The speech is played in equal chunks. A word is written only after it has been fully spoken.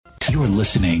You're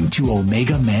listening to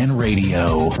Omegaman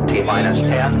Radio. T-minus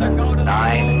 10,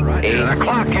 9, 8. The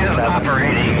clock is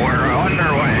operating. We're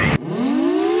underway.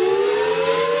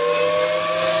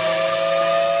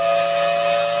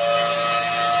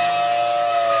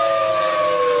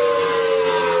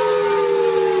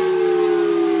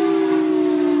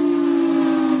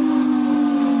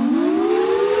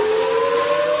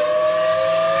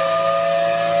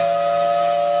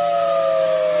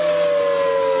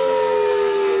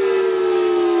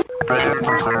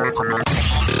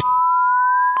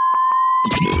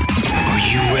 Are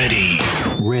you ready?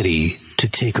 Ready to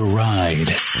take a ride?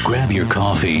 Grab your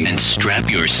coffee and strap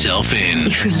yourself in.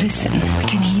 If you listen, we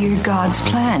can hear God's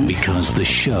plan. Because the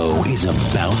show is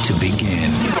about to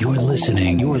begin. You're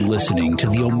listening to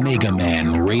the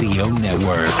Omegaman Radio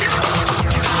Network.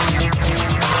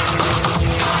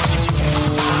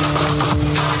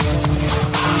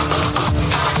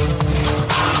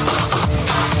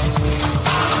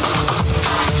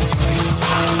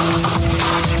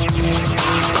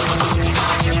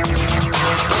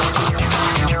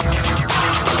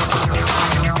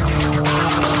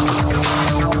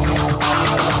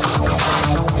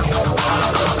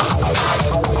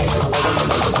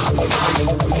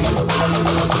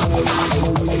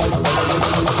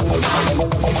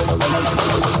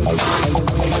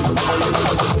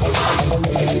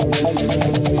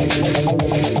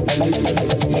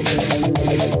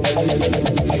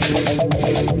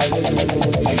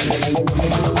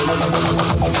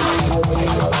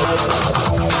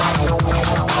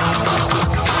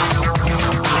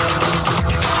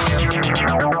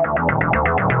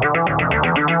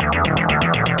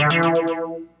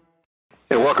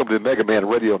 Omegaman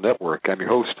Radio Network. I'm your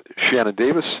host, Shannon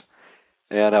Davis,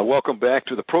 and welcome back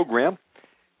to the program.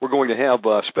 We're going to have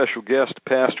special guest,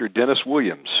 Pastor Denis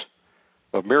Williams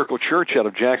of Miracle Church out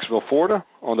of Jacksonville, Florida,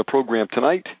 on the program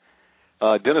tonight.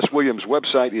 Denis Williams'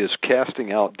 website is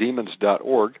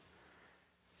castingoutdemons.org,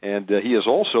 and he is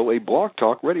also a Blog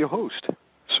Talk radio host.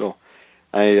 So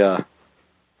I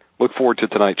look forward to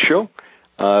tonight's show.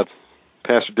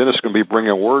 Pastor Denis is going to be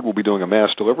bringing a word. We'll be doing a mass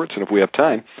deliverance, and if we have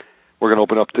time, we're going to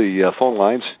open up the phone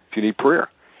lines if you need prayer.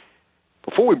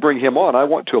 Before we bring him on, I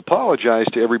want to apologize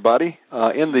to everybody.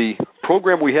 In the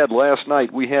program we had last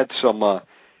night, we had some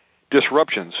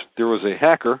disruptions. There was a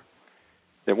hacker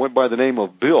that went by the name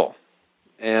of Bill,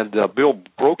 and Bill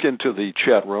broke into the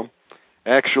chat room,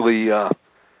 actually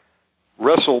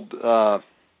wrestled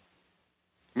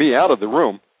me out of the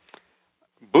room,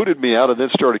 booted me out, and then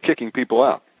started kicking people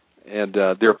out. And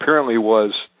there apparently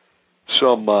was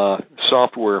some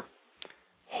software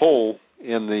hole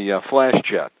in the flash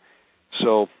chat.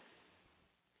 So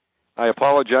I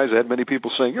apologize. I had many people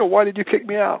saying, why did you kick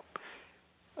me out?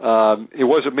 It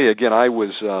wasn't me. Again, I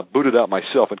was booted out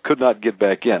myself and could not get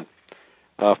back in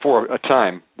for a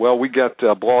time. Well, we got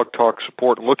Blog Talk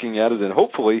support looking at it, and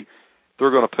hopefully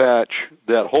they're going to patch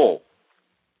that hole.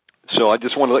 So I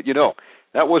just want to let you know,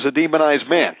 that was a demonized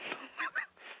man.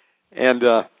 And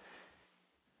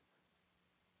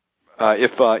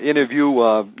if any of you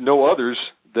know others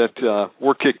that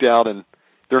were kicked out and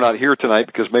they're not here tonight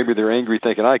because maybe they're angry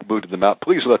thinking I booted them out,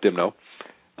 please let them know.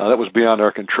 That was beyond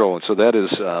our control, and so that is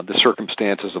the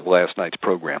circumstances of last night's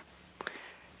program.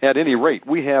 At any rate,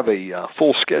 we have a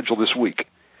full schedule this week.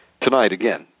 Tonight,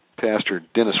 again, Pastor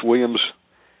Denis Williams.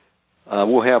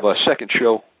 We'll have a second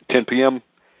show, 10 p.m.,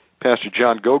 Pastor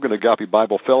John Gogan, Agape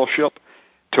Bible Fellowship.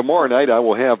 Tomorrow night, I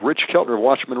will have Rich Keltner of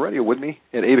Watchman Radio with me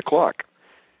at 8 o'clock.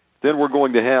 Then we're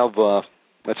going to have...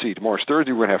 tomorrow's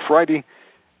Thursday. We're going to have Friday,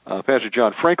 Pastor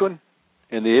John Franklin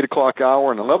in the 8 o'clock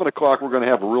hour. And 11 o'clock, we're going to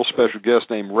have a real special guest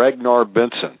named Ragnar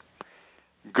Benson.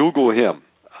 Google him.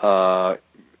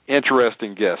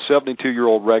 Interesting guest,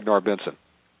 72-year-old Ragnar Benson.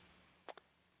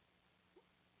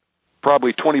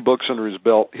 Probably 20 books under his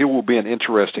belt. He will be an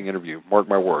interesting interview, mark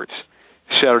my words.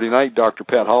 Saturday night, Dr.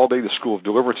 Pat Holliday, the School of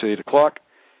Deliverance at 8 o'clock.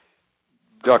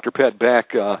 Dr. Pat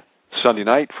back Sunday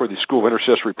night for the School of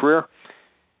Intercessory Prayer.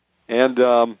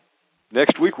 And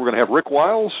next week, we're going to have Rick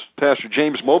Wiles, Pastor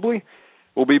James Mobley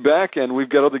will be back, and we've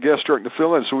got other guests starting to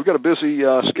fill in. So we've got a busy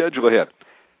schedule ahead.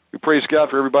 We praise God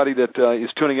for everybody that is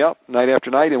tuning out night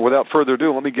after night. And without further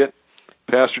ado, let me get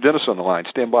Pastor Denis on the line.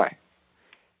 Stand by.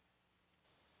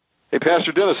 Hey,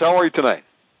 Pastor Denis, how are you tonight?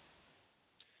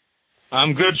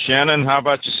 I'm good, Shannon. How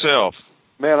about yourself?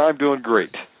 Man, I'm doing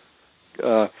great.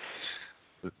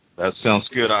 That sounds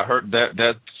good. I heard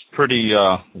that's pretty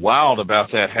wild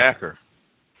about that hacker.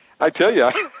 I tell you,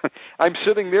 I'm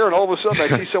sitting there, and all of a sudden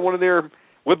I see someone in there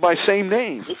with my same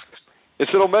name. It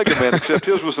said Omegaman, except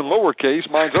his was in lowercase,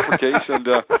 mine's uppercase, and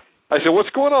I said, what's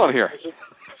going on here?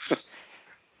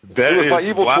 That is my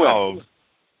evil wild. twin.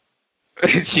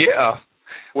 Yeah.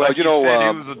 Well, like you said, know, he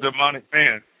was a demonic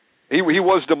man. He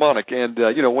was demonic, and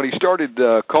when he started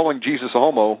calling Jesus a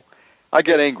homo, I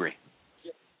get angry.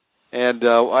 And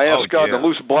I asked God to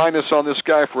loose blindness on this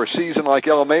guy for a season like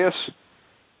Elemaeus.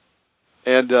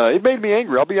 And it made me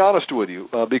angry, I'll be honest with you,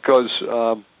 because,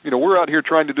 we're out here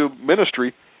trying to do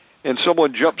ministry, and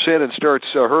someone jumps in and starts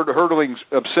hurling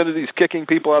obscenities, kicking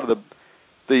people out of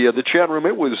the chat room.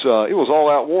 It was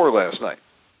all-out war last night.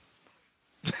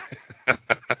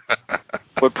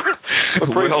 but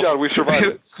praise God, we survived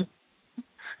it.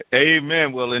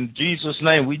 Amen. Well, in Jesus'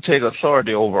 name, we take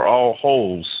authority over all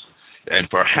holes and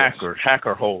for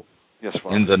hacker hole. Yes,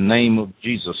 Father. In the name of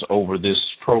Jesus, over this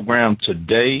program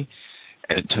today,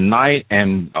 and tonight,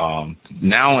 and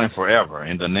now and forever.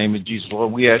 In the name of Jesus,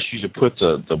 Lord, we ask you to put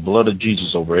the blood of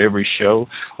Jesus over every show,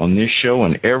 on this show,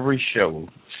 and every show,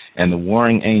 and the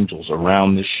warring angels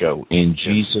around this show, in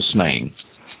Jesus' name,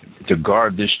 to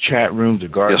guard this chat room, to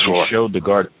guard this show, to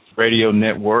guard radio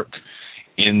network,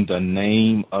 in the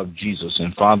name of Jesus.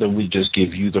 And Father, we just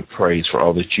give you the praise for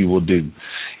all that you will do.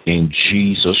 In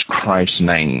Jesus Christ's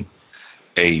name,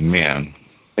 amen.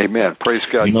 Amen. Praise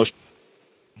God.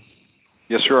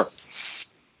 Yes, sir.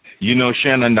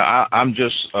 Shannon, I'm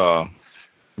just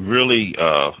really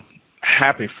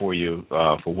happy for you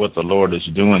for what the Lord is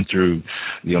doing through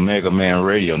the Omegaman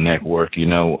Radio Network.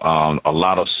 A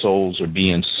lot of souls are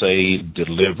being saved,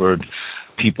 delivered.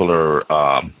 People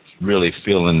are really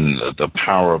feeling the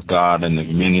power of God and the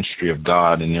ministry of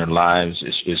God in their lives.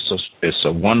 It's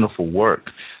a wonderful work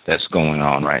that's going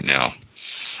on right now.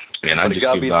 And I just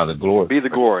give God the glory. Be the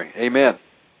glory. Amen.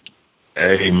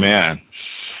 Amen.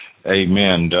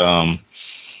 Amen.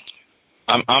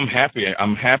 I'm happy.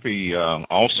 I'm happy.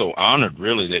 Also honored,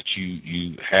 really, that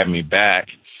you had me back.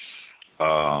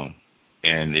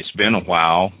 And it's been a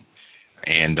while.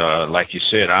 And like you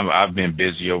said, I've been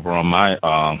busy over on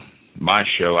my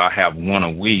show. I have one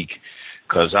a week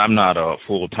because I'm not a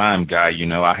full-time guy.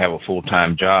 I have a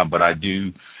full-time job, but I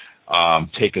do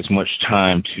take as much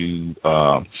time to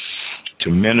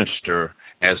minister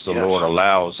as the Lord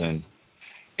allows, and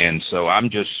so I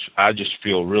just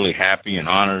feel really happy and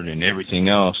honored and everything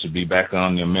else to be back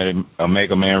on the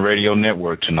Omegaman Radio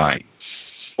Network tonight.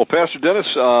 Well, Pastor Denis,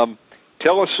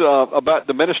 tell us about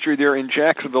the ministry there in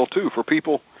Jacksonville too, for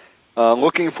people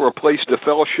looking for a place to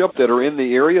fellowship that are in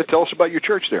the area. Tell us about your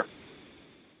church there.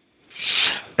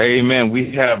 Amen.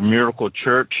 We have Miracle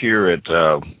Church here at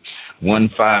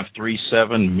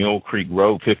 1537 Mill Creek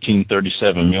Road,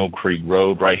 1537 Mill Creek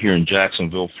Road, right here in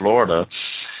Jacksonville, Florida.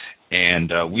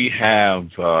 And we have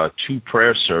 2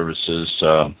 prayer services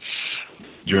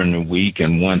during the week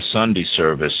and 1 Sunday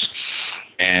service.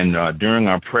 And during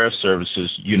our prayer services,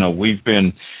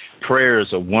 prayer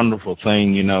is a wonderful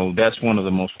thing. That's one of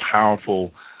the most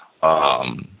powerful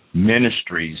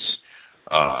ministries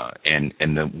and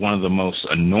one of the most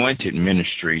anointed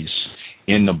ministries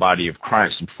in the body of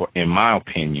Christ, in my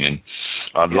opinion.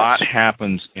 A lot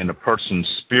happens in a person's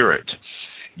spirit.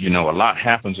 A lot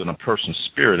happens in a person's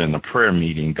spirit in the prayer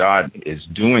meeting. God is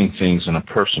doing things in a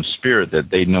person's spirit that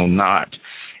they know not,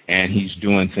 and he's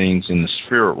doing things in the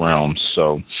spirit realm.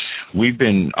 So we've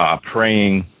been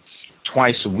praying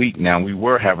twice a week now. We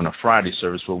were having a Friday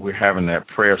service, but we're having that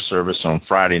prayer service on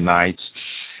Friday nights.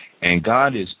 And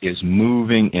God is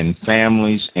moving in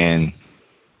families, and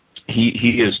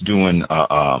He is doing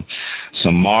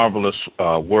some marvelous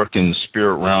work in the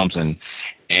spirit realms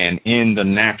and in the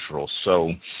natural.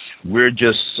 So we're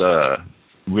just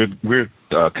we're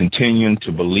continuing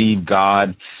to believe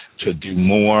God to do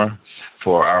more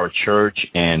for our church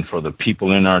and for the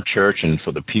people in our church and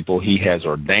for the people He has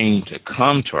ordained to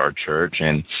come to our church.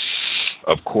 And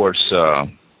of course,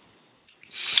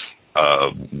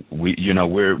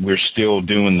 we're still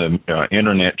doing the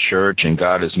internet church, and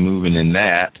God is moving in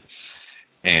that.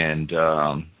 And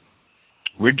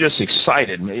we're just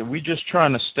excited. We're just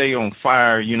trying to stay on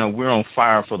fire. We're on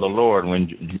fire for the Lord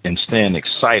and staying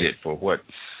excited for what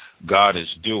God is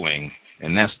doing.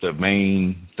 And that's the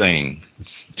main thing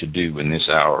to do in this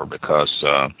hour, because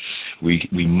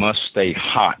we must stay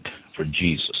hot for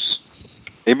Jesus.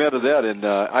 Amen to that. And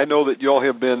I know that you all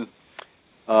have been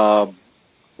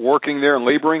working there and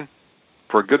laboring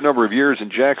for a good number of years in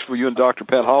Jacksonville. You and Dr.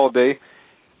 Pat Holliday,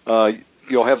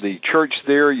 you'll have the church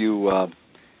there. You'll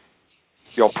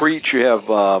preach. You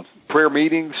have prayer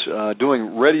meetings,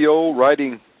 doing radio,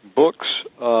 writing books.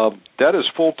 That is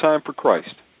full time for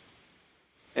Christ.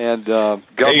 And God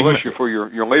bless you for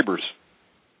your labors.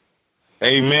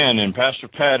 Amen. And Pastor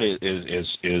Pat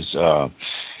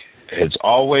has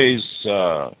always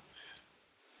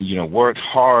worked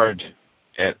hard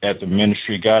at the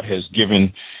ministry. God has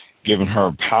given given her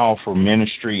a powerful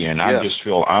ministry, and I just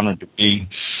feel honored to be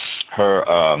her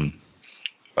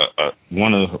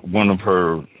one of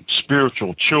her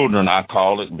spiritual children. I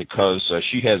call it, because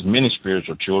she has many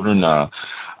spiritual children.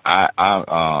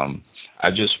 I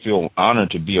just feel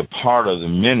honored to be a part of the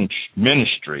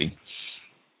ministry,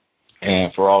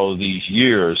 and for all of these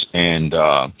years, and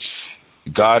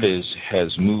God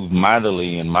has moved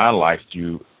mightily in my life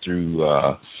through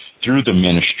the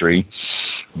ministry.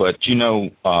 But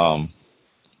God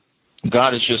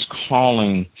is just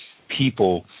calling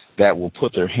people that will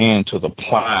put their hand to the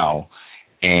plow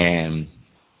and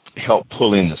help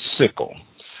pull in the sickle,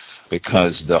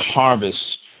 because the harvest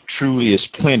truly is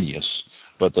plenteous,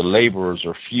 but the laborers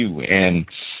are few. And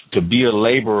to be a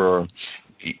laborer,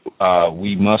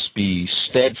 we must be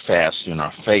steadfast in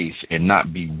our faith and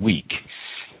not be weak,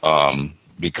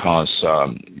 because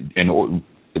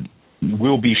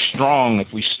we'll be strong if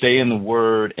we stay in the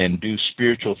Word and do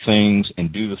spiritual things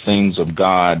and do the things of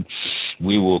God.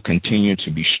 We will continue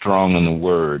to be strong in the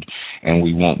Word, and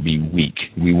we won't be weak.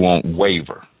 We won't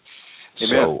waver.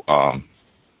 Amen. So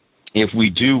if we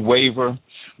do waver,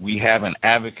 we have an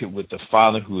advocate with the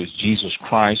Father, who is Jesus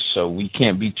Christ, so we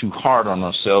can't be too hard on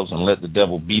ourselves and let the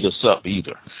devil beat us up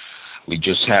either. We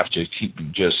just have to keep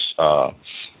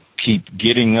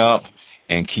getting up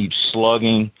and keep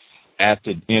slugging at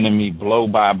the enemy blow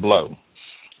by blow.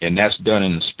 And that's done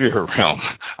in the spirit realm,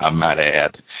 I might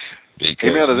add.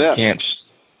 Because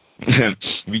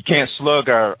we can't slug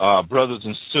our brothers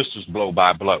and sisters blow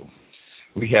by blow.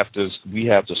 We have to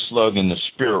slug in the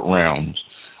spirit realms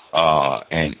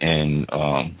and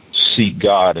seek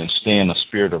God and stay in a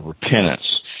spirit of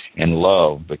repentance and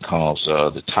love, because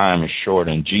the time is short,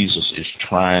 and Jesus is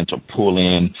trying to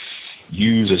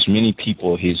use as many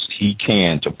people as he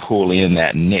can to pull in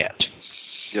that net.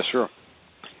 Yes, sir.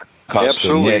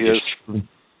 Absolutely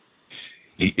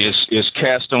is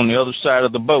cast on the other side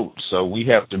of the boat, so we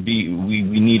have to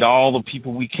we need all the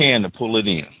people we can to pull it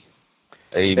in.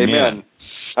 Amen.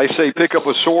 I say pick up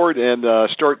a sword and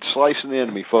start slicing the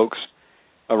enemy, folks.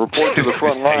 Report to the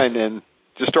front line and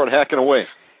just start hacking away,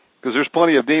 because there's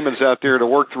plenty of demons out there to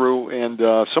work through, and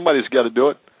somebody's got to do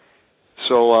it.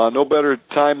 So no better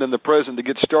time than the present to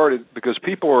get started, because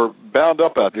people are bound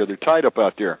up out there. They're tied up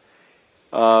out there.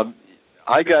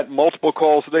 I got multiple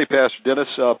calls today, Pastor Dennis,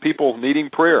 people needing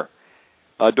prayer,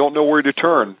 don't know where to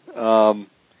turn,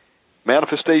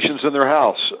 manifestations in their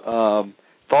house,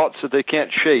 thoughts that they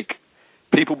can't shake,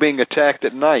 people being attacked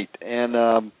at night,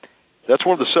 and that's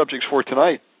one of the subjects for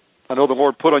tonight. I know the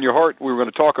Lord put on your heart we were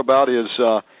going to talk about is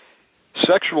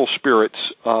sexual spirits.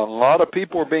 A lot of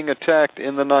people are being attacked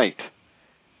in the night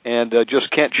and just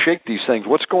can't shake these things.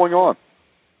 What's going on?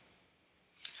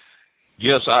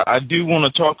 Yes, I do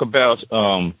want to talk about,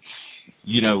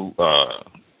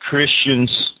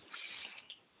 Christians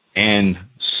and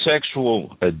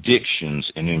sexual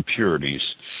addictions and impurities.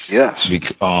 Yes.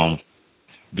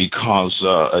 Because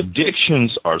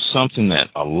addictions are something that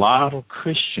a lot of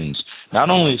Christians,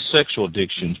 not only sexual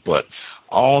addictions, but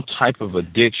all type of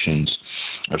addictions,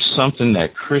 are something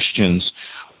that Christians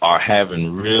are having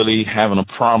a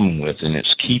problem with, and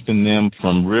it's keeping them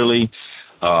from really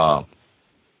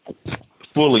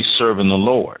fully serving the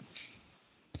Lord.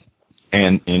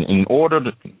 And in order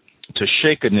to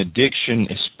shake an addiction,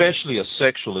 especially a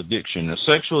sexual addiction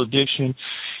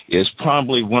is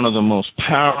probably one of the most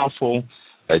powerful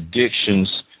addictions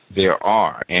there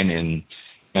are. And in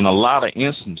a lot of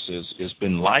instances, it's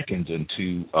been likened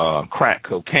into crack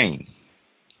cocaine.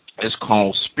 It's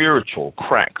called spiritual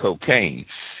crack cocaine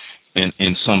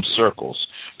in some circles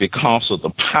because of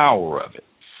the power of it.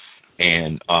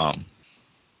 And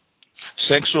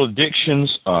sexual addictions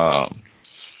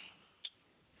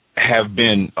have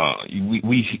been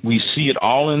we see it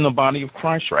all in the body of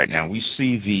Christ right now. We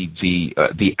see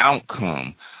the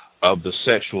outcome of the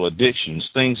sexual addictions.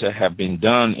 Things that have been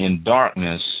done in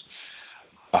darkness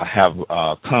have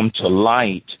come to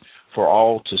light for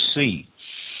all to see.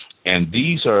 And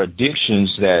these are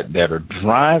addictions that are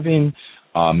driving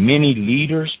many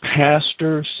leaders,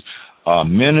 pastors,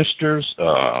 ministers,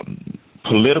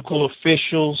 political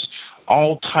officials,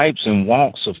 all types and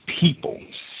walks of people.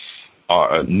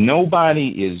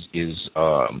 Nobody is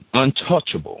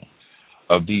untouchable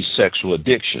of these sexual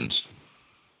addictions.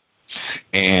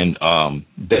 And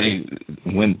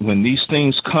when these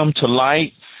things come to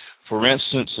light, for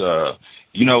instance,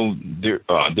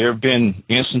 there have been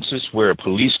instances where a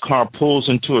police car pulls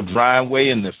into a driveway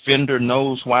and the offender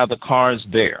knows why the car is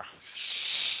there.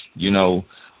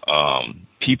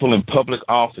 People in public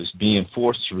office being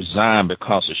forced to resign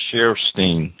because a sheriff's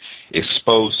sting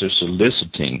exposed their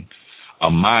soliciting a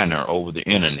minor over the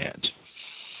internet.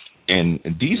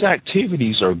 these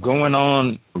activities are going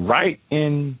on right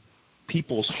in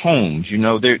people's homes. You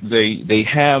know, they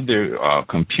have their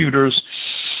computers,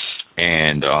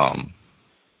 and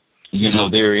you know,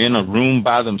 they're in a room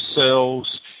by themselves,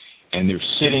 and they're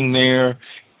sitting there,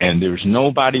 and there's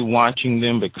nobody watching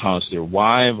them because their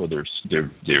wife or their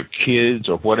kids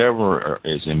or whatever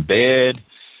is in bed,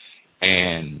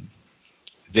 and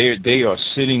they are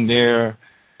sitting there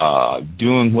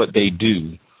doing what they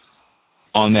do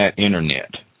on that internet.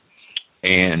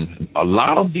 And a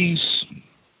lot of these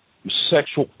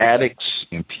sexual addicts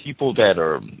and people that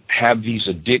have these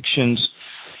addictions,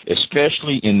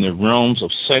 especially in the realms of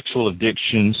sexual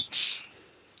addictions,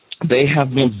 they have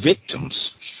been victims.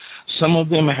 Some of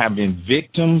them have been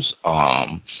victims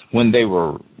when they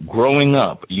were growing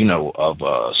up, you know, of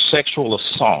sexual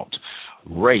assault,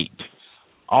 rape,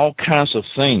 all kinds of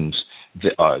things,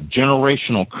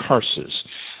 generational curses.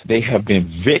 They have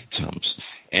been victims.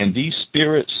 And these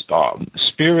spirits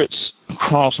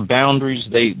cross boundaries.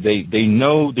 They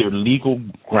know their legal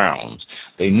grounds.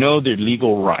 They know their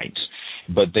legal rights,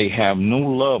 but they have no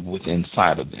love within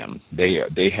inside of them.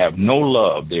 They have no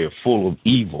love. They're full of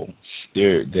evil.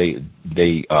 They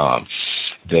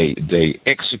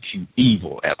execute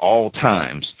evil at all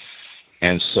times.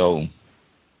 And so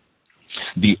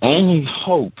the only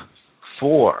hope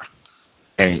for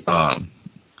a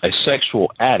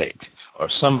sexual addict or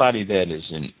somebody that is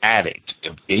an addict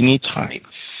of any type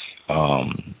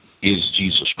is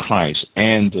Jesus Christ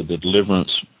and the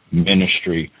deliverance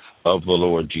ministry of the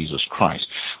Lord Jesus Christ.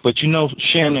 But you know,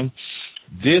 Shannon,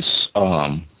 this,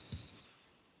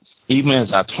 even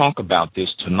as I talk about this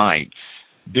tonight,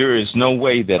 there is no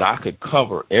way that I could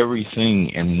cover everything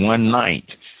in one night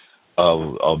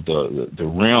of the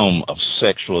realm of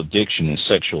sexual addiction and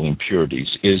sexual impurities.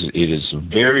 It is a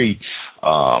very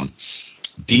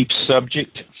deep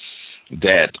subject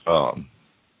that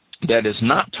is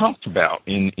not talked about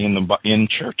in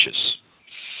churches.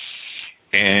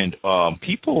 And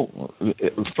people,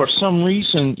 for some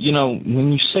reason, you know,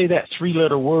 when you say that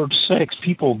three-letter word sex,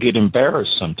 people get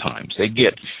embarrassed sometimes. They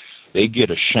get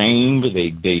ashamed.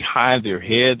 They hide their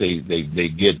head. They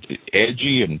get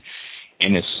edgy,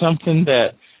 and it's something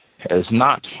that is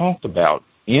not talked about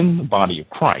in the body of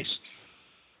Christ,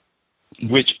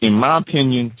 which, in my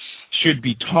opinion, should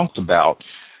be talked about.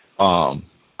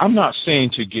 I'm not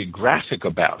saying to get graphic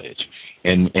about it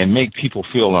and make people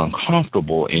feel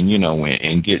uncomfortable and, you know,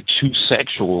 and get too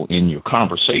sexual in your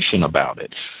conversation about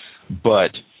it.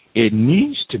 But it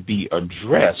needs to be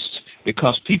addressed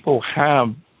because people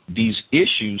have these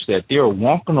issues that they're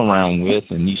walking around with,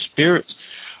 and these spirits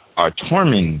are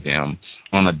tormenting them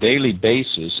on a daily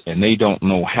basis, and they don't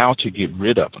know how to get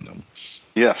rid of them.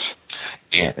 Yes.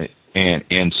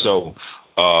 And so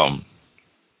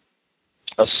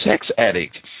a sex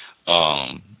addict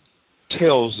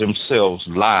tells themselves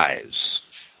lies.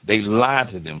 They lie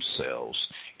to themselves,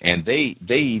 and they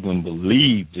even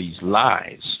believe these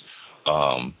lies.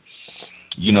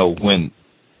 You know, when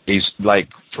it's like,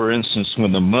 for instance,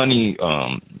 when the money,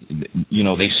 you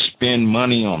know, they spend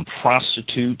money on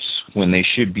prostitutes when they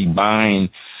should be buying,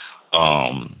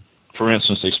 for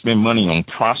instance, they spend money on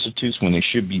prostitutes when they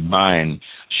should be buying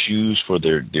shoes for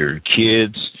their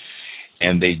kids,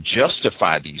 and they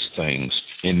justify these things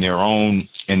in their own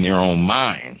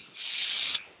mind.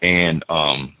 And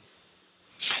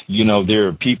you know, there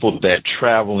are people that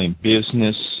travel in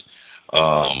business,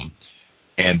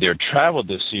 and their travel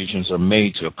decisions are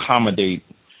made to accommodate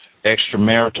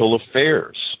extramarital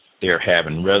affairs they're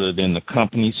having rather than the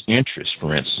company's interest,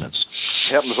 for instance.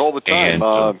 It happens all the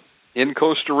time in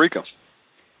Costa Rica.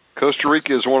 Costa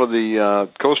Rica is one of the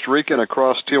Costa Rica and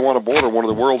across Tijuana border, one of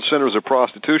the world centers of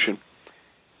prostitution.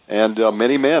 And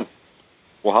many men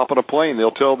will hop on a plane.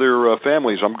 They'll tell their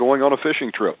families, "I'm going on a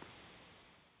fishing trip."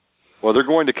 Well, they're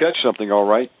going to catch something, all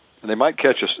right, and they might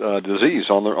catch a disease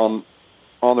on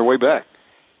their way back.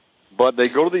 But they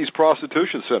go to these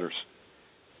prostitution centers,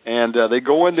 and they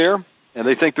go in there, and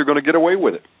they think they're going to get away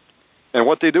with it. And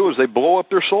what they do is they blow up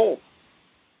their soul.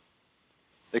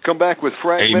 They come back with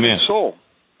fragmented soul.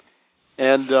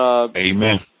 And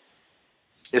Amen.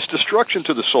 It's destruction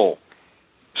to the soul.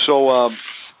 So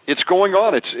it's going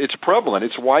on. It's prevalent.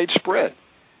 It's widespread.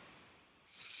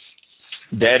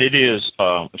 That it is,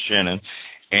 Shannon.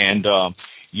 And,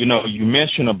 you know, you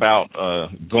mentioned about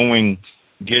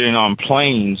getting on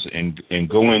planes and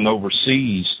going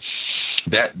overseas.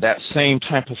 That same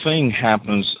type of thing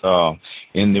happens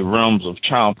in the realms of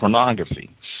child pornography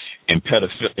and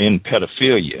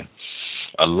pedophilia.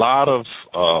 A lot of,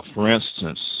 for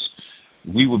instance,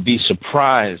 we would be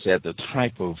surprised at the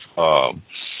type of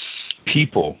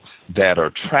people that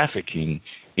are trafficking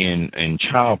in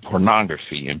child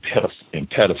pornography and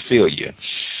pedophilia.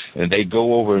 And they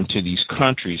go over into these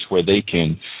countries where they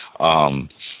can,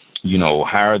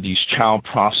 hire these child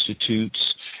prostitutes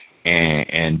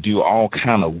and do all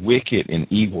kind of wicked and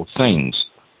evil things.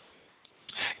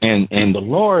 And the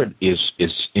Lord is,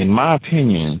 in my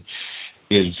opinion,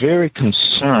 is very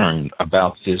concerned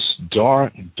about this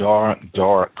dark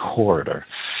corridor.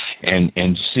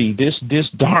 And see, this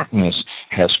darkness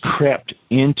has crept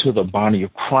into the body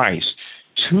of Christ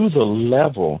to the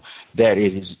level that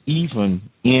it is even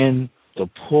in the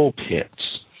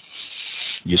pulpits,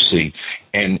 you see.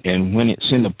 And when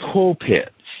it's in the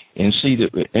pulpit, and see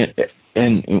that,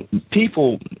 and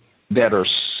people that are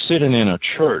sitting in a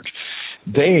church,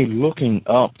 they looking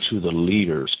up to the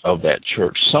leaders of that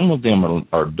church. Some of them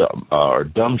are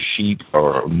dumb sheep,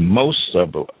 or most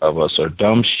of us are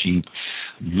dumb sheep,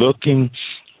 looking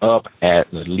up at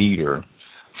the leader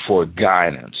for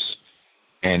guidance.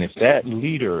 And if that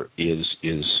leader is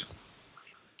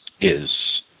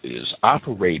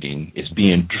operating, is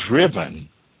being driven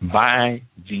by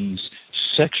these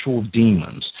sexual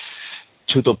demons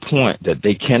to the point that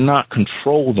they cannot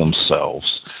control themselves,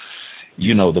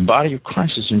 the body of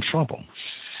Christ is in trouble.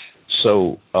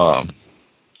 So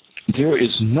there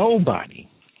is nobody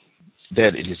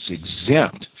that is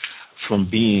exempt from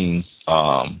being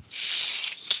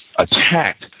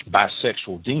attacked by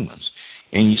sexual demons.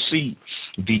 And you see,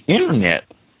 the internet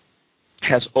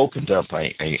has opened up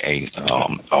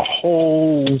a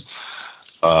whole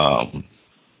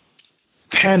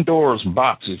Pandora's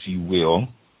box, if you will,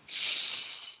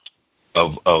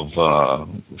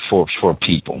 for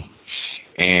people.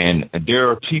 And there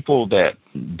are people that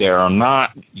are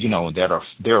not,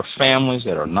 there are families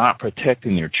that are not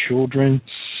protecting their children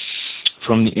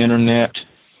from the internet.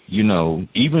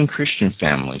 Even Christian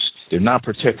families, they're not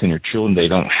protecting their children. They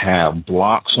don't have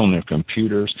blocks on their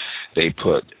computers. They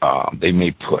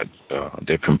may put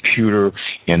their computer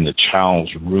in the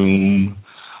child's room,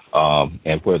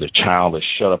 and where the child is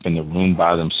shut up in the room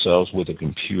by themselves with a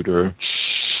computer.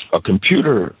 A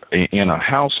computer in a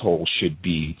household should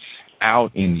be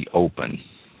out in the open.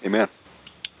 Amen.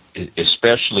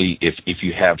 Especially if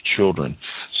you have children,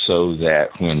 so that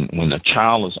when the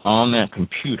child is on that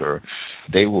computer,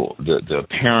 the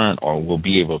parent will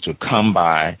be able to come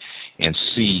by and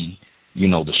see,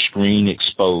 the screen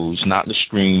exposed, not the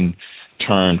screen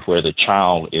turned where the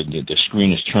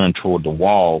screen is turned toward the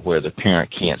wall where the parent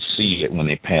can't see it when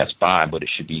they pass by, but it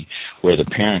should be where the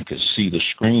parent can see the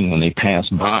screen when they pass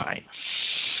by.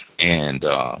 And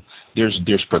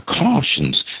there's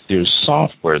precautions. There's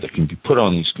software that can be put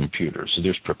on these computers. So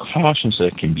there's precautions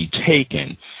that can be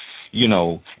taken,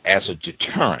 as a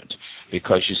deterrent.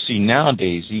 Because you see,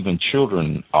 nowadays even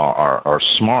children are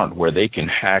smart, where they can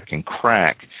hack and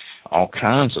crack all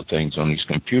kinds of things on these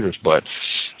computers. But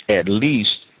at least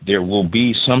there will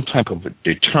be some type of a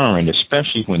deterrent,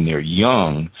 especially when they're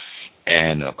young,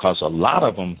 and because a lot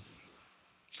of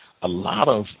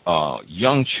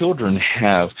young children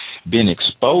have been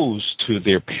exposed to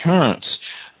their parents'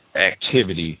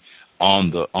 activity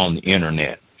on the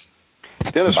internet.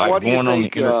 Dennis, what do you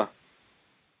think?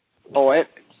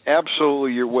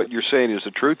 Absolutely, what you're saying is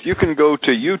the truth. You can go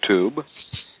to YouTube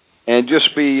and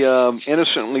just be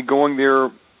innocently going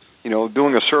there,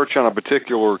 doing a search on a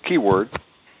particular keyword,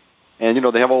 and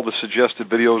they have all the suggested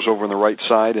videos over on the right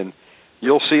side, and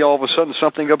you'll see all of a sudden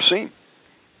something obscene.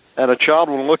 And a child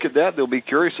will look at that, they'll be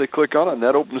curious, they click on it, and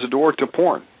that opens the door to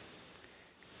porn.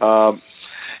 Not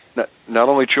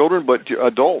only children, but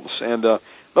adults. And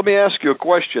let me ask you a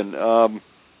question.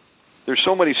 There's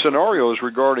so many scenarios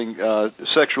regarding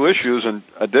sexual issues and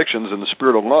addictions and the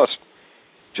spirit of lust.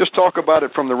 Just talk about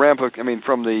it from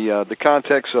the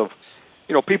context of,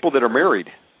 people that are married.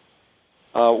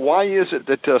 Why is it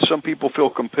that some people feel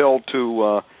compelled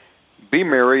to be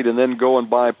married and then go and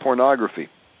buy pornography?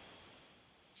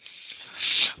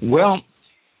 Well,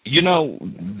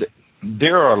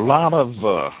 there are a lot of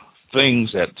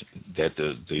things that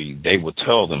they would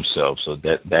tell themselves. So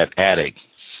that addict,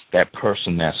 that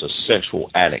person that's a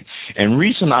sexual addict, and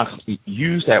reason I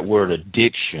use that word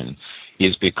addiction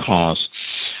is because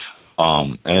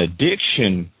an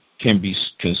addiction can be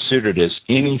considered as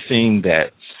anything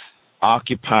that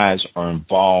occupies or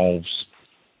involves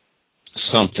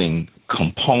something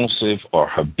compulsive or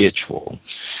habitual.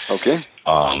 Okay.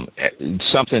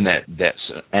 Something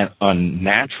that's an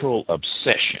unnatural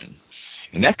obsession.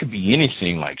 And that could be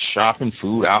anything like shopping,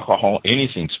 food, alcohol,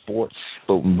 anything, sport.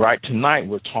 But right tonight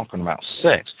we're talking about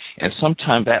sex. And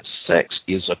sometimes that sex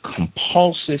is a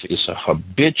compulsive, it's a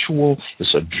habitual,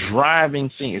 it's a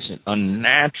driving thing, it's an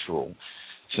unnatural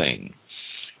thing.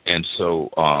 And so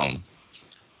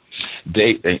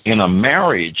they in a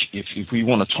marriage, if we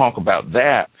want to talk about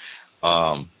that,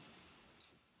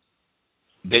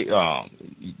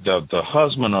 the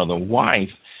husband or the wife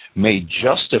may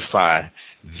justify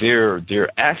their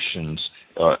actions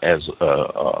as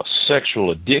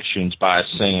sexual addictions by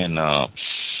saying,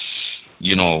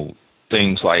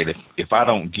 things like, if I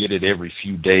don't get it every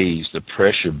few days, the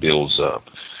pressure builds up,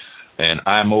 and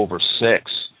I'm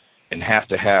oversexed and have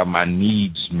to have my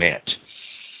needs met,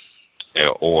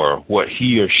 or what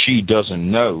he or she doesn't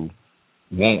know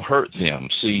won't hurt them.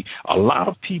 See, a lot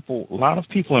of people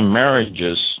in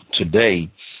marriages today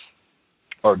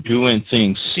are doing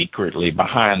things secretly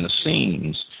behind the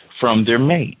scenes from their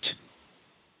mate.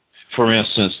 For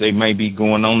instance, they may be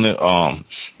going on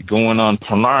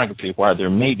pornography while their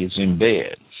mate is in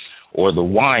bed, or the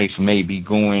wife may be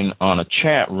going on a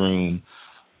chat room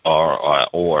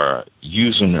or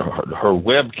using her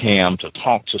webcam to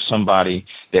talk to somebody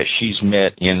that she's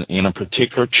met in a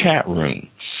particular chat room.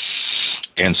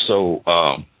 And so,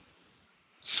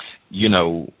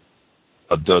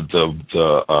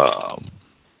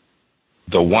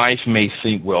 the wife may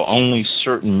think, well, only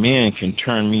certain men can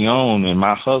turn me on, and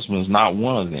my husband's not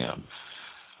one of them.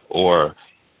 Or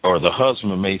the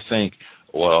husband may think,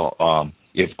 well,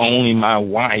 if only my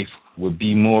wife would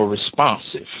be more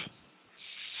responsive.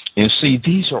 And see,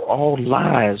 these are all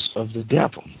lies of the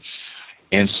devil.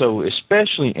 And so,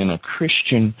 especially in a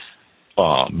Christian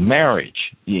marriage,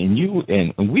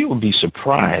 and we would be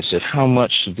surprised at how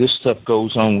much this stuff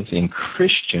goes on within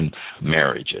Christian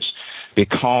marriages,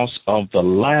 because of the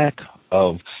lack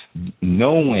of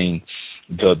knowing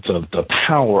the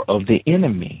power of the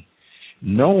enemy,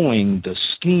 knowing the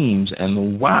schemes and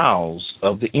the wiles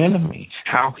of the enemy,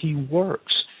 how he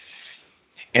works.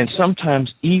 And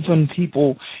sometimes even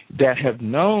people that have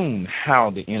known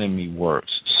how the enemy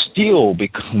works still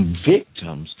become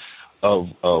victims of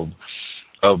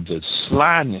the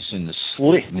slyness and the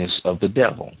slickness of the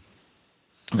devil.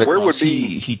 Where would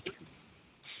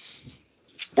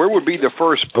be the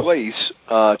first place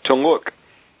to look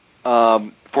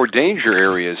for danger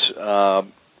areas?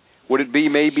 Would it be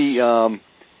maybe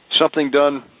something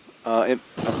done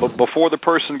before the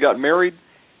person got married,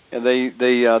 and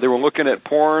they were looking at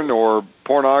porn or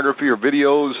pornography or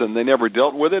videos, and they never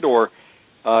dealt with it? Or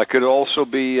could it also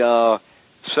be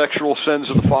sexual sins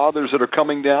of the fathers that are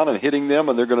coming down and hitting them,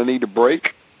 and they're going to need to break?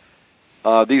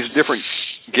 These different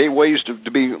gateways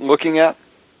to be looking at.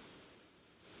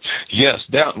 Yes,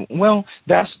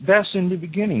 that's in the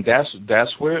beginning.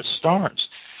 That's where it starts.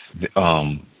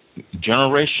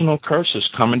 Generational curses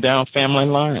coming down family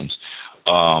lines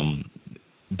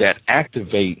that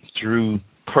activate through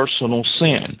personal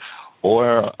sin,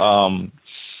 or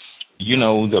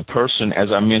the person, as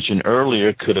I mentioned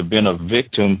earlier, could have been a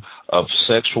victim of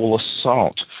sexual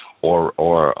assault,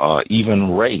 or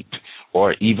even rape,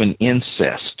 or even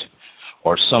incest,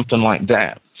 or something like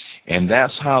that. And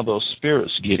that's how those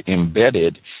spirits get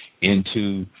embedded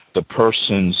into the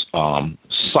person's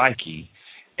psyche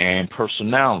and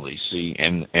personality. See,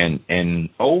 and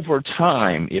over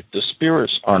time, if the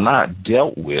spirits are not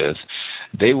dealt with,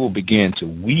 they will begin to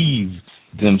weave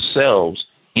themselves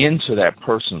into that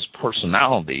person's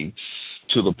personality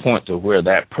to the point to where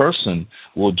that person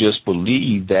will just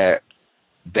believe that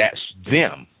that's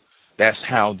them. That's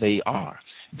how they are.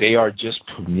 They are just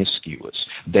promiscuous.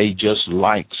 They just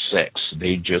like sex.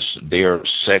 They're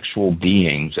sexual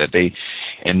beings.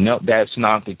 No, that's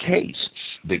not the case.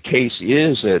 The case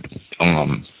is that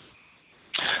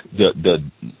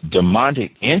the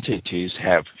demonic entities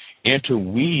have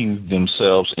interweaved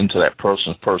themselves into that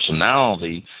person's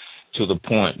personality to the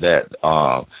point that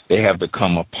they have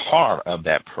become a part of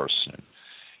that person.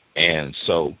 And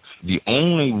so the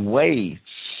only way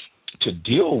to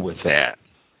deal with that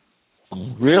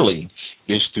really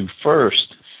is to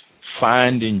first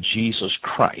finding Jesus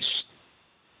Christ.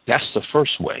 That's the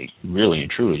first way, really and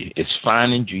truly. It's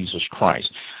finding Jesus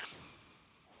Christ.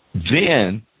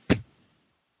 Then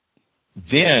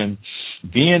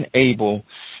being able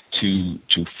to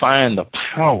find the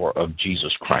power of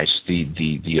Jesus Christ,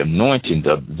 the anointing,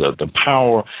 the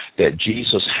power that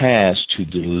Jesus has to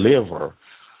deliver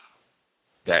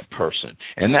that person.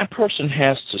 And that person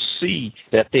has to see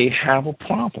that they have a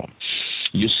problem.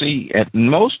 You see,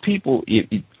 most people,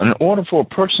 in order for a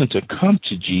person to come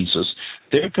to Jesus,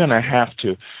 they're going to have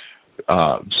to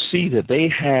see that they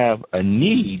have a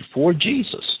need for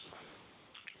Jesus.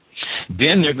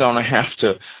 Then they're going to have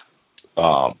to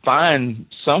find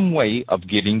some way of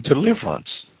getting deliverance.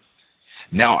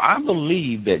 Now, I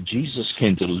believe that Jesus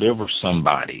can deliver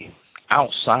somebody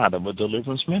outside of a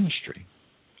deliverance ministry.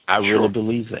 I really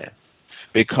believe that.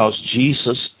 because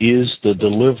Jesus is the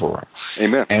deliverer.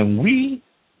 Amen. And we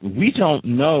don't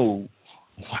know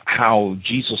how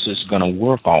Jesus is going to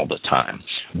work all the time.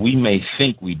 We may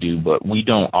think we do, but we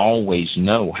don't always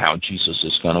know how Jesus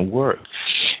is going to work.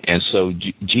 And so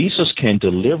Jesus can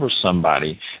deliver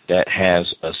somebody that has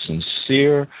a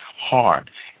sincere heart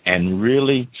and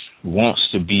really wants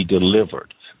to be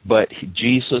delivered. But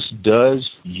Jesus does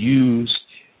use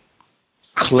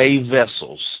clay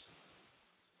vessels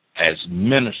as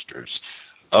ministers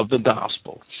of the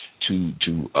gospel to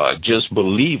just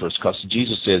believers, because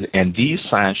Jesus said, and these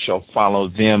signs shall follow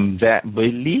them that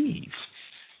believe.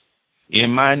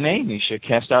 In my name they shall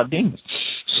cast out demons.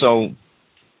 So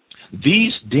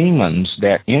these demons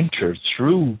that enter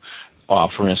through,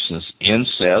 for instance,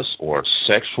 incest or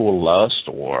sexual lust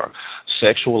or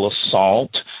sexual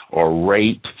assault or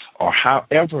rape or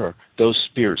however those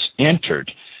spirits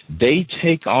entered, they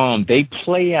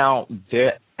play out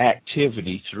their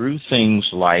activity through things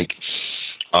like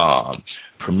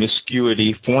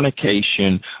promiscuity,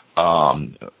 fornication,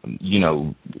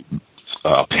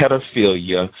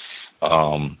 pedophilia,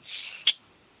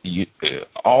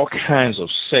 all kinds of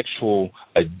sexual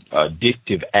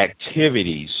addictive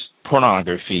activities,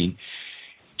 pornography.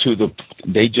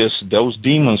 Those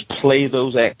demons play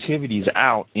those activities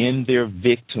out in their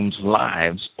victims'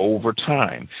 lives over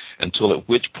time, until at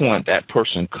which point that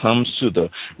person comes to the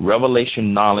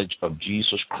revelation knowledge of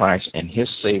Jesus Christ and his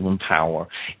saving power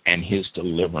and his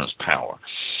deliverance power.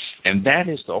 And that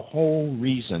is the whole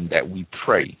reason that we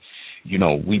pray.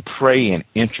 We pray and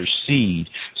intercede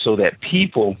so that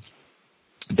people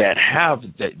that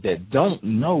don't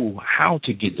know how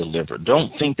to get delivered,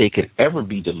 don't think they could ever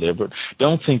be delivered,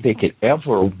 don't think they could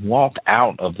ever walk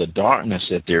out of the darkness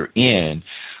that they're in,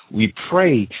 we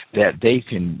pray that they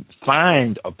can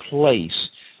find a place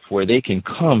where they can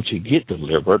come to get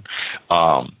delivered.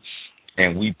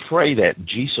 And we pray that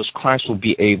Jesus Christ will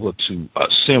be able to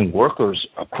send workers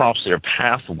across their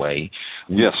pathway.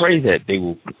 We pray that they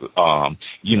will,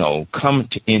 come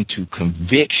into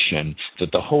conviction,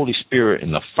 that the Holy Spirit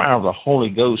and the fire of the Holy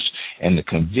Ghost and the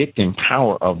convicting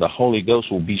power of the Holy Ghost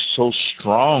will be so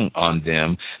strong on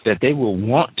them that they will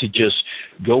want to just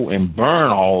go and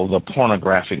burn all of the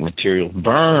pornographic material,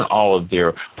 burn all of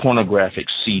their pornographic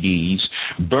CDs,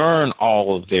 burn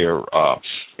all of their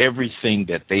everything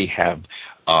that they have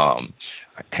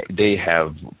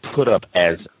put up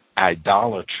as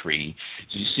idolatry.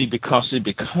 You see, because it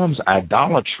becomes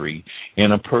idolatry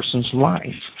in a person's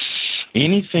life.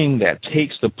 Anything that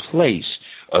takes the place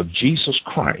of Jesus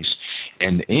Christ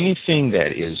and anything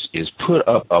that is put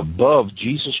up above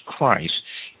Jesus Christ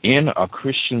in a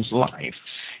Christian's life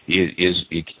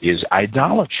is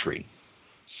idolatry.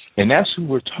 And that's who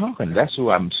we're talking. That's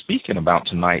who I'm speaking about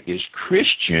tonight, is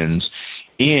Christians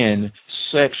in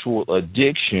sexual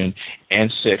addiction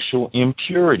and sexual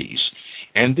impurities.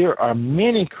 And there are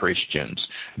many Christians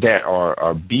that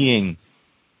are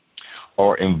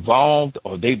involved,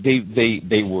 or they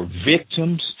were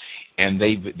victims, and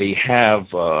they have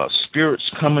spirits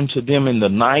coming to them in the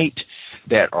night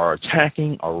that are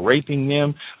attacking or raping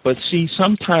them. But see,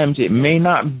 sometimes it may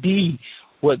not be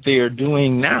what they are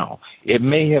doing now. It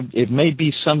may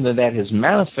be something that has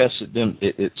manifested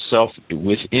itself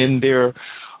within their,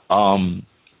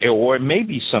 or it may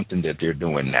be something that they're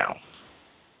doing now.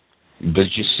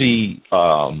 But you see,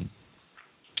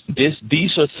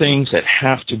 these are things that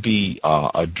have to be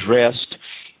addressed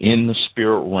in the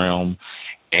spirit realm,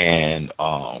 and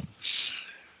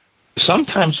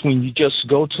sometimes when you just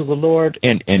go to the Lord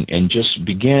and just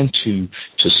begin to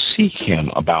seek Him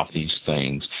about these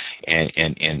things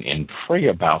and pray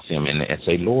about them and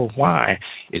say, Lord, why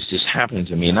is this happening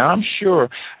to me? Now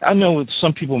I know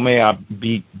some people may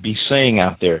be saying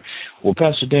out there, well,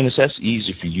 Pastor Dennis, that's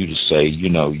easy for you to say.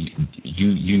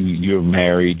 You're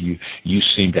married. You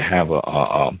seem to have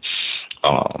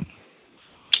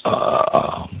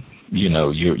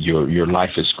your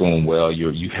life is going well.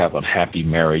 You have a happy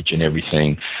marriage and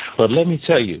everything. But let me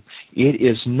tell you, it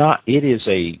is not. It is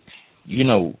the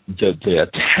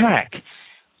attack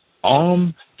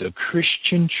on the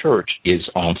Christian church is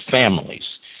on families,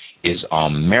 is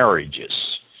on marriages,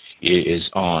 is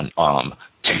on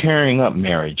tearing up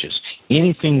marriages.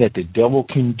 Anything that the devil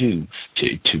can do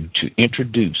to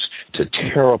introduce, to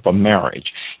tear up a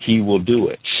marriage, he will do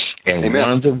it. And Amen.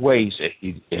 one of the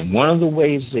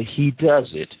ways that he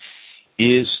does it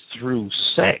is through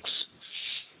sex,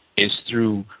 is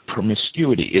through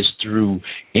promiscuity, is through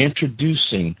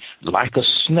introducing, like a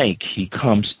snake. He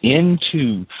comes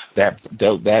into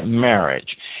that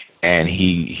marriage, and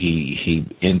he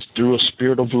through a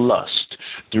spirit of lust,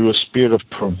 through a spirit of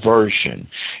perversion.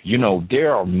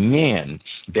 There are men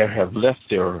that have left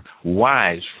their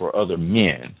wives for other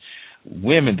men,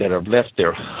 women that have left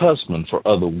their husband for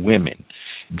other women.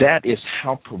 That is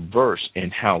how perverse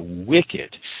and how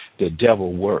wicked the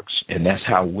devil works, and that's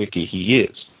how wicked he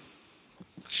is.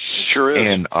 It sure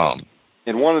is.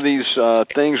 And one of these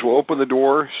things will open the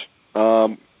doors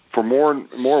for more and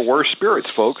more worse spirits,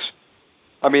 folks.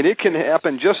 I mean, it can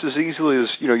happen just as easily as,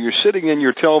 you're sitting in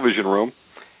your television room,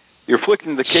 you're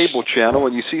flicking the cable channel,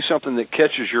 and you see something that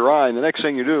catches your eye, and the next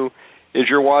thing you do is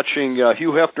you're watching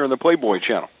Hugh Hefner and the Playboy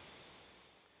Channel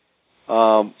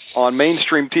on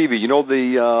mainstream TV.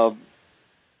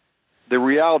 The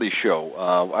reality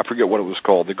show, I forget what it was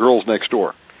called, The Girls Next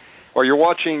Door. Or you're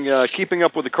watching Keeping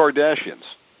Up with the Kardashians.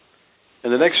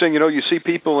 And the next thing you know, you see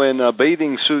people in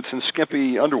bathing suits and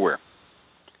skimpy underwear.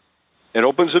 It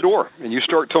opens the door, and you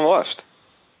start to lust.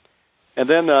 And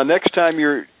then next time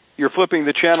you're flipping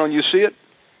the channel and you see it,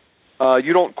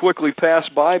 you don't quickly pass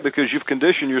by because you've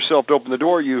conditioned yourself to open the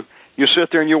door. You sit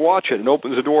there and you watch it, and it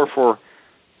opens the door for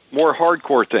more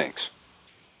hardcore things.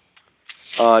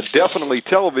 Definitely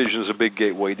television is a big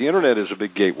gateway. The Internet is a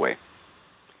big gateway.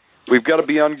 We've got to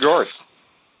be on guard.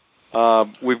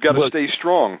 We've got to stay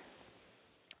strong.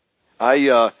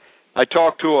 I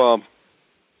talked to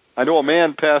I know a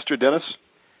man, Pastor Denis,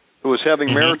 who was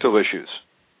having marital issues.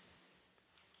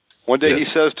 One day he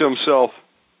says to himself,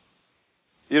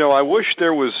 I wish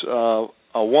there was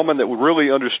a woman that really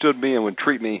understood me and would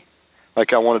treat me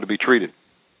like I wanted to be treated.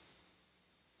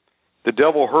 The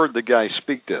devil heard the guy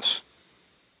speak this.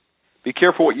 Be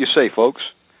careful what you say, folks.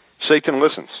 Satan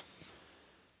listens.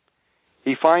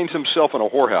 He finds himself in a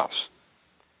whorehouse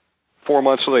 4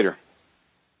 months later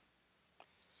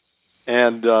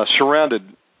and surrounded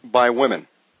by women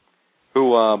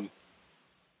who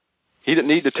he didn't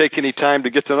need to take any time to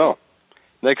get to know.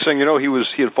 Next thing you know, he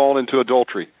had fallen into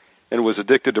adultery and was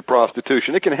addicted to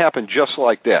prostitution. It can happen just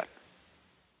like that.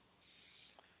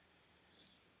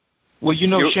 Well,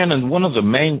 Shannon, one of the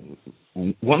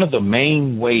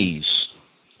main ways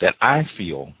that I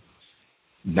feel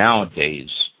nowadays,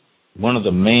 one of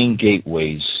the main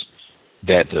gateways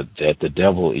that the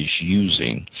devil is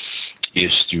using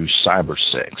is through cyber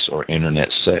sex or internet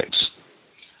sex.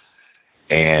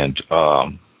 And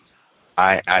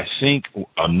I think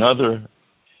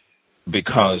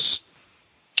because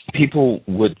people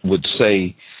would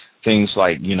say things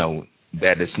like,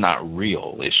 that it's not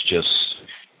real. It's just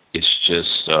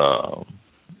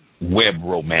web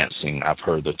romancing, I've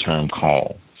heard the term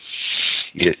called.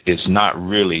 It's not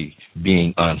really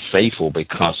being unfaithful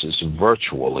because it's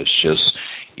virtual. It's just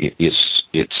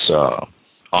it's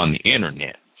on the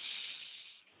internet,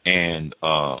 and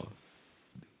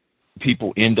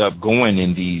people end up going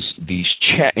in these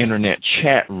internet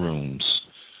chat rooms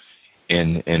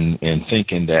and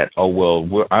thinking that,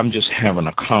 I'm just having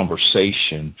a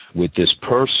conversation with this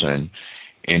person,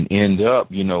 and end up,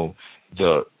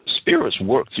 the spirits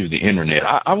work through the internet.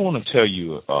 I want to tell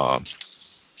you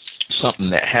something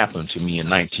that happened to me in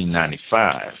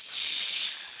 1995,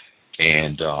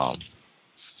 and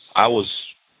I was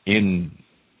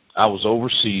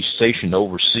overseas, stationed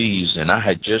overseas, and I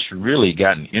had just really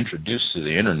gotten introduced to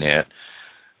the internet,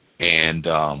 and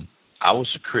I was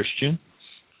a Christian,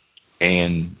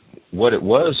 and what it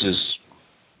was is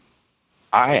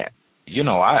I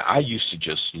used to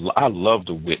I love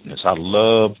to witness. I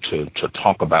love to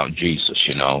talk about Jesus,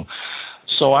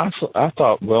 So I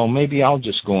thought, well, maybe I'll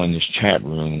just go in this chat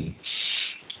room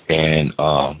and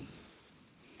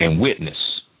witness.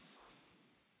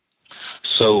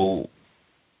 So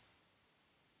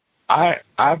I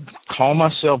call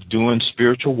myself doing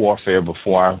spiritual warfare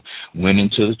before I went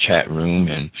into the chat room,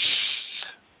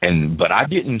 but I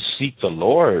didn't seek the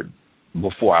Lord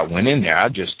before I went in there. I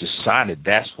just decided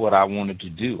that's what I wanted to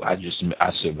do. I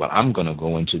said, well, I'm going to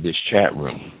go into this chat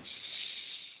room.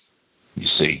 You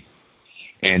see,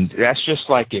 and that's just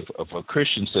like if a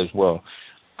Christian says, well,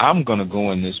 I'm going to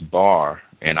go in this bar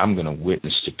and I'm going to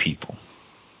witness to people.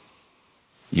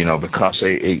 Because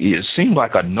it seemed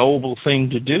like a noble thing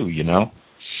to do,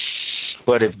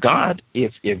 But if God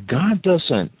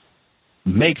doesn't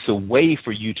make the way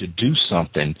for you to do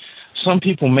something, some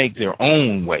people make their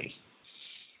own way.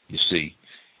 You see,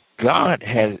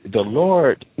 the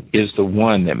Lord is the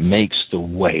one that makes the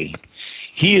way.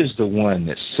 He is the one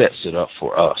that sets it up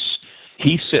for us.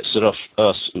 He sets it up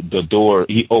the door.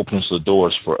 He opens the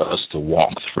doors for us to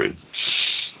walk through.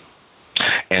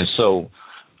 And so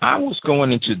I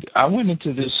went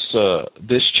into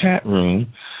this chat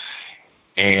room,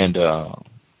 and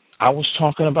I was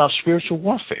talking about spiritual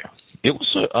warfare. It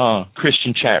was a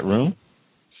Christian chat room,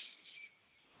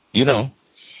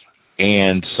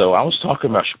 And so I was talking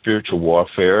about spiritual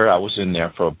warfare. I was in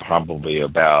there for probably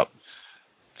about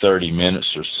 30 minutes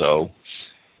or so.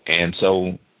 And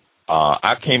so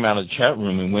I came out of the chat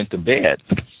room and went to bed.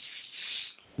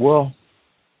 Well,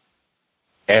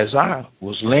 as I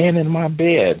was laying in my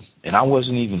bed, and I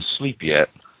wasn't even asleep yet,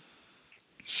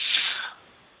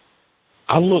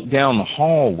 I looked down the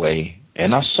hallway,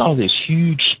 and I saw this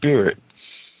huge spirit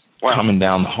coming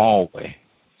down the hallway.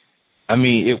 I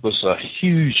mean, it was a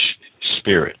huge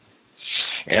spirit.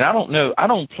 And I don't know, I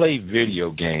don't play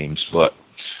video games, but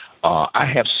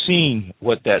I have seen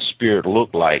what that spirit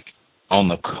looked like on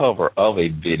the cover of a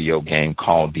video game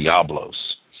called Diablos.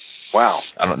 Wow.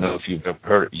 I don't know if you've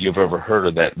ever heard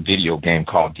of that video game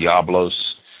called Diablos.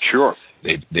 Sure.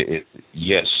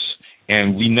 Yes.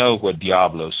 And we know what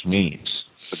Diablos means.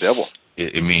 The devil.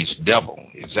 It means devil,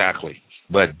 exactly.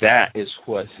 But that is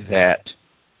what that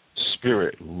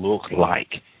spirit looked like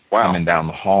coming down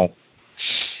the hall.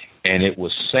 And it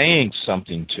was saying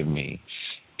something to me.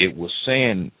 It was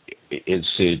saying, it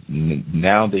said,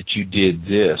 now that you did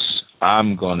this,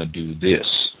 I'm going to do this.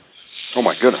 Oh,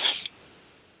 my goodness.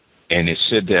 And it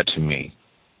said that to me.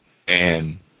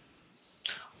 And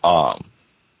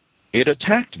it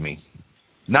attacked me.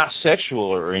 Not sexual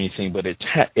or anything, but it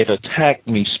attacked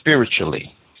me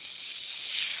spiritually.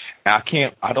 I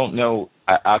can't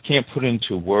put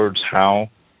into words how,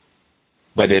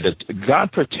 but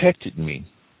God protected me.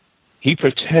 He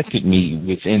protected me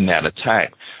within that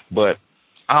attack. But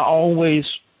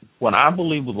what I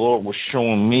believe the Lord was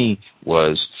showing me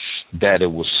was that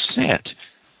it was sent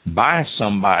by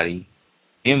somebody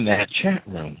in that chat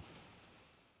room.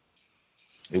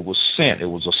 It was sent. It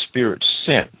was a spirit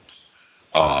sent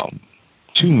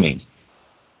to me.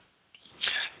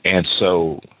 And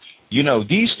so,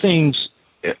 these things,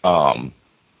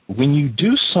 when you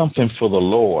do something for the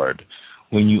Lord,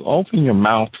 when you open your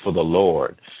mouth for the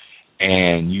Lord,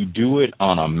 and you do it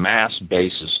on a mass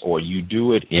basis, or you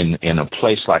do it in a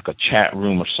place like a chat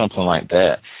room or something like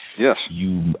that, yes,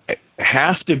 you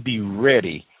have to be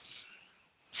ready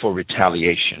for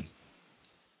retaliation.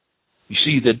 You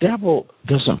see, the devil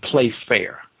doesn't play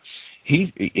fair.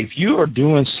 If you are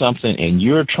doing something and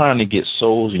you're trying to get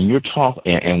souls and you're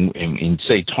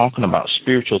talking about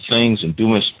spiritual things and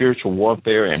doing spiritual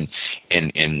warfare and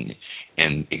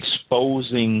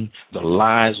exposing the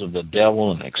lies of the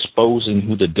devil and exposing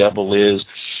who the devil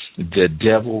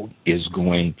is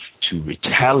going to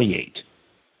retaliate.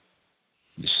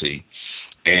 You see,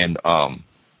 and amen.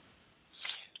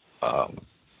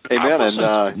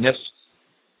 And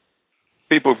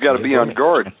people have got to be on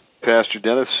guard, Pastor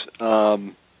Dennis.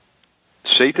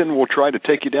 Satan will try to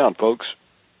take you down, folks.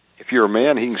 If you're a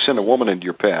man, he can send a woman into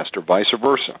your past, or vice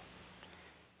versa.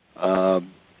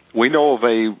 We know of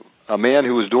a man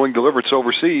who was doing deliverance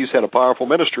overseas, had a powerful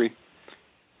ministry,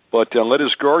 but let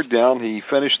his guard down. He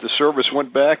finished the service,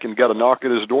 went back, and got a knock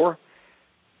at his door.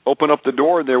 Opened up the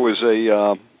door, and there was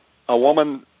a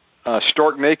woman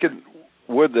stark naked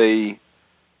with a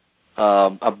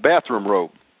bathroom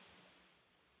robe.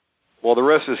 Well, the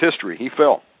rest is history. He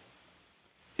fell.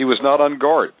 He was not on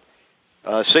guard.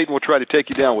 Satan will try to take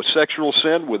you down with sexual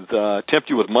sin, with tempt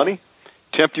you with money,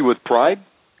 tempt you with pride.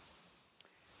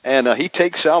 And he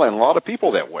takes out a lot of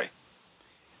people that way.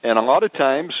 And a lot of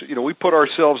times, we put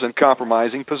ourselves in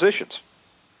compromising positions.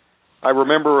 I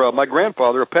remember my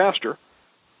grandfather, a pastor,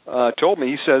 told me,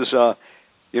 he says,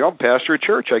 I'm pastor at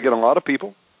church. I get a lot of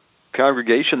people,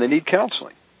 congregation, they need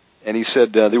counseling. And he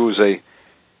said there was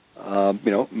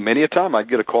many a time I'd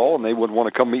get a call and they would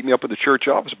want to come meet me up at the church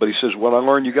office. But he says, what I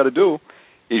learned you got to do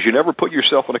is you never put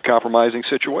yourself in a compromising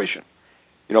situation.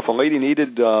 If a lady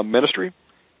needed ministry,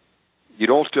 you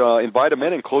don't invite them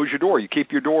in and close your door. You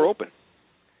keep your door open.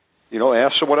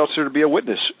 Ask someone else there to be a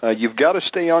witness. You've got to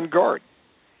stay on guard.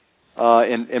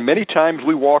 And many times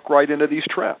we walk right into these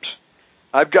traps.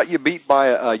 I've got you beat by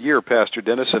a year, Pastor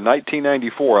Dennis. In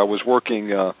 1994, I was working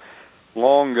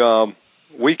long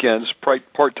weekends,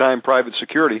 part-time private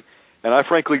security, and I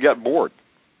frankly got bored.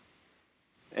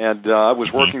 And I was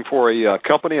working for a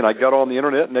company, and I got on the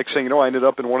Internet. And next thing you know, I ended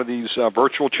up in one of these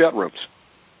virtual chat rooms.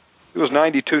 It was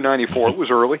 92, 94. It was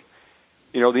early.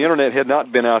 The Internet had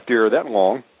not been out there that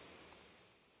long.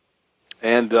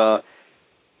 And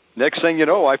next thing you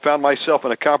know, I found myself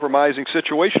in a compromising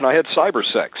situation. I had cyber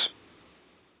sex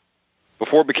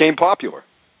before it became popular.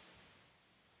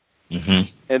 Mm-hmm.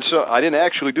 And so I didn't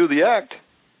actually do the act,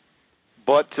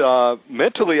 but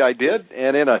mentally I did,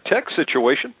 and in a text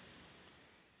situation,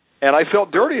 and I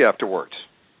felt dirty afterwards.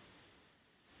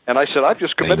 And I said, I've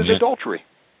just committed adultery.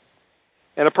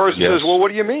 And a person says, well, what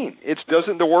do you mean?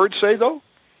 Doesn't the word say, though,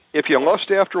 if you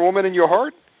lust after a woman in your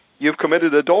heart, you've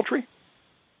committed adultery.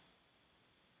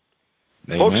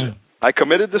 Amen. Folks, I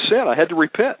committed the sin. I had to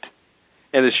repent.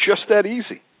 And it's just that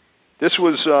easy. This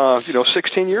was,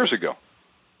 16 years ago.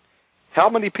 How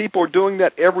many people are doing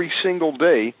that every single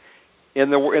day in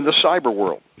the cyber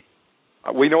world?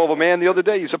 We know of a man the other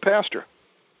day. He's a pastor.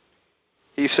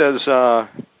 He says,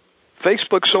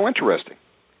 Facebook's so interesting.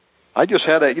 I just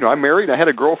had I'm married. I had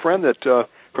a girlfriend that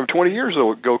from 20 years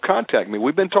ago contact me.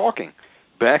 We've been talking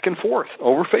back and forth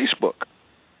over Facebook.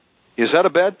 Is that a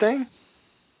bad thing?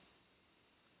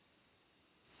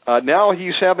 Now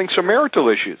he's having some marital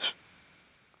issues.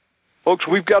 Folks,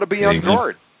 we've got to be on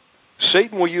guard.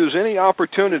 Satan will use any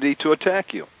opportunity to attack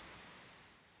you.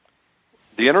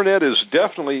 The Internet is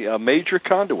definitely a major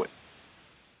conduit.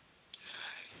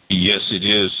 Yes, it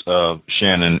is,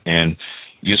 Shannon. And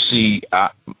you see,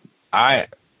 I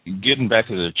getting back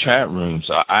to the chat rooms,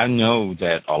 I know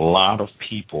that a lot of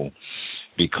people,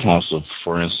 because of,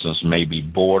 for instance, maybe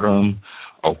boredom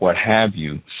or what have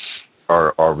you,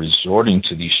 are resorting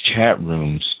to these chat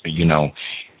rooms,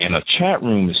 and a chat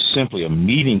room is simply a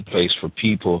meeting place for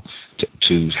people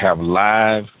to have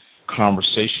live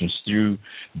conversations through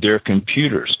their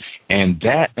computers. And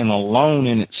that and alone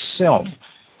in itself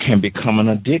can become an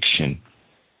addiction.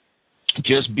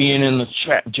 Just being in the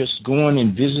chat, just going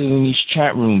and visiting these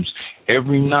chat rooms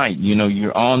every night,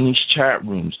 you're on these chat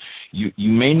rooms. You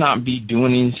may not be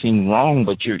doing anything wrong,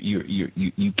 but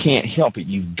you can't help it.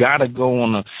 You've got to go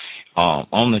on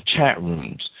the chat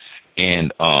rooms,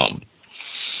 and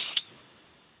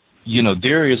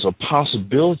there is a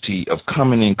possibility of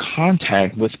coming in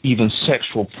contact with even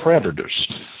sexual predators.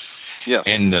 Yes.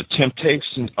 And the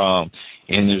temptation,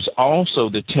 and there's also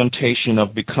the temptation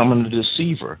of becoming a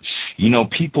deceiver.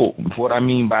 People, what I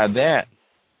mean by that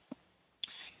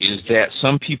is that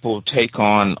some people take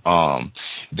on,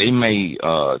 they may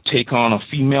take on a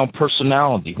female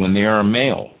personality when they are a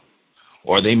male,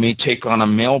 or they may take on a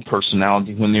male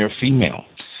personality when they're a female.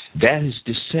 That is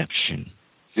deception.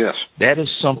 Yes. That is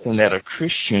something that a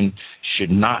Christian should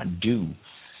not do.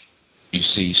 You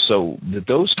see, so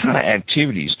those kind of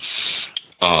activities,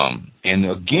 and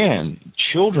again,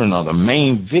 children are the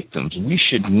main victims. We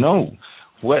should know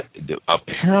what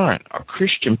a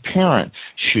Christian parent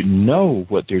should know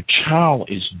what their child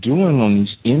is doing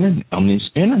on this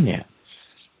internet.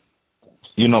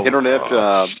 Internet,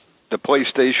 the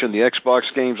PlayStation, the Xbox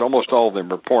games, almost all of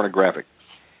them are pornographic.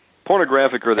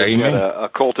 Pornographic, or they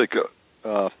got occultic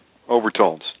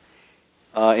overtones.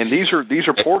 And these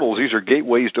are portals. These are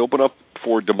gateways to open up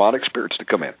for demonic spirits to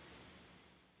come in.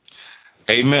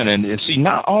 Amen. And see,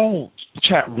 not all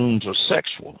chat rooms are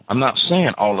sexual. I'm not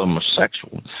saying all of them are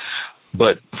sexual,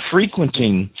 but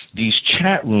frequenting these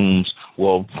chat rooms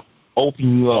will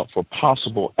open you up for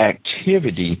possible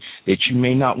activity that you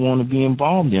may not want to be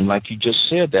involved in. Like you just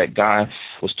said, that guy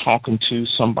was talking to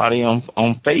somebody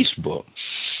on Facebook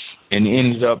and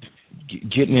ended up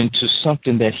getting into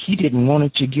something that he didn't want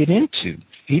it to get into.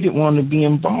 He didn't want to be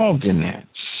involved in that.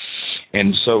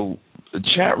 And so the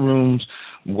chat rooms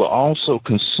will also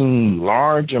consume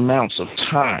large amounts of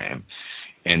time,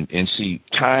 and see,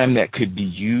 time that could be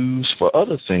used for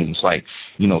other things, like,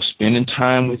 spending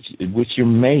time with your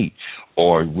mate,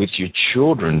 or with your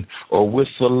children, or with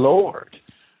the Lord.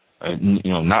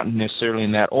 Not necessarily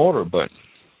in that order, but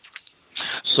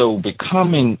so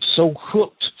becoming so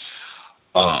hooked.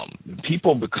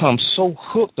 People become so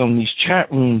hooked on these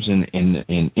chat rooms and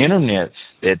internet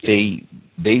that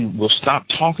they will stop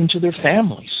talking to their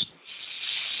families.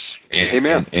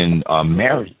 Amen. And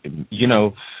marriage,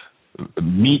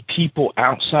 meet people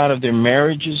outside of their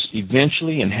marriages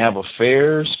eventually and have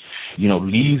affairs,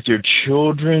 leave their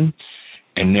children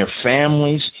and their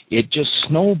families. It just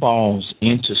snowballs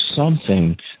into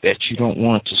something that you don't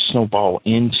want it to snowball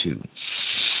into.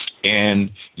 And,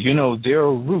 there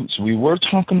are roots. We were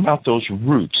talking about those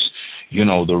roots,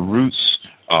 the roots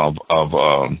of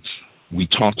we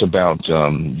talked about,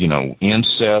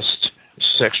 incest,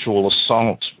 sexual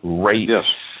assault, rape, yes.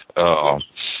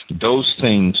 Those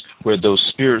things where those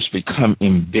spirits become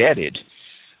embedded.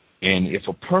 And if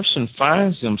a person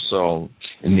finds themselves,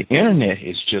 and the internet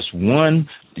is just one,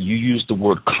 you use the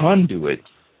word conduit,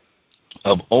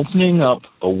 of opening up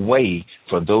a way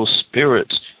for those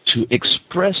spirits to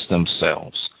express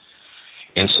themselves.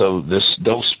 And so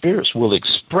those spirits will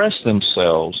express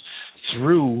themselves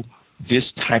through this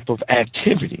type of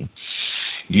activity.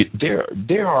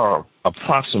 There are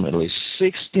approximately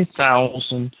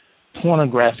 60,000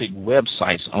 pornographic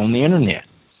websites on the internet,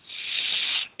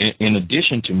 in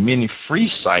addition to many free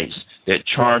sites that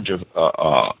charge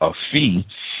a fee,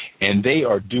 and they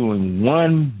are doing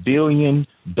 $1 billion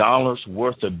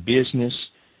worth of business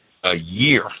a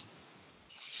year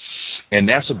And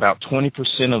that's about 20%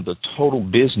 of the total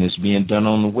business being done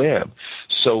on the web.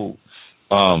 So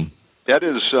that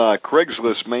is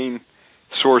Craigslist's main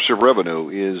source of revenue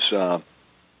is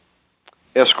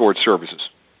escort services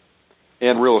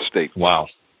and real estate. Wow.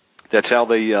 That's how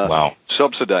they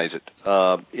subsidize it.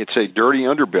 It's a dirty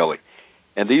underbelly.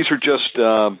 And these are just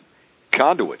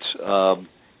conduits,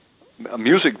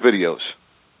 music videos.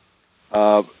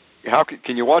 How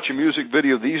can you watch a music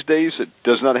video these days that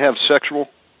does not have sexual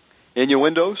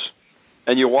innuendos?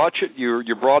 And you watch it,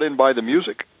 you're brought in by the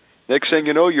music. Next thing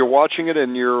you know, you're watching it,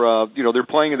 and you're they're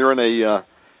playing. They're in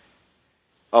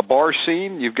a bar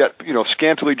scene. You've got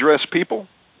scantily dressed people,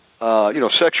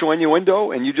 sexual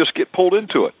innuendo, and you just get pulled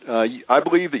into it. I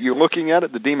believe that you're looking at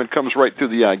it. The demon comes right through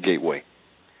the eye gateway.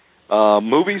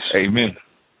 Movies. Amen.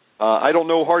 I don't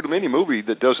know hardly any movie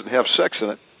that doesn't have sex in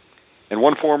it, in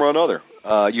one form or another.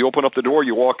 You open up the door,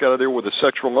 you walk out of there with a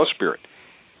sexual lust spirit.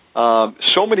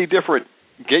 So many different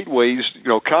gateways,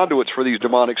 conduits for these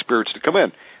demonic spirits to come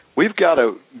in. We've got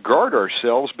to guard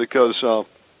ourselves because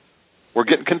we're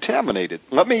getting contaminated.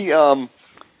 Let me,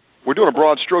 we're doing a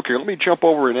broad stroke here. Let me jump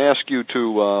over and ask you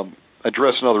to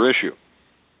address another issue.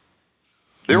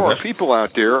 There are people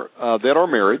out there that are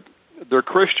married, they're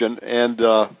Christian, and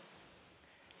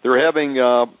they're having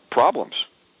problems.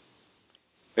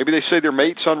 Maybe they say their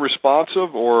mate's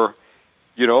unresponsive, or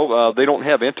they don't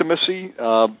have intimacy.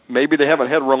 Maybe they haven't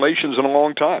had relations in a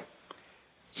long time.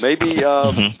 Maybe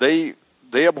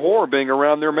they abhor being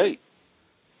around their mate.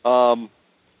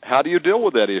 How do you deal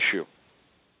with that issue?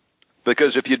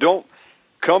 Because if you don't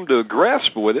come to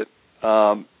grasp with it,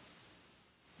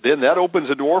 then that opens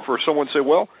the door for someone to say,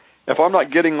 well, if I'm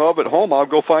not getting love at home, I'll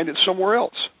go find it somewhere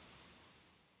else.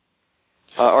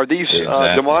 Are these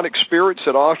demonic spirits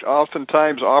that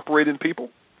oftentimes operate in people?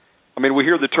 I mean, we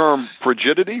hear the term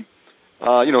frigidity.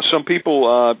 Some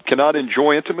people cannot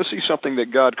enjoy intimacy, something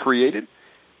that God created.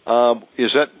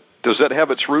 Does that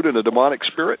have its root in a demonic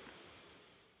spirit?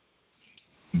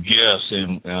 Yes,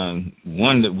 and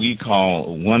one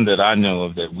that I know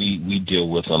of that we deal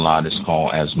with a lot is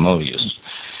called Asmodeus.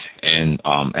 And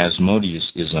Asmodeus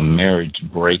is a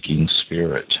marriage-breaking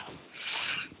spirit.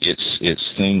 Its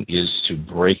thing is to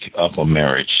break up a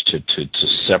marriage, to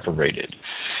separate it.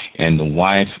 And the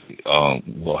wife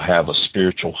will have a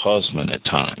spiritual husband at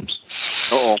times.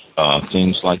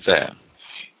 Things like that.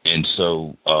 And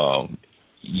so,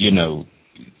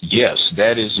 yes,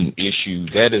 that is an issue.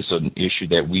 That is an issue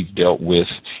that we've dealt with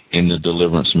in the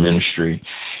deliverance ministry.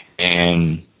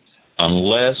 And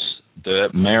unless the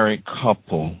married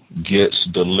couple gets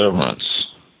deliverance,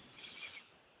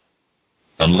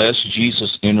 unless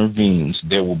Jesus intervenes,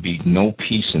 there will be no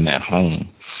peace in that home.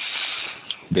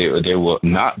 There will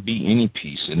not be any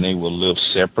peace, and they will live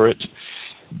separate.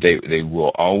 They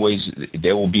will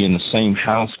be in the same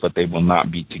house, but they will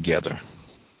not be together.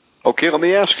 Okay, let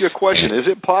me ask you a question. Is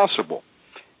it possible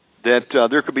that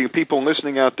there could be people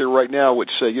listening out there right now which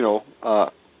say,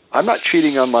 I'm not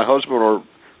cheating on my husband, or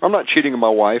I'm not cheating on my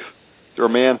wife or a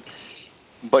man,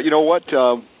 but you know what?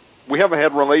 We haven't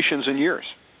had relations in years.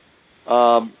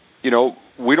 We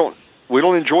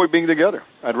don't enjoy being together.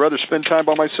 I'd rather spend time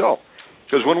by myself.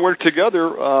 Because when we're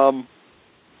together,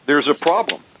 there's a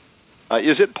problem.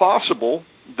 Is it possible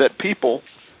that people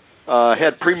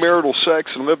had premarital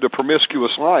sex and lived a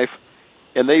promiscuous life,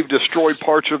 and they've destroyed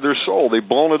parts of their soul? They've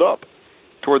blown it up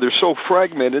to where they're so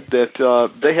fragmented that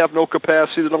they have no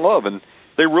capacity to love, and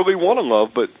they really want to love,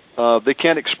 but they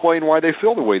can't explain why they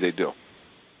feel the way they do.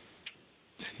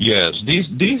 Yes,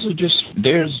 these are just,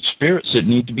 there's spirits that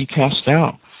need to be cast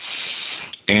out.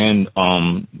 And,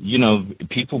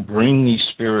 people bring these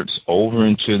spirits over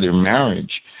into their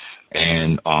marriage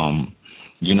and,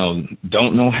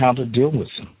 don't know how to deal with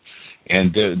them.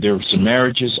 And there's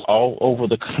marriages all over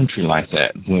the country like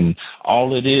that, when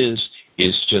all it is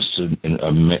just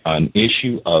an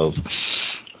issue of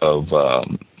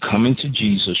coming to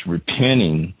Jesus,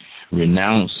 repenting,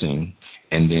 renouncing,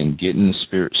 and then getting the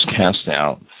spirits cast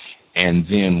out, and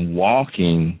then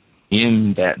walking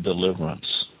in that deliverance.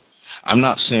 I'm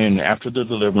not saying after the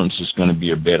deliverance is going to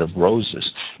be a bed of roses.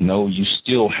 No, you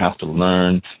still have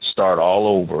to start all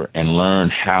over, and learn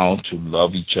how to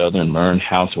love each other and learn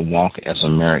how to walk as a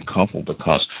married couple,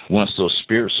 because once those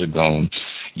spirits are gone,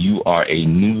 you are a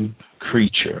new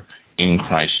creature in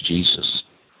Christ Jesus.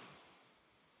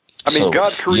 I mean,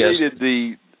 God created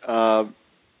the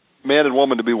man and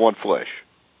woman to be one flesh.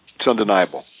 It's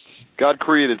undeniable. God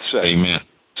created sex. Amen.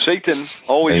 Satan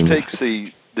always takes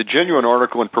the genuine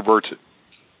article and perverts it.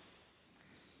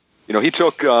 He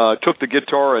took the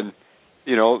guitar, and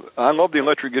I love the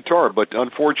electric guitar, but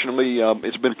unfortunately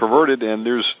it's been perverted, and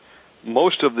there's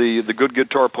most of the good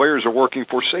guitar players are working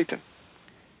for Satan.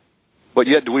 But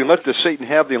yet, do we let the Satan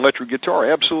have the electric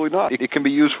guitar? Absolutely not. It can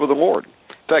be used for the Lord.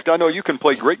 In fact, I know you can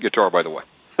play great guitar, by the way.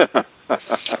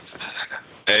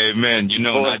 Amen. You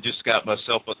know, I just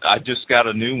got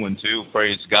a new one too.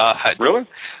 Praise God. Really?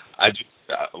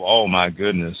 Oh my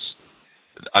goodness.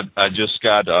 I just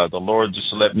got the Lord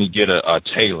just let me get a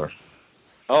Taylor.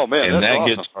 Oh man, and that's that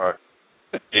awesome. guitar,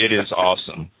 it is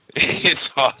awesome. It's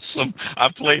awesome.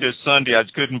 I played it Sunday. I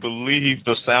couldn't believe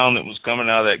the sound that was coming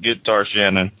out of that guitar,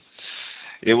 Shannon.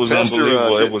 It was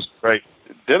unbelievable. It was great.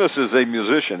 Dennis is a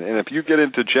musician, and if you get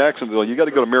into Jacksonville, you got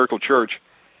to go to Miracle Church.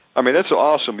 I mean, that's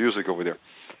awesome music over there.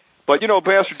 But you know,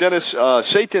 Pastor Dennis,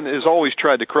 Satan has always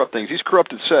tried to corrupt things. He's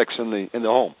corrupted sex in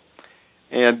the home,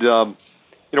 and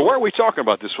you know, why are we talking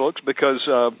about this, folks? Because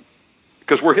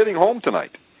we're hitting home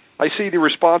tonight. I see the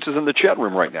responses in the chat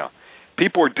room right now.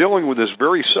 People are dealing with this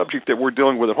very subject that we're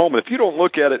dealing with at home. And if you don't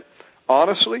look at it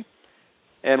honestly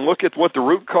and look at what the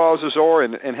root causes are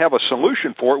and have a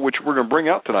solution for it, which we're going to bring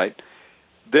out tonight,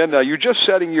 then you're just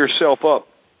setting yourself up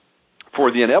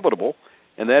for the inevitable,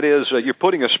 and that is you're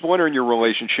putting a splinter in your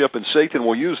relationship, and Satan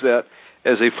will use that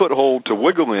as a foothold to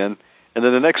wiggle in, and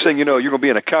then the next thing you know, you're going to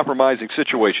be in a compromising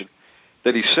situation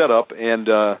that he set up, and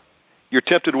you're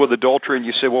tempted with adultery, and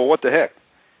you say, well, what the heck?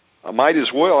 I might as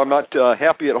well. I'm not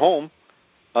happy at home.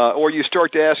 Or you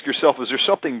start to ask yourself, is there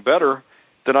something better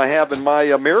than I have in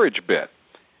my marriage bed?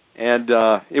 And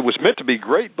it was meant to be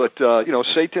great, but, you know,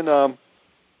 Satan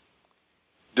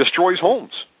destroys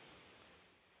homes.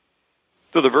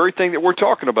 So the very thing that we're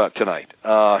talking about tonight.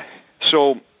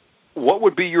 So what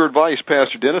would be your advice,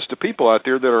 Pastor Dennis, to people out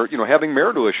there that are, you know, having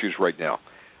marital issues right now?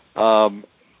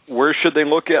 Where should they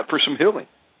look at for some healing?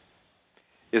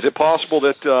 Is it possible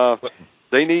that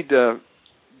they need to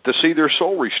see their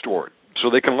soul restored so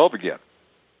they can love again?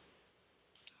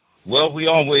 Well, we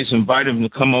always invite them to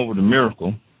come over to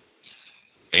Miracle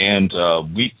and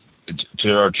to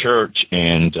our church,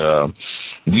 and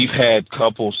we've had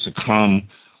couples to come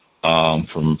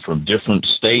from different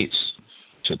states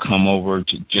to come over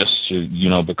to you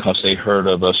know, because they heard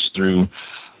of us through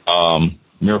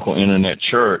Miracle Internet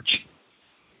Church.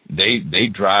 They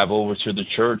drive over to the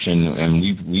church, and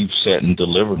we've sat and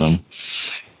delivered them.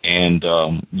 And,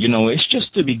 you know, it's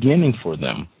just the beginning for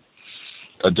them.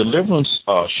 A deliverance,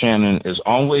 Shannon, is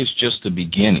always just the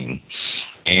beginning.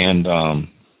 And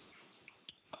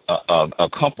a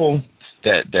couple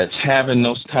that's having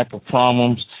those type of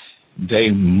problems,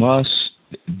 deliverance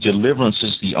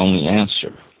is the only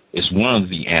answer. It's one of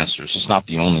the answers. It's not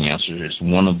the only answer. It's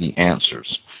one of the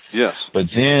answers. Yes. But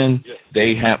then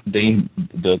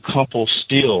the couple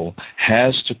still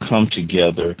has to come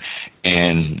together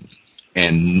and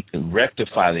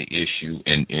rectify the issue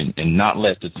and not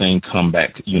let the thing come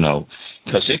back, you know,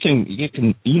 because it can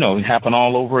you know, happen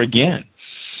all over again.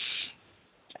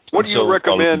 What do you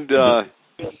recommend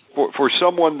for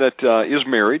someone that is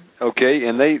married, okay,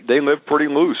 and they lived pretty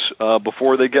loose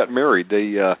before they got married?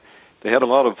 They had a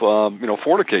lot of you know,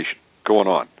 fornication going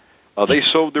on. They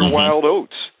sowed their wild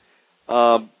oats.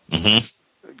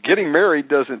 Getting married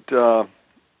doesn't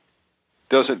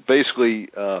basically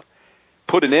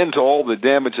put an end to all the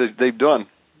damage that they've done.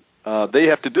 They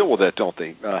have to deal with that, don't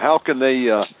they? How can they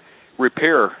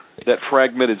repair that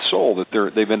fragmented soul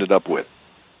that they've ended up with?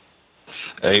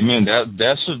 Amen.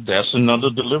 That's another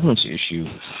deliverance issue.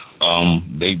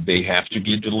 They have to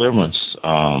get deliverance.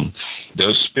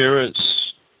 Those spirits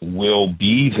will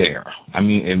be there. I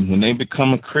mean, and when they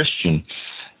become a Christian,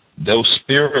 those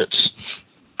spirits,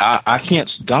 I can't.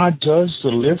 God does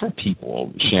deliver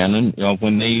people, Shannon. You know,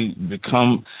 when they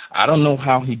become, I don't know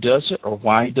how He does it or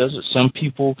why He does it. Some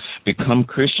people become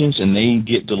Christians and they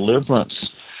get deliverance,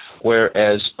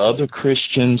 whereas other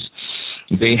Christians,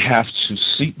 they have to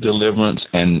seek deliverance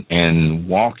and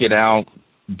walk it out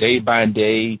day by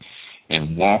day,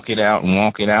 and walk it out and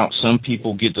walk it out. Some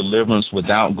people get deliverance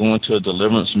without going to a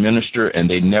deliverance minister, and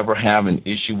they never have an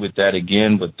issue with that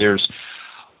again. But there's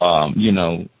you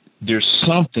know, there's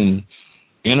something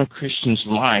in a Christian's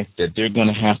life that they're going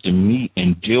to have to meet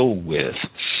and deal with,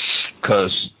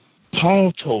 because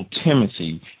Paul told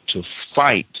Timothy to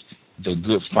fight the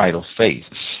good fight of faith.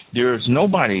 There's no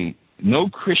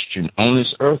Christian on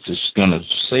this earth is going to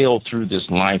sail through this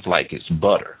life like it's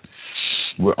butter.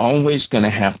 We're always going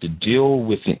to have to deal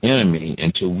with the enemy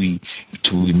until we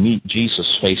meet Jesus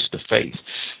face to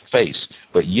face.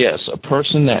 But yes, a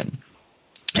person that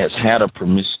has had a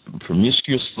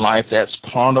promiscuous life, that's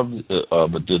part of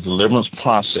the deliverance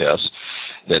process,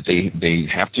 that they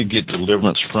have to get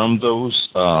deliverance from those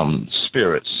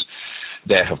spirits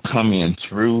that have come in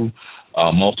through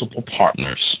multiple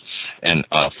partners. and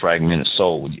fragmented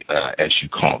soul, as you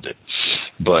called it.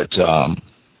 But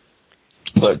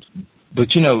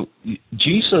you know,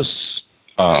 Jesus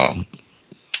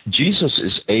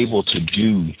is able to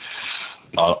do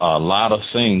a lot of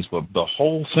things, but the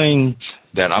whole thing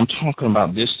that I'm talking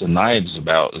about this tonight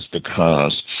is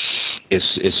because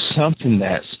it's something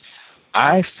that's,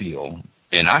 I feel,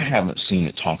 and I haven't seen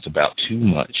it talked about too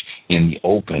much in the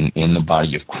open in the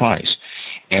body of Christ.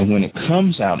 And when it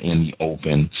comes out in the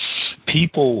open,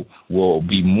 people will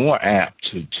be more apt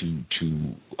to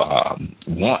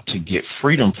want to get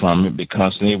freedom from it,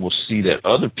 because they will see that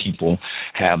other people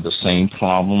have the same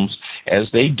problems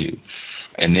as they do.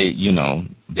 And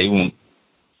they won't.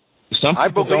 Some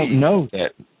people don't know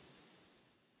that.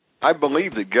 I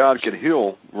believe that God can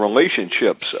heal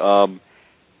relationships.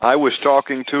 I was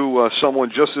talking to someone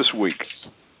just this week,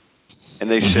 and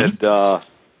they said,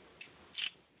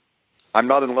 "I'm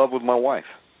not in love with my wife."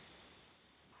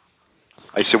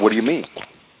 I said, "What do you mean?"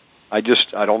 I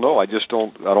don't know. I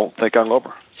don't think I love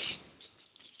her.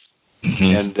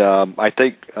 And I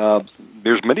think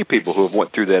there's many people who have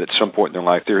went through that at some point in their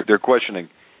life. They're questioning,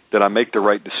 did I make the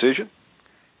right decision?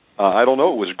 I don't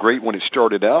know. It was great when it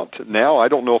started out. Now I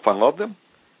don't know if I love them.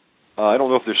 I don't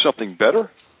know if there's something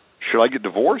better. Should I get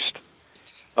divorced?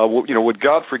 Would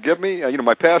God forgive me?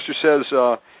 My pastor says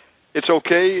it's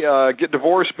okay, get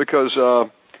divorced because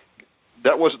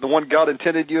that wasn't the one God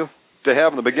intended you to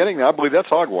have in the beginning. Now, I believe that's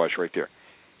hogwash right there.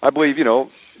 I believe,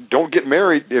 don't get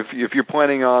married if you're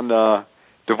planning on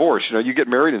divorce. You get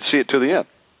married and see it to the end.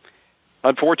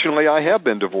 Unfortunately, I have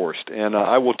been divorced, and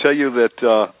I will tell you that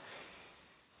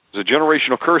there's a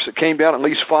generational curse that came down at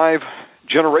least 5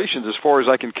 generations as far as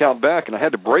I can count back, and I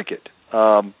had to break it.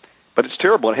 But it's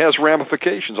terrible. It has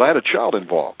ramifications. I had a child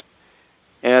involved,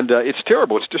 and it's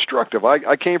terrible. It's destructive.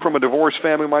 I came from a divorced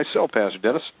family myself, Pastor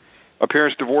Dennis. My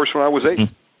parents divorced when I was 8.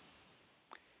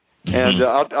 And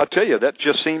I'll tell you, that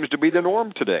just seems to be the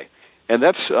norm today. And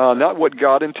that's not what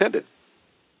God intended.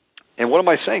 And what am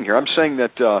I saying here? I'm saying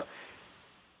that,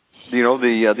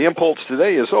 the impulse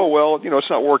today is, it's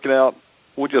not working out.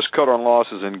 We'll just cut our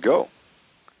losses and go.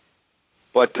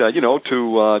 But,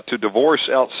 to divorce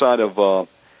outside of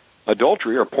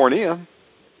adultery or porneia,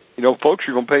 folks,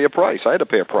 you're going to pay a price. I had to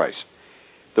pay a price.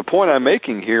 The point I'm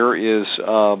making here is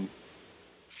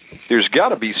there's got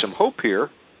to be some hope here.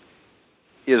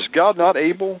 Is God not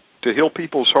able to heal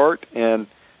people's heart and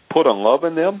put a love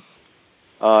in them?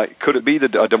 Could it be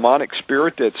a demonic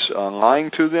spirit that's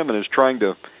lying to them and is trying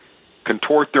to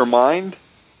contort their mind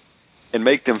and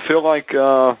make them feel like,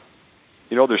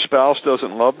 their spouse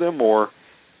doesn't love them? Or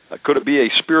could it be a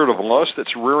spirit of lust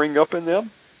that's rearing up in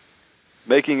them,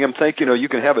 making them think, you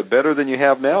can have it better than you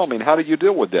have now? I mean, how do you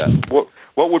deal with that?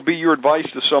 What would be your advice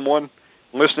to someone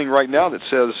listening right now that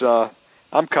says,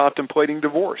 I'm contemplating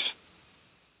divorce?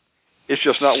 It's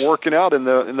just not working out in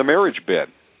the marriage bed.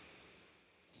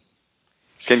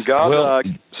 Can God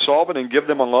solve it and give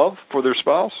them a love for their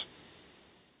spouse?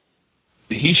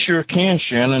 He sure can,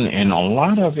 Shannon, and a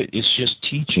lot of it is just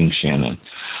teaching, Shannon.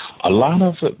 A lot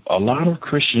of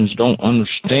Christians don't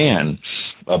understand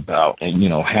about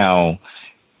how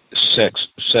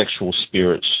sexual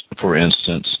spirits, for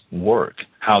instance, work,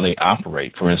 how they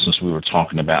operate. For instance, we were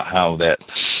talking about how that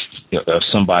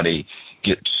somebody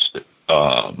gets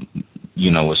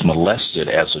is molested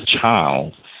as a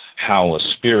child, how a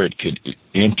spirit could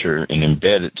enter and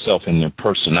embed itself in their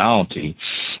personality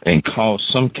and cause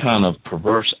some kind of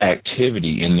perverse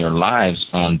activity in their lives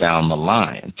on down the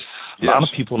line. Yes. A lot of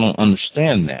people don't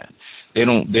understand that. They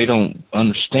don't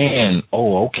understand,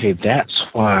 okay, that's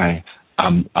why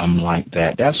I'm like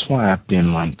that. That's why I've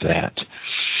been like that.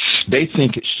 They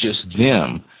think it's just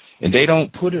them, and they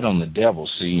don't put it on the devil,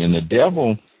 see, and the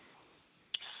devil,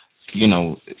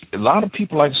 a lot of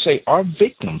people, like to say, are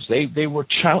victims. They were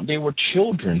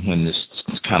children when this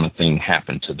kind of thing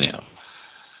happened to them,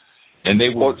 and they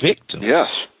were victims. Yes,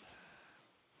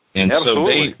 and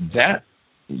absolutely.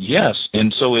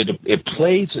 So it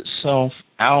plays itself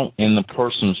out in the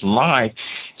person's life.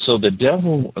 So the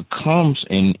devil comes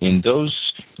in those,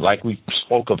 like we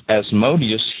spoke of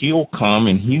Asmodeus, he'll come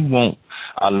and he won't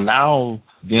allow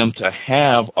them to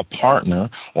have a partner,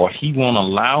 or he won't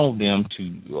allow them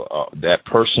to that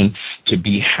person to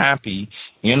be happy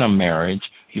in a marriage.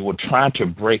 He will try to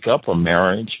break up a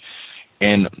marriage,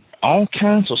 and all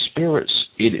kinds of spirits.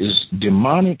 It is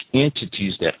demonic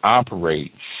entities that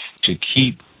operate to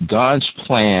keep God's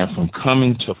plan from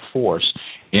coming to force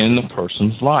in the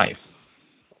person's life.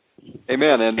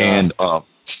 Amen. And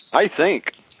I think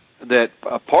that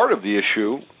a part of the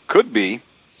issue could be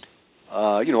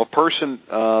a person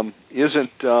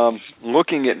isn't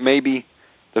looking at maybe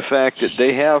the fact that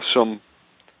they have some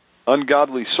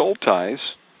ungodly soul ties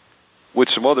with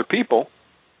some other people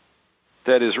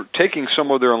that is taking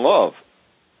some of their love.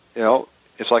 You know,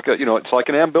 it's like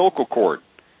an umbilical cord.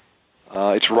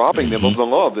 It's robbing them of the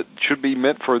love that should be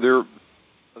meant for their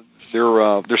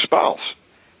spouse.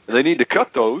 They need to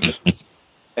cut those.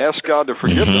 Ask God to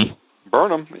forgive them,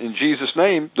 burn them in Jesus'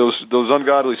 name. Those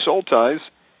ungodly soul ties,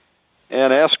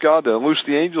 and ask God to loose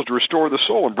the angels to restore the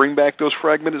soul and bring back those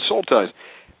fragmented soul ties.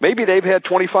 Maybe they've had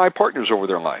 25 partners over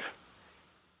their life,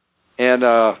 and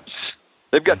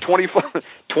they've got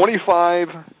 25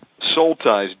 soul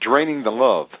ties draining the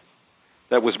love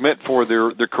that was meant for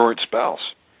their current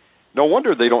spouse. No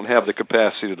wonder they don't have the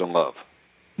capacity to love.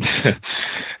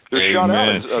 They're shot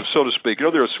out, so to speak. You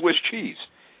know, they're a Swiss cheese.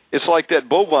 It's like that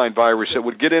bovine virus that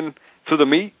would get in through the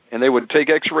meat, and they would take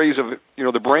X-rays of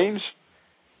the brains,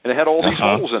 and it had all these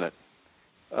holes in it.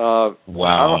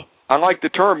 Wow. I like the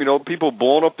term, people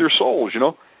blowing up their souls,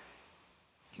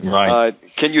 Right.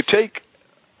 Can you take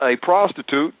a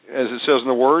prostitute, as it says in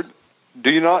the Word? Do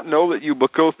you not know that you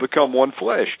both become one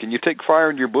flesh? Can you take fire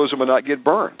in your bosom and not get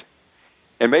burned?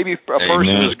 And maybe a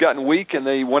person has gotten weak and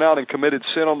they went out and committed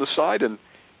sin on the side and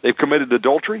they've committed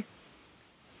adultery.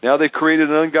 Now they've created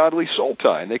an ungodly soul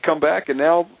tie, and they come back and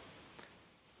now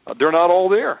they're not all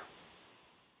there.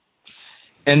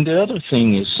 And the other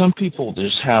thing is, some people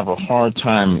just have a hard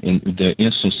time in the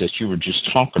instance that you were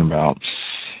just talking about.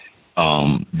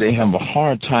 They have a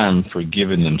hard time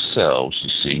forgiving themselves, you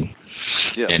see.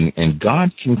 Yeah. And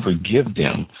God can forgive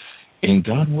them, and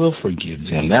God will forgive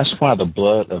them. That's why the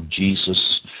blood of Jesus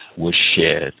was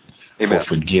shed. Amen.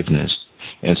 For forgiveness.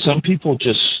 And some people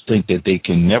just think that they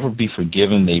can never be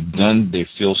forgiven. They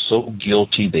feel so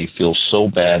guilty, they feel so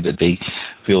bad that they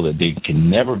feel that they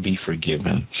can never be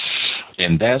forgiven.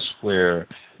 And that's where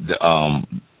that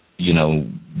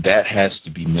has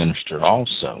to be ministered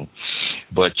also.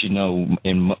 But, in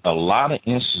a lot of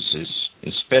instances,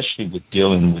 especially with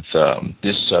dealing with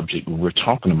this subject we're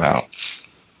talking about,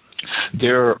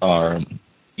 there are,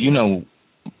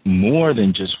 more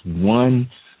than just one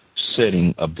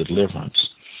setting of deliverance.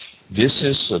 This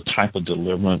is a type of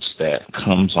deliverance that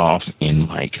comes off in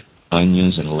like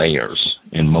onions and layers.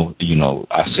 And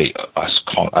I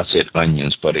said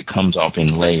onions, but it comes off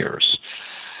in layers.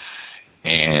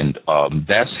 And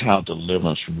that's how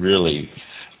deliverance really,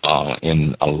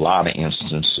 in a lot of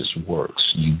instances, works.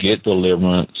 You get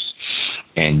deliverance,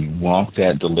 and you walk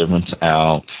that deliverance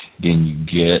out. Then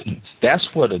that's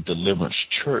what a deliverance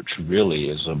church really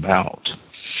is about.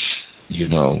 You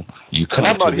come.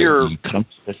 I'm not here,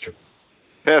 Pastor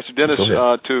Dennis,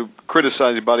 to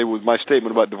criticize anybody with my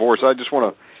statement about divorce. I just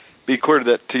want to be clear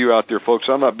to you out there, folks.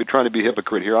 I'm not trying to be a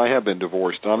hypocrite here. I have been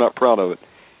divorced, and I'm not proud of it.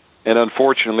 And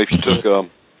unfortunately, if you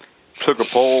took a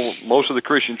poll, most of the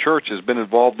Christian church has been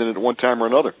involved in it at one time or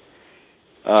another.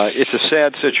 It's a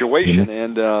sad situation,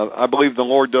 and I believe the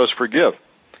Lord does forgive.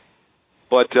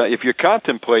 But if you're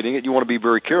contemplating it, you want to be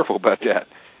very careful about that.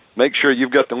 Make sure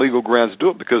you've got the legal grounds to do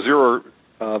it, because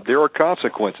there are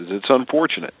consequences. It's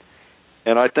unfortunate.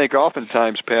 And I think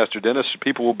oftentimes, Pastor Dennis,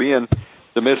 people will be in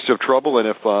the midst of trouble, and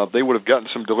if they would have gotten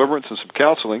some deliverance and some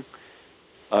counseling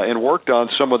and worked on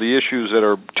some of the issues that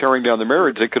are tearing down the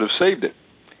marriage, they could have saved it.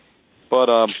 But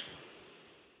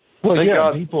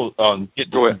people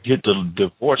get the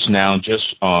divorce now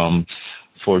just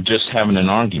for just having an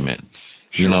argument.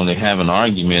 Sure. They have an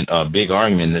argument, a big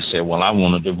argument. They say, "Well, I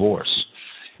want a divorce."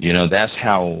 That's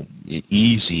how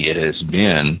easy it has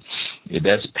been.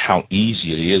 That's how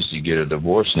easy it is to get a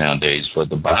divorce nowadays. But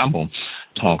the Bible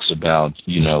talks about,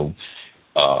 the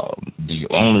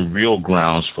only real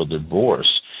grounds for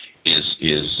divorce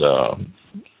is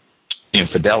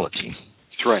infidelity.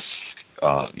 That's right.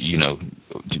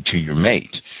 To your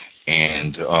mate.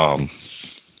 And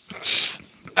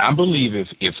I believe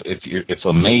if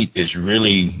a mate is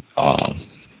really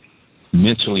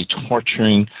mentally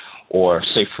torturing, or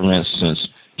say, for instance,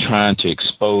 trying to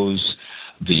expose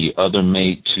the other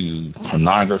mate to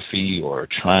pornography, or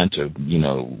trying to,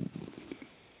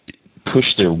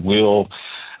 push their will,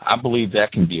 I believe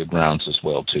that can be a grounds as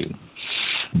well too.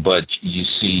 But you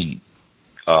see,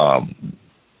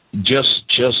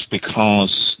 just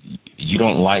because you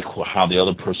don't like how the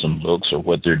other person looks or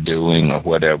what they're doing or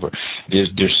whatever,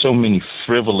 there's so many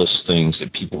frivolous things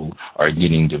that people are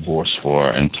getting divorced for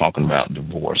and talking about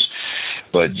divorce.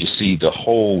 But you see, the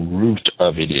whole root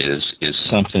of it is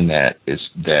something that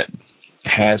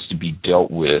has to be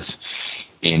dealt with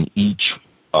in each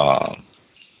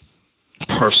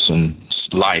person's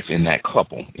life in that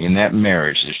couple. In that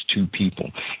marriage, there's two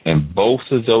people, and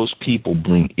both of those people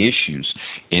bring issues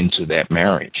into that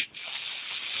marriage.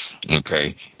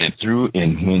 Okay, and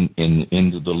when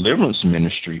in the deliverance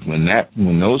ministry, when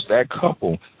that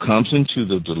couple comes into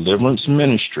the deliverance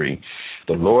ministry,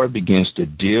 the Lord begins to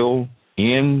deal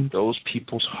in those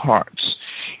people's hearts,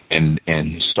 and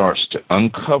starts to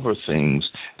uncover things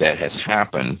that has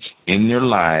happened in their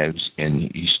lives,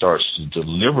 and He starts to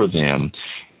deliver them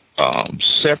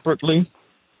separately,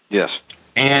 yes,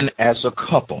 and as a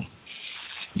couple.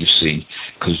 You see,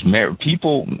 because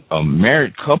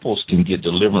married couples can get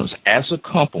deliverance as a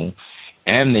couple,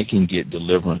 and they can get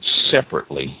deliverance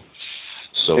separately.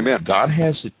 So Amen. God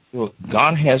has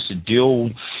to deal.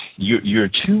 You're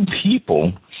two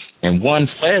people in one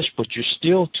flesh, but you're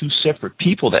still two separate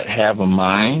people that have a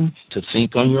mind to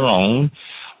think on your own,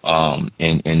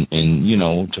 and you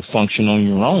know, to function on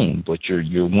your own. But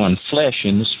you're one flesh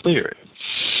in the spirit.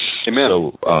 Amen.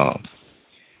 So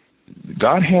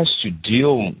God has to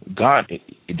deal.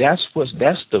 That's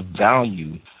the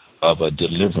value of a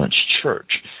deliverance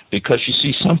church, because you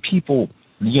see, some people,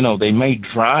 you know, they may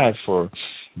drive for.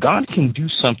 God can do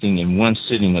something in one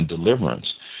sitting of deliverance,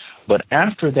 but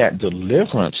after that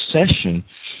deliverance session,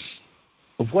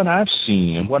 of what I've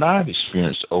seen and what I've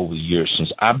experienced over the years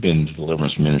since I've been in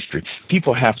deliverance ministry,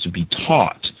 people have to be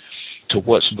taught to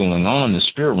what's going on in the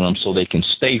spirit realm so they can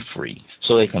stay free,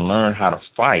 so they can learn how to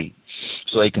fight,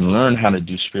 so they can learn how to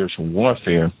do spiritual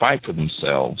warfare and fight for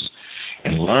themselves,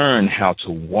 and learn how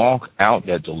to walk out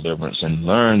that deliverance, and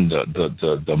learn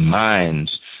the minds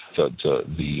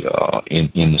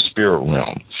in the spirit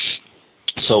realm.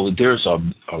 So there's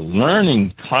a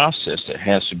learning process that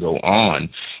has to go on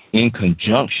in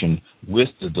conjunction with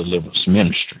the deliverance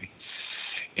ministry.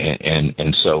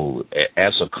 And so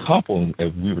as a couple,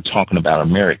 if we were talking about a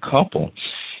married couple,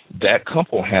 that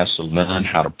couple has to learn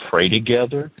how to pray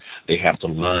together. They have to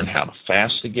learn how to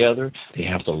fast together. They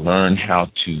have to learn how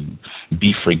to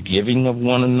be forgiving of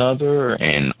one another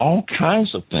and all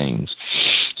kinds of things.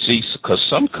 See, because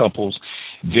some couples,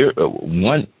 they're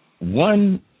one,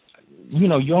 you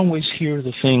know, you always hear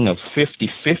the thing of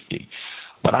 50-50,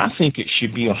 but I think it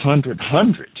should be 100-100.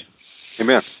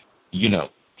 Amen. You know,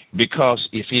 because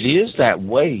if it is that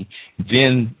way,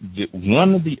 then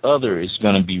one or the other is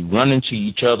going to be running to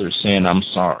each other saying, I'm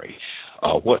sorry.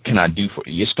 What can I do for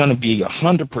you? It's going to be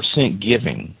 100%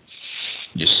 giving,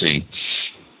 you see.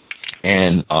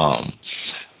 And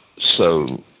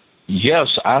so, yes,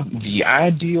 the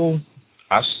ideal,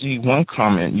 I see one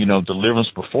comment, you know, deliverance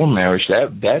before marriage,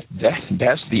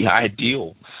 that's the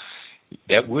ideal.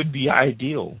 That would be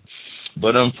ideal.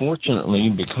 But unfortunately,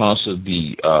 because of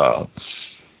the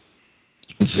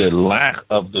lack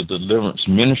of the deliverance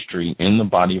ministry in the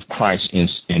body of Christ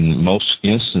in most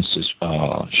instances,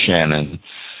 Shannon,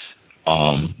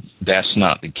 that's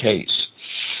not the case.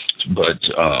 But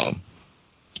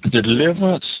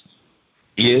deliverance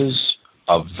is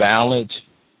a valid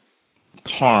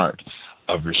part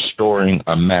of restoring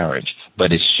a marriage,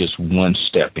 but it's just one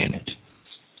step in it.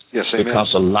 Yes, amen.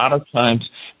 Because a lot of times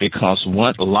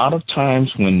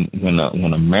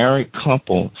when a married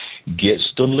couple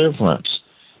gets deliverance,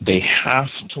 they have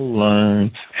to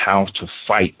learn how to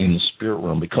fight in the spirit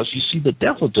realm, because you see, the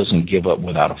devil doesn't give up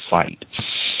without a fight.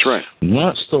 That's right.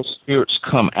 Once those spirits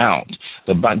come out,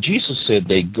 Jesus said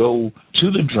they go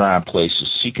to the dry places,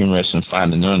 seeking rest and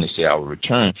finding none. They say, I will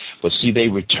return. But see, they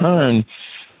return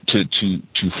to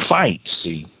fight,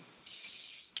 see,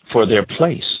 for their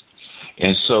place.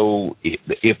 And so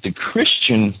if the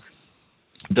Christian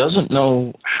doesn't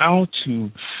know how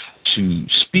to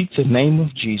speak the name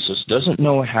of Jesus, doesn't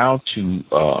know how to,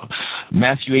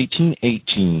 Matthew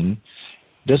 18:18,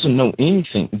 doesn't know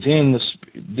anything,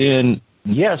 then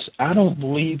yes, I don't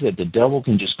believe that the devil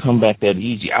can just come back that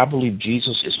easy. I believe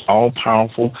Jesus is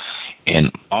all-powerful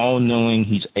and all-knowing.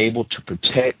 He's able to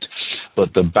protect.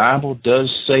 But the Bible does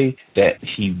say that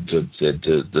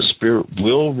the Spirit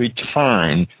will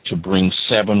return to bring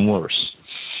 7 worse.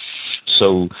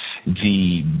 So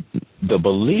the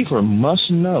believer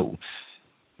must know,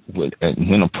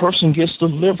 when a person gets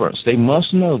deliverance, they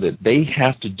must know that they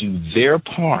have to do their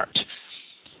part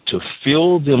to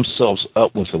fill themselves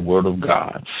up with the Word of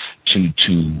God, to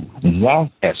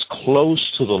walk as close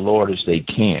to the Lord as they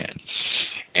can,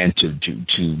 and to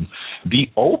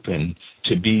be open,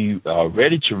 to be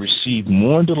ready to receive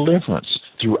more deliverance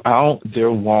throughout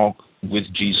their walk with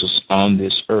Jesus on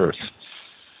this earth.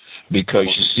 Because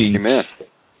you see, amen,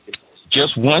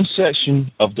 just one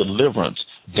section of deliverance,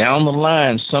 down the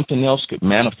line, something else could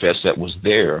manifest that was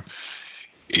there.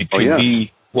 It could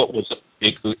be what was.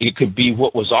 It could be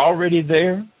what was already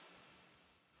there,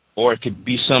 or it could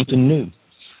be something new.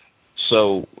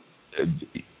 So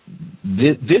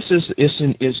this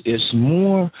is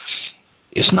more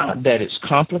It's not that it's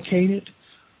complicated,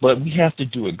 but we have to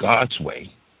do it God's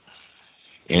way.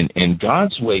 And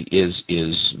God's way is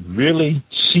really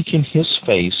seeking His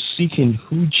face, seeking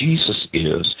who Jesus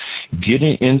is,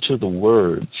 getting into the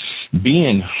Word,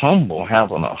 being humble,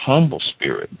 having a humble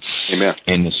spirit. Amen.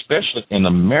 And especially in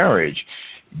a marriage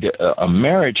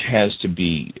has to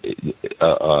be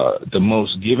the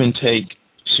most give and take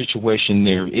situation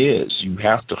there is. You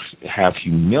have to have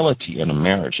humility in a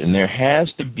marriage, and there has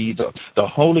to be the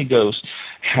Holy Ghost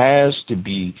has to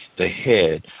be the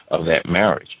head of that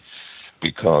marriage,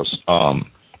 because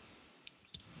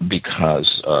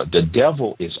the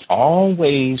devil is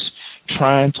always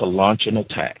trying to launch an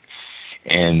attack.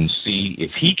 And see,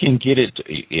 if he can get it,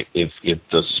 if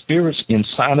the spirits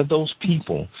inside of those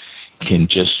people can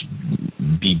just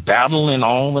be battling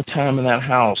all the time in that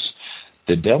house,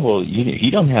 the devil,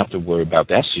 he don't have to worry about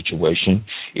that situation.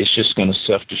 It's just going to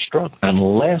self-destruct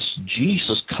unless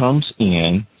Jesus comes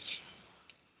in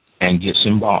and gets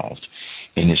involved.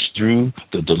 And it's through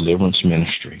the deliverance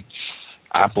ministry.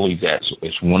 I believe it's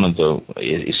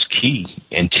it's key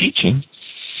in teaching.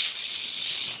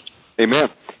 Amen.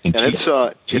 And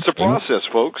it's a process,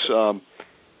 folks.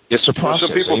 It's a process.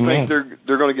 Some people think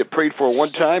they're going to get prayed for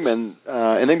one time and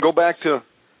then go back to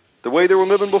the way they were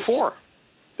living before.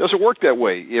 It doesn't work that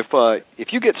way. If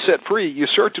you get set free, you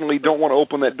certainly don't want to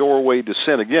open that doorway to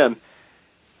sin again.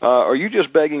 Or you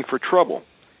just begging for trouble.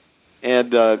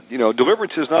 And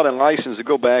deliverance is not a license to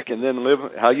go back and then live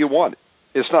how you want.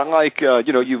 It's not like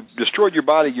you've destroyed your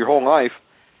body your whole life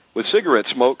with cigarette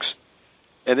smokes,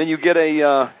 and then you get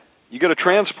a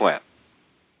transplant.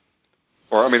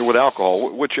 Or with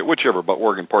alcohol, whichever but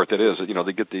organ part that is,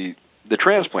 they get the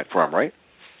transplant from, right?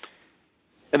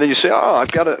 And then you say,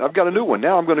 I've got a new one.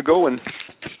 Now I'm going to go and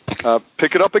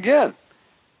pick it up again.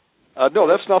 No,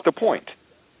 that's not the point.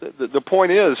 The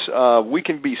point is we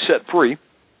can be set free.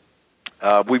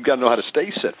 We've got to know how to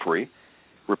stay set free,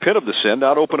 repent of the sin,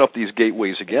 not open up these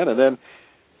gateways again, and then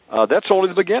that's only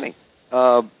the beginning.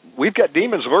 We've got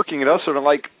demons lurking in us that are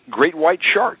like great white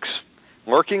sharks,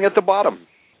 lurking at the bottom,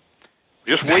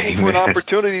 just waiting for an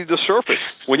opportunity to surface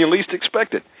when you least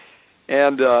expect it.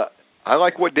 And I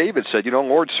like what David said,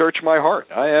 Lord, search my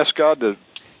heart. I ask God to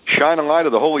shine a light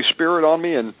of the Holy Spirit on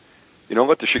me and,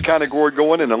 let the Shekinah glory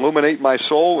go in and illuminate my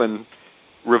soul and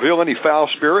reveal any foul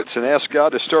spirits, and ask God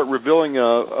to start revealing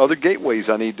other gateways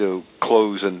I need to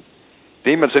close and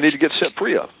demons I need to get set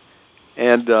free of.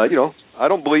 And, I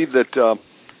don't believe that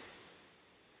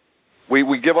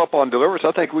we give up on deliverance.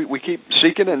 I think we keep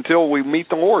seeking until we meet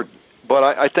the Lord. But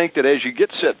I think that as you get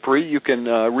set free, you can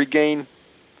regain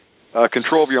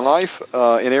control of your life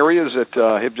in areas that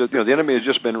the enemy has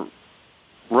just been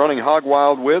running hog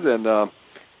wild with, and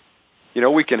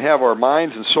we can have our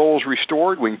minds and souls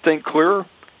restored. We can think clearer.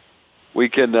 We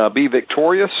can be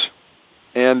victorious.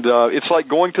 And it's like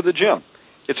going to the gym.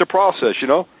 It's a process, If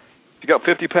you got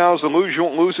 50 pounds to lose, you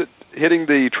won't lose it hitting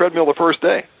the treadmill the first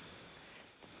day.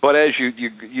 But as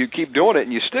you keep doing it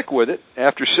and you stick with it,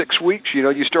 after 6 weeks,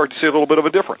 you start to see a little bit of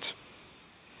a difference.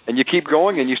 And you keep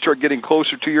going and you start getting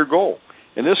closer to your goal.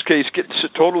 In this case, getting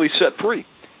totally set free.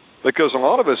 Because a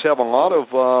lot of us have a lot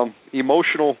of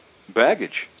emotional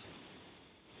baggage.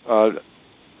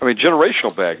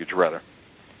 Generational baggage, rather.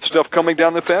 Stuff coming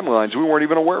down the family lines we weren't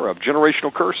even aware of.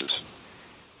 Generational curses.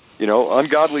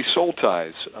 Ungodly soul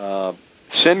ties.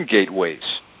 Sin gateways.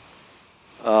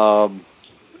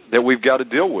 That we've got to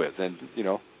deal with. And,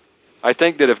 I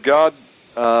think that if God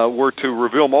were to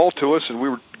reveal them all to us and we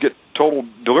would get total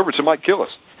deliverance, it might kill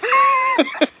us.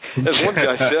 As one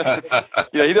guy said.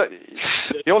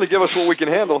 He only gives us what we can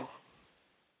handle.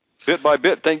 Bit by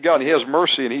bit, thank God, He has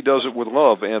mercy, and He does it with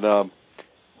love, and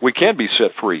we can be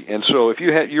set free. And so if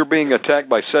you're being attacked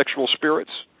by sexual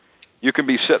spirits, you can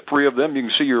be set free of them. You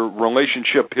can see your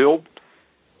relationship healed.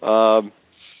 Don't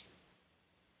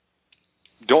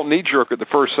knee-jerk at the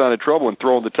first sign of trouble and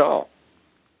throw in the towel.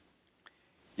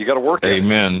 You got to work at it.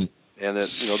 Amen. And that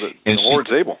the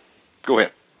Lord's able. Go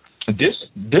ahead.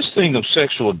 This thing of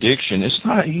sexual addiction, it's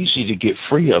not easy to get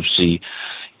free of. See,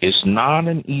 it's not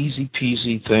an easy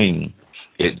peasy thing.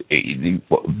 A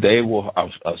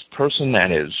person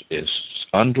that is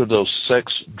under those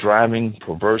sex driving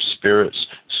perverse spirits,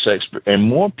 and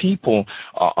more people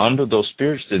are under those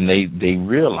spirits than they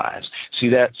realize. See,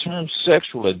 that term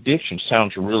sexual addiction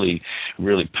sounds really,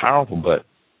 really powerful, but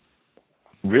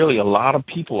really a lot of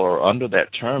people are under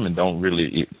that term and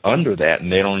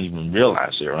and they don't even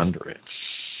realize they're under it.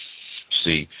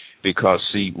 See, because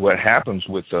what happens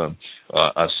with a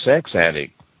sex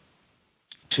addict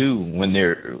too, when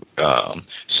their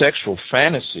sexual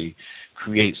fantasy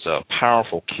creates a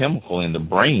powerful chemical in the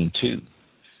brain too.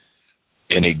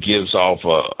 and it gives off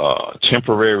a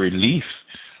temporary relief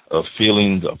of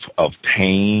feelings of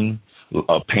pain,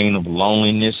 a pain of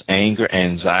loneliness, anger,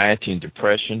 anxiety, and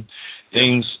depression,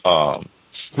 things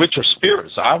which are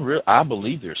spirits. I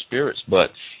believe they're spirits, but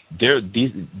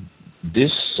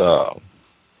this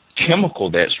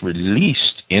chemical that's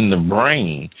released in the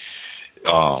brain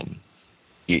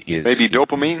is maybe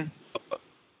dopamine.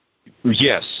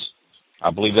 Yes, I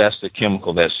believe that's the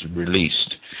chemical that's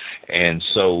released, and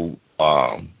so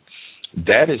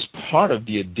that is part of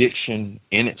the addiction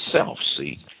in itself.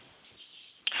 See.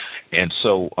 And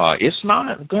so it's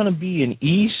not going to be an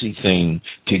easy thing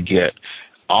to get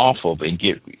off of and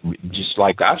get, just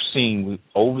like I've seen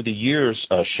over the years,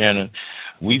 Shannon,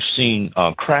 we've seen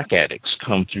crack addicts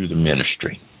come through the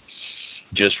ministry.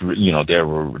 Just, they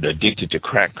were addicted to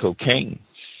crack cocaine.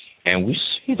 And we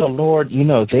see the Lord,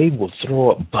 they will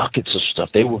throw up buckets of stuff.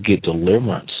 They will get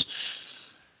deliverance.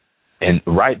 And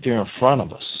right there in front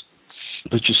of us.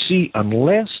 But you see,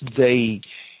 unless they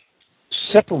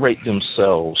separate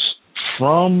themselves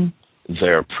from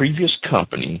their previous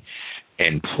company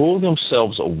and pull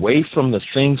themselves away from the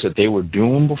things that they were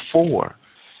doing before,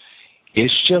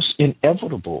 it's just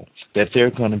inevitable that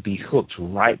they're going to be hooked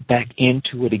right back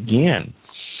into it again.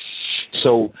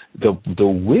 So the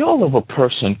will of a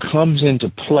person comes into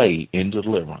play in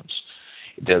deliverance.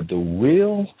 The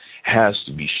will has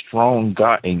to be strong,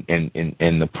 God, and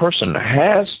the person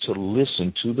has to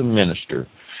listen to the minister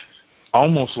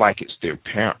almost like it's their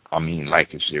parent. Like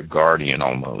it's their guardian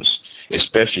almost,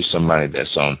 especially somebody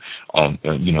that's on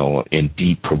in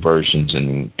deep perversions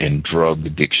and drug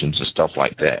addictions and stuff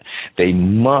like that. They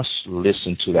must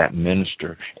listen to that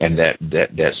minister and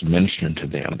that's ministering to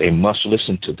them. They must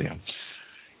listen to them.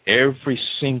 Every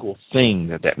single thing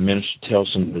that minister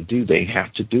tells them to do, they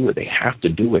have to do it. They have to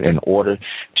do it in order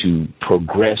to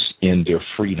progress in their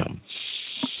freedom.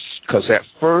 Because that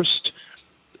first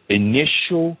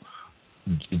initial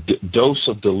dose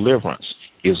of deliverance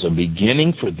is a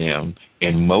beginning for them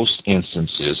in most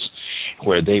instances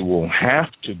where they will have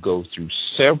to go through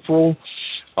several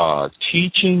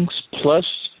teachings plus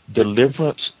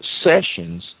deliverance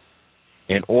sessions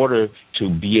in order to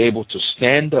be able to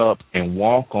stand up and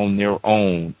walk on their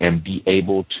own and be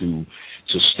able to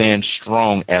stand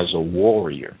strong as a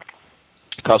warrior.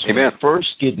 Because when they first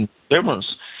get in deliverance,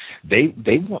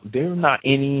 they're not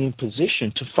in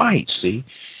position to fight, see?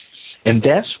 And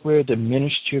that's where the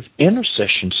ministry of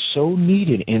intercession is so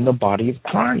needed in the body of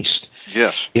Christ.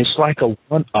 Yes. It's like a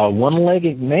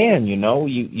one-legged man,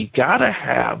 You got to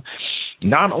have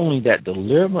not only that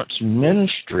deliverance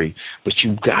ministry, but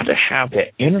you've got to have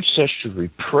that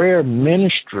intercessory prayer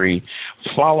ministry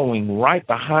following right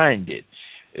behind it.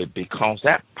 Because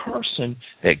that person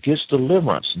that gets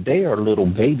deliverance, they are little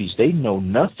babies. They know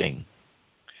nothing.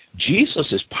 Jesus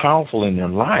is powerful in their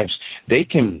lives. They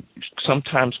can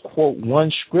sometimes quote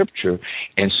one scripture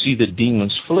and see the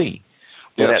demons flee.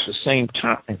 But at the same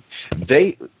time,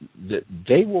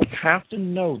 they will have to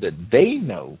know that they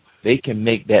know they can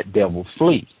make that devil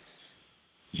flee.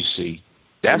 You see,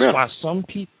 that's why some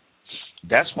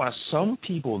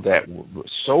people that were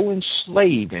so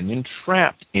enslaved and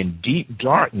entrapped in deep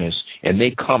darkness, and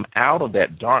they come out of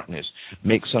that darkness,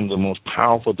 make some of the most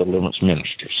powerful deliverance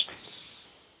ministers.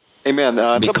 Amen.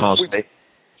 Because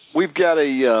we've got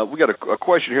a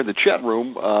question here in the chat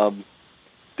room.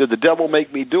 Did the devil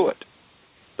make me do it?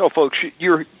 No, folks.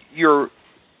 Your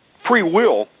free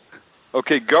will,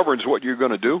 governs what you're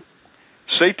going to do.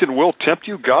 Satan will tempt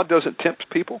you. God doesn't tempt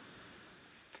people.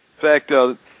 In fact,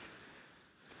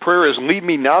 prayer is lead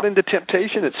me not into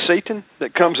temptation. It's Satan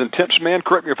that comes and tempts man.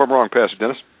 Correct me if I'm wrong, Pastor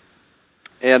Dennis.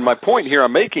 And my point here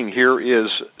I'm making here is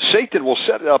Satan will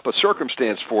set up a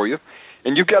circumstance for you,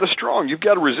 and you've got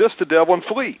to resist the devil and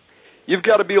flee. You've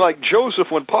got to be like Joseph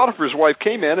when Potiphar's wife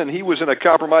came in and he was in a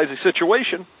compromising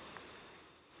situation.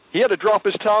 He had to drop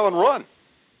his towel and run.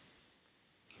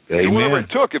 Amen. Whatever it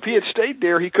took, if he had stayed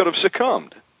there, he could have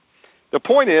succumbed. The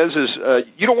point is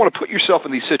you don't want to put yourself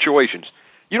in these situations.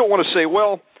 You don't want to say,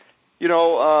 well,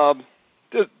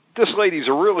 this lady's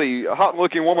a really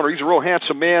hot-looking woman, or he's a real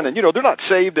handsome man, and, they're not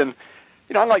saved, and,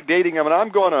 I like dating them, and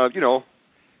I'm going to,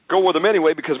 go with them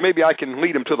anyway because maybe I can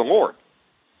lead them to the Lord.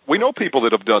 We know people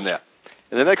that have done that.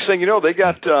 And the next thing you know, they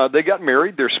got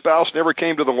married, their spouse never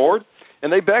came to the Lord,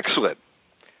 and they backslid.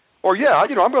 Or,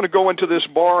 I'm going to go into this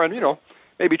bar and,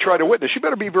 maybe try to witness. You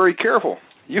better be very careful.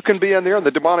 You can be in there, and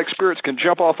the demonic spirits can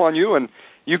jump off on you, and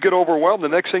you get overwhelmed. The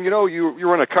next thing you know,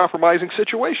 you're in a compromising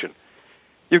situation.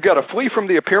 You've got to flee from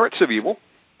the appearance of evil,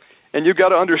 and you've got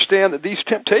to understand that these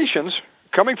temptations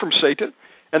coming from Satan,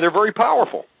 and they're very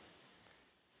powerful.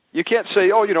 You can't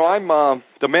say, oh, I'm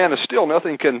the man of steel.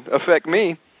 Nothing can affect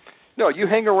me. No, you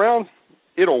hang around,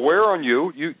 it'll wear on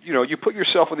you. You put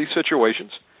yourself in these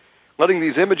situations, letting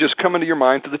these images come into your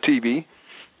mind through the TV,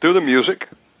 through the music,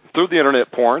 through the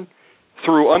internet porn,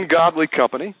 through ungodly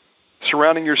company,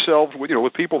 surrounding yourself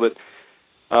with people that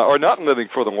are not living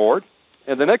for the Lord.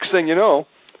 And the next thing you know,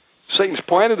 Satan's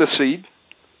planted a seed,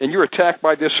 and you're attacked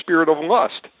by this spirit of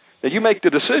lust. Now, you make the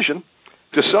decision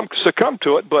to succumb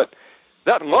to it, but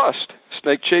that lust,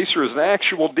 snake chaser, is an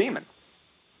actual demon.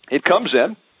 It comes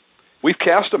in. We've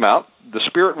cast him out. The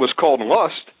spirit was called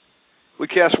lust. We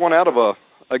cast one out of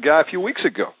a guy a few weeks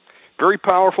ago. Very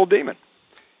powerful demon.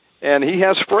 And he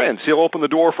has friends. He'll open the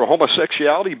door for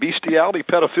homosexuality, bestiality,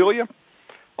 pedophilia,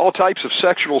 all types of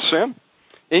sexual sin,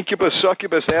 incubus,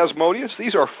 succubus, Asmodeus.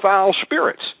 These are foul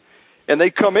spirits. And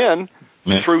they come in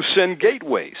through sin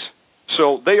gateways.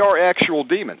 So they are actual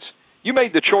demons. You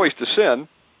made the choice to sin.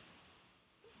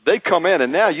 They come in,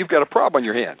 and now you've got a problem on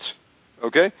your hands.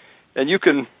 Okay? And you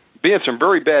can be in some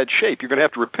very bad shape. You're going to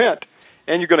have to repent,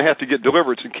 and you're going to have to get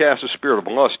deliverance and cast the spirit of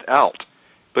lust out,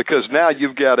 because now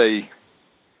you've got a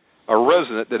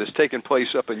resident that has taken place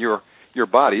up in your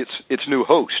body. It's new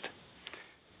host.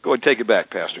 Go ahead and take it back,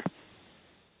 Pastor.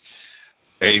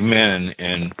 Amen.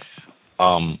 And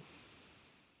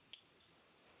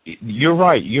you're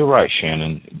right,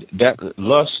 Shannon. That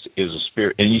lust is a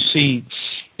spirit. And you see,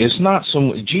 it's not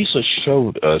so. Jesus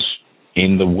showed us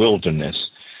in the wilderness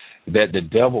that the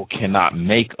devil cannot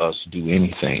make us do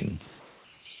anything.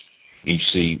 You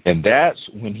see, and that's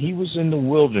when he was in the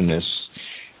wilderness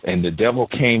and the devil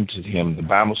came to him. The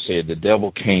Bible said the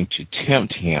devil came to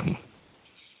tempt him.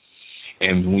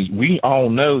 And we all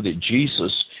know that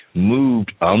Jesus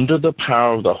moved under the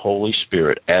power of the Holy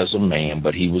Spirit as a man,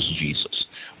 but he was Jesus.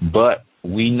 But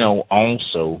we know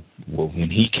also when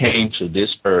he came to this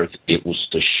earth, it was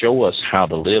to show us how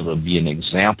to live and be an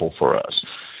example for us.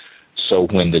 So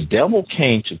when the devil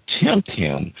came to tempt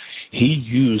him, he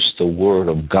used the word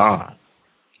of God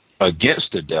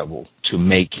against the devil to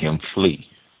make him flee.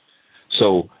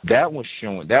 So that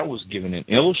was given an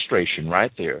illustration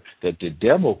right there that the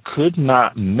devil could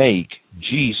not make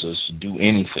Jesus do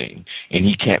anything, and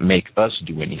he can't make us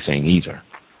do anything either.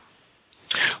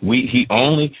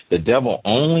 The devil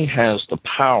only has the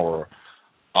power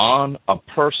on a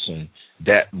person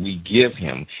that we give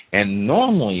him, and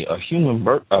normally a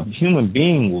human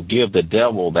being will give the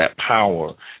devil that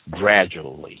power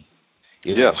gradually.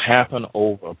 It will happen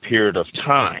over a period of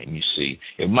time, you see.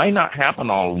 It might not happen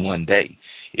all in one day.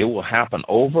 It will happen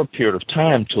over a period of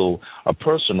time till a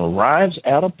person arrives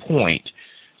at a point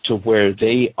to where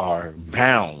they are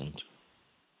bound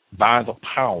by the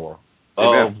power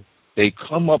of, they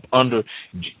come up under,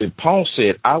 Paul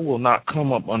said, I will not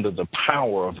come up under the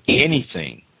power of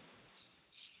anything.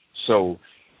 So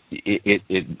it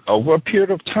over a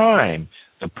period of time,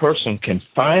 the person can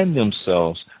find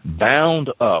themselves bound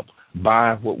up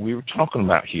by what we were talking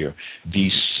about here,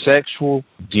 these sexual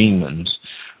demons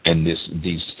and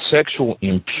these sexual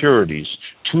impurities,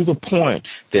 to the point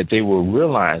that they will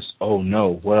realize, oh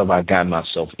no, what have I gotten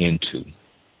myself into?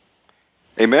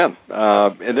 Amen.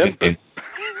 And then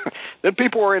then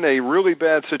people are in a really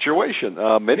bad situation.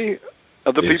 Many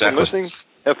of the people listening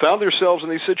have found themselves in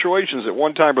these situations at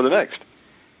one time or the next.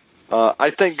 I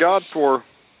thank God for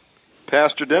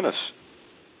Pastor Denis.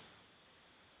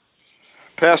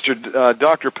 Pastor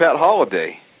Dr. Pat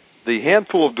Holliday, the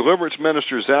handful of deliverance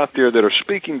ministers out there that are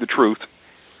speaking the truth,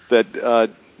 that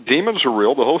demons are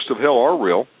real, the hosts of hell are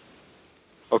real.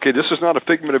 Okay, this is not a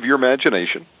figment of your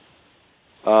imagination.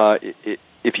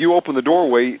 If you open the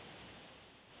doorway,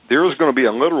 there is going to be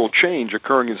a literal change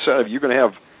occurring inside of you. You're going to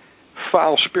have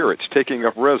foul spirits taking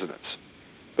up residence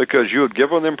because you have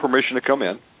given them permission to come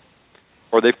in,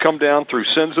 or they've come down through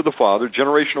sins of the father,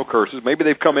 generational curses. Maybe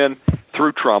they've come in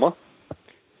through trauma.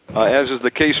 As is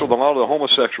the case with a lot of the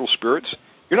homosexual spirits.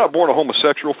 You're not born a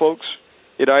homosexual, folks.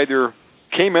 It either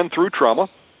came in through trauma,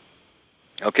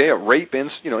 okay, a rape,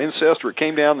 incest, or it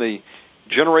came down the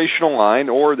generational line,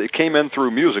 or it came in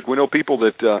through music. We know people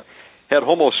that had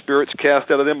homo spirits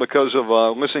cast out of them because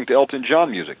of listening to Elton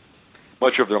John music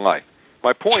much of their life.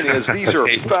 My point is, these are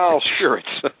foul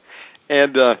spirits.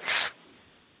 And,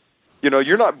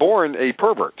 you're not born a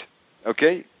pervert,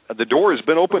 okay? The door has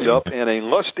been opened up, and a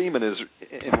lust demon is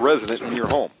resident in your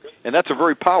home. And that's a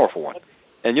very powerful one.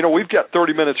 And, we've got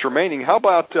 30 minutes remaining. How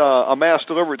about a mass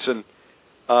deliverance? And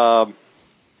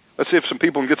let's see if some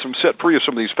people can get some set free of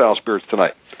some of these foul spirits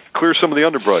tonight. Clear some of the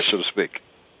underbrush, so to speak.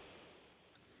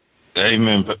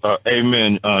 Amen.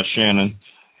 Amen, Shannon.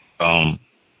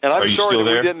 And I'm Are you sorry still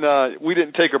that we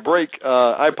didn't take a break.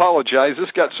 I apologize. This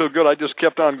got so good I just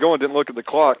kept on going, didn't look at the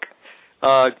clock.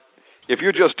 If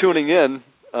you're just tuning in,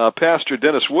 Pastor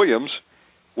Denis Williams'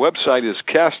 website is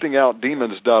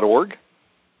castingoutdemons.org.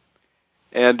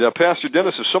 And Pastor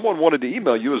Denis, if someone wanted to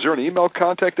email you, is there an email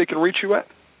contact they can reach you at?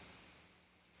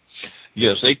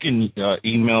 Yes, they can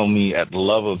email me at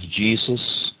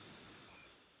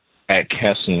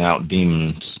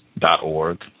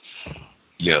loveofjesus@castingoutdemons.org.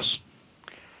 Yes.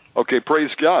 Okay,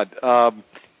 praise God.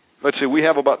 Let's see, we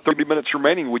have about 30 minutes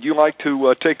remaining. Would you like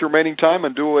to take the remaining time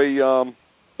and do a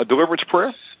deliverance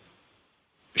prayer?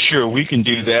 Sure, we can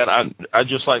do that. I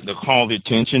just like to call the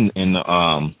attention in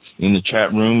the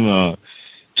chat room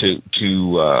to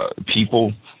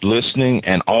people listening,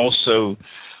 and also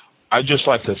I just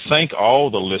like to thank all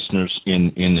the listeners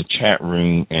in the chat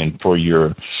room and for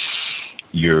your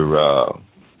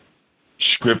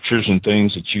scriptures and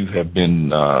things that you have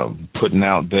been putting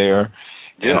out there,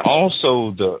 and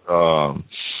also the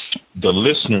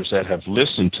listeners that have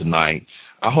listened tonight.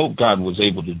 I hope God was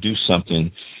able to do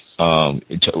something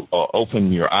to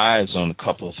open your eyes on a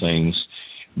couple of things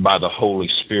by the Holy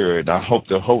Spirit. I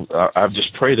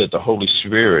just pray that the Holy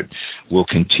Spirit will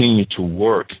continue to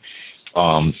work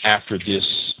after this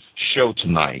show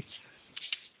tonight.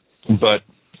 But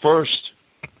first,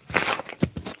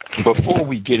 before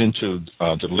we get into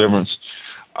deliverance,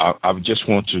 I just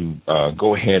want to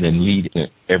go ahead and lead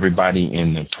everybody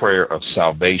in the prayer of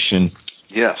salvation.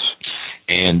 Yes.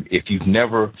 And if you've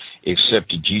never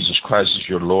accepted Jesus Christ as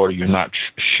your Lord, or you're not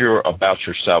sure about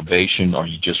your salvation, or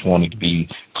you just want to be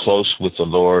close with the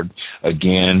Lord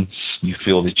again, you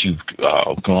feel that you've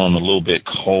gone a little bit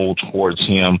cold towards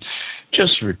Him,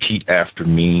 just repeat after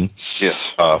me. Yes.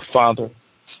 Father,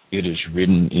 it is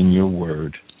written in your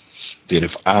word that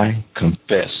if I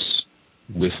confess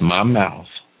with my mouth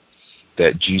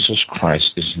that Jesus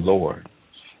Christ is Lord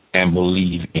and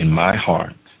believe in my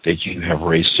heart that you have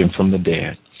raised him from the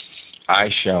dead, I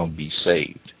shall be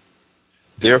saved.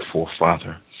 Therefore,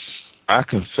 Father, I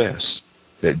confess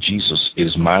that Jesus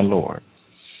is my Lord.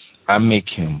 I make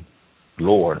him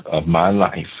Lord of my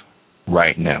life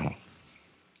right now.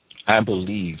 I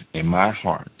believe in my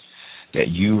heart that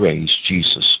you raised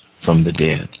Jesus from the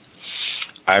dead.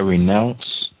 I renounce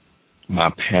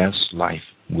my past life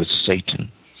with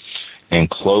Satan and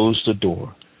close the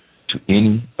door to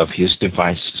any of his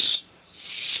devices.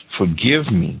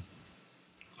 Forgive me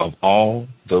of all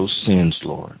those sins,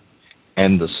 Lord,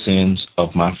 and the sins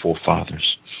of my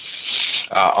forefathers.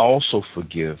 I also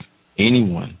forgive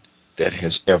anyone that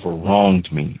has ever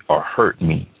wronged me or hurt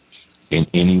me in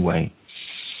any way.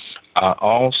 I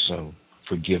also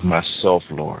forgive myself,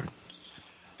 Lord.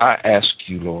 I ask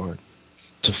you, Lord,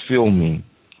 to fill me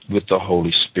with the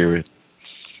Holy Spirit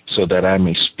so that I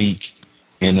may speak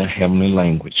in a heavenly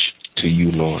language to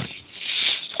you, Lord.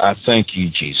 I thank you,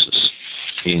 Jesus.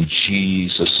 In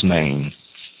Jesus' name,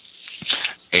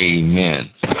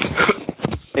 amen.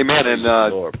 Amen. And,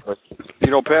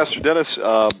 Pastor Denis,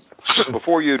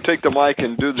 before you take the mic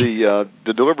and do the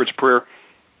deliverance prayer,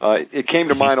 it came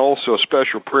to mind also a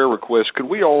special prayer request. Could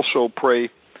we also pray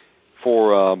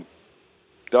for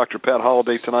Dr. Pat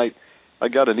Holliday tonight? I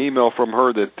got an email from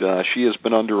her that she has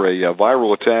been under a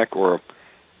viral attack, or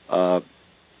an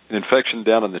infection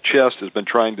down in the chest has been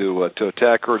trying to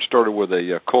attack her. It started with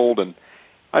a cold, and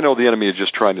I know the enemy is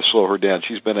just trying to slow her down.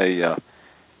 She's been a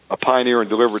pioneer in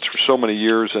deliverance for so many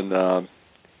years, and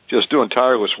just doing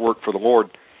tireless work for the Lord.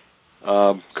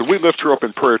 Could we lift her up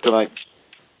in prayer tonight?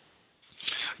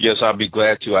 Yes, I'll be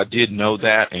glad to. I did know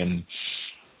that,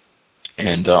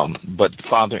 but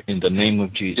Father, in the name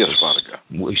of Jesus, yes, Father God,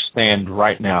 we stand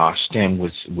right now. I stand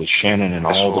with Shannon and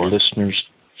all the listeners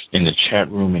in the chat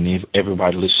room and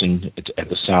everybody listening at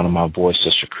the sound of my voice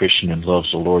that's a Christian and loves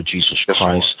the Lord Jesus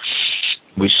Christ.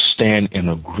 We stand in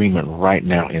agreement right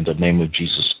now in the name of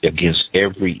Jesus against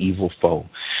every evil foe,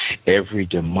 every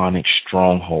demonic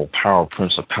stronghold, power,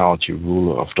 principality,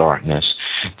 ruler of darkness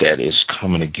that is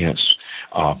coming against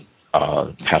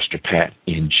Pastor Pat,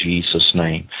 in Jesus'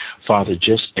 name. Father,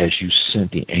 just as you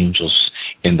sent the angels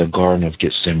in the Garden of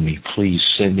Gethsemane, please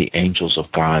send the angels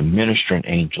of God, ministering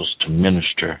angels, to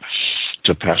minister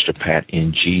to Pastor Pat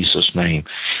in Jesus' name.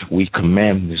 We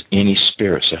command any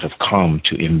spirits that have come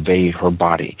to invade her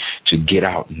body to get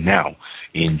out now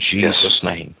in Jesus'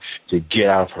 name, to get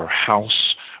out of her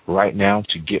house right now,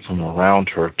 to get from around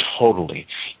her totally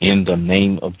in the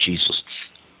name of Jesus.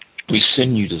 We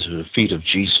send you to the feet of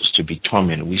Jesus to be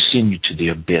tormented. We send you to the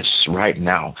abyss right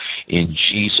now in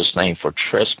Jesus' name for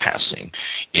trespassing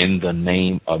in the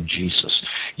name of Jesus.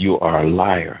 You are a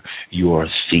liar. You are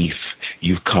a thief.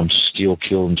 You've come to steal,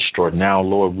 kill, and destroy. Now,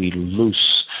 Lord, we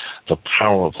loose the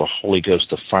power of the Holy Ghost,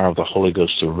 the fire of the Holy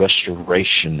Ghost, the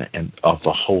restoration and of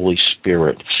the Holy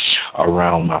Spirit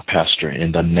around my pastor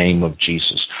in the name of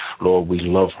Jesus. Lord, we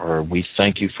love her. We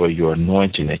thank you for your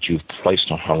anointing that you've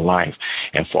placed on her life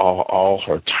and for all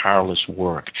her tireless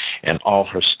work and all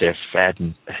her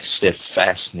steadfastness,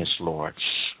 Lord,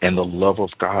 and the love of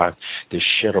God that's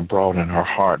shed abroad in her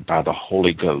heart by the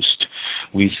Holy Ghost.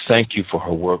 We thank you for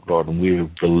her work, Lord, and we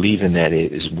believe in that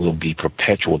it will be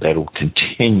perpetual, that it will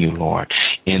continue, Lord.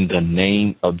 In the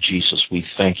name of Jesus, we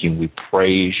thank you. We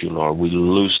praise you, Lord. We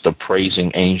loose the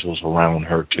praising angels around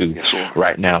her, too,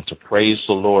 right now, to praise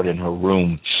the Lord in her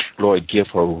room. Lord, give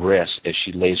her rest as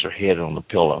she lays her head on the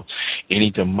pillow.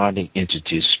 Any demonic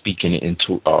entities speaking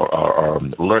into or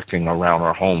lurking around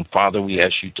her home, Father, we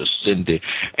ask you to send the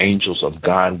angels of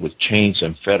God with chains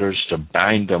and fetters to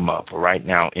bind them up right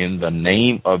now in the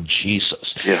name of Jesus.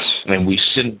 Yes. And we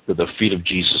send to the feet of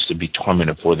Jesus to be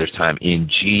tormented for their time. In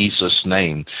Jesus'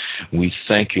 name, we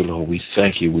thank you, Lord. We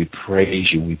thank you. We praise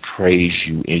you. We praise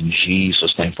you in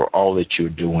Jesus' name for all that you're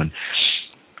doing.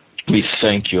 We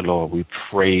thank you, Lord. We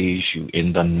praise you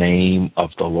in the name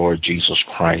of the Lord Jesus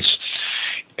Christ.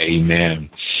 Amen.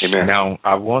 Amen. Now,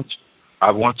 I want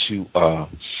to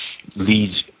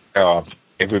lead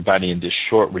everybody in this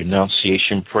short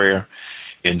renunciation prayer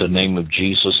in the name of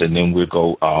Jesus, and then we'll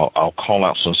go. I'll call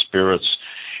out some spirits,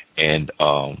 and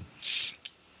I'm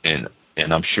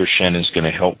sure Shannon's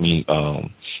going to help me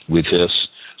with this.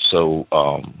 So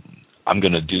I'm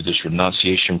going to do this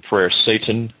renunciation prayer.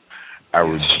 Satan, I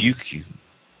rebuke you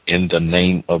in the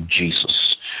name of Jesus.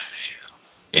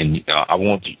 And I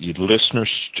want you listeners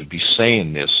to be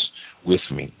saying this with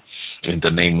me in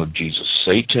the name of Jesus.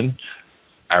 Satan,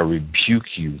 I rebuke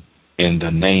you in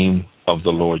the name of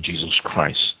the Lord Jesus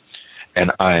Christ.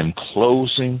 And I am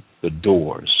closing the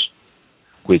doors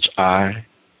which I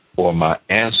or my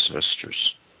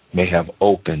ancestors may have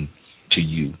opened to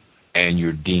you and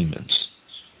your demons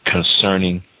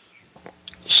concerning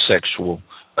sexual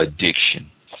addiction.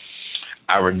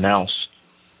 I renounce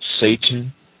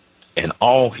Satan and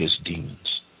all his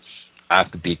demons. I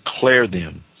declare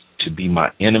them to be my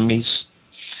enemies,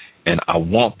 and I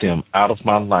want them out of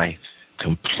my life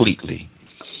completely.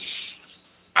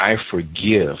 I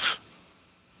forgive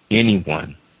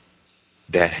anyone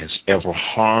that has ever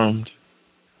harmed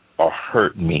or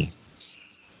hurt me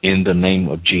in the name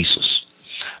of Jesus.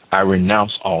 I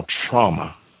renounce all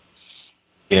trauma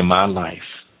in my life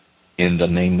in the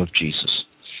name of Jesus.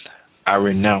 I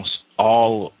renounce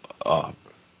all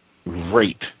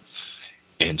rape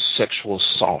and sexual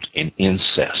assault and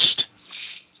incest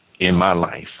in my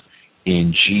life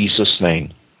in Jesus'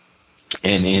 name.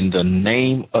 And in the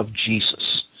name of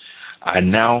Jesus, I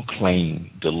now claim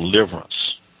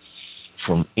deliverance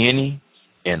from any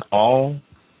and all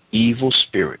evil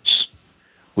spirits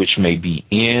which may be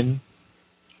in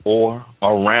or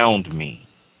around me.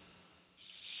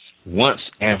 Once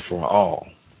and for all,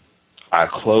 I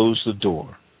close the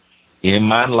door in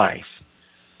my life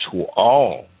to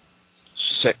all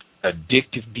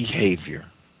addictive behavior,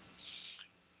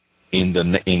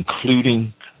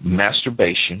 including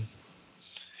masturbation,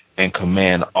 and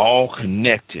command all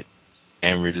connected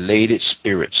and related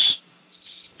spirits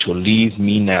to leave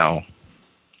me now.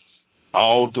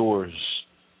 All doors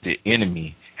the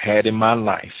enemy had in my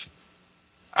life,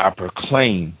 I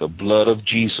proclaim the blood of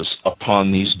Jesus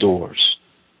upon these doors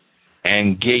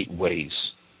and gateways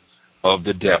of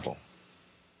the devil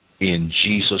in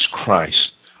Jesus Christ's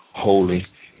holy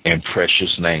and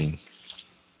precious name.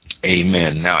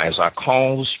 Amen. Now, as I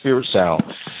call the spirits out,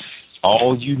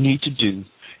 all you need to do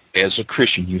as a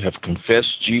Christian, you have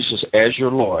confessed Jesus as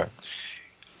your Lord.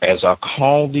 As I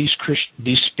call these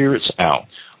spirits out,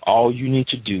 all you need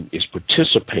to do is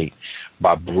participate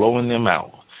by blowing them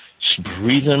out,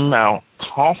 breathing them out,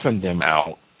 coughing them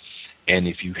out, and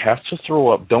if you have to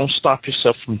throw up, don't stop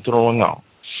yourself from throwing up.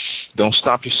 Don't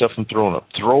stop yourself from throwing up.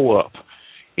 Throw up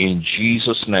in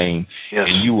Jesus' name, yes,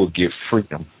 and you will get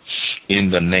freedom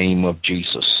in the name of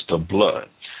Jesus, the blood.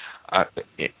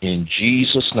 In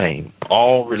Jesus' name,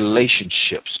 all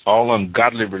relationships, all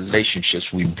ungodly relationships,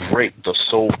 we break the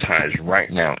soul ties right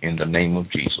now in the name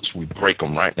of Jesus. We break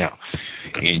them right now.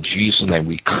 In Jesus' name,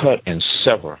 we cut and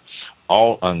sever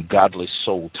all ungodly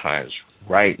soul ties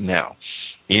right now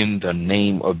in the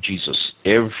name of Jesus.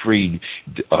 Every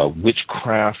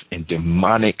witchcraft and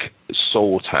demonic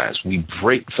soul ties, we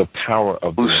break the power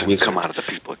of the witch. Come out of the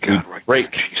people of God, we break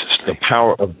the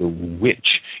power of the witch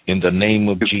in the name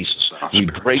of Jesus. We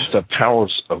break the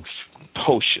powers of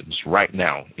potions right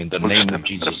now in the name of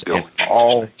Jesus, and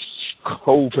all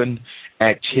coven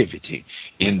activity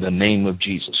in the name of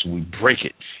Jesus. We break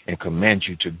it and command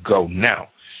you to go now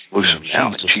Loose them now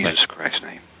in Jesus Christ's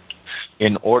name.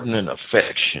 Inordinate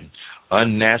affection,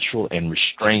 unnatural and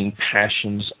restrained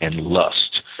passions and lust.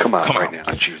 Come out right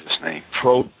now in Jesus' name.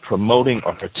 Promoting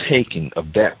or partaking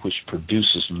of that which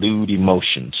produces lewd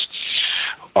emotions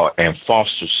and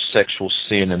fosters sexual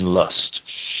sin and lust.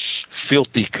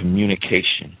 Filthy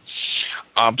communication,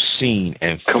 obscene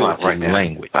and filthy right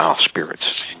language. Foul spirits.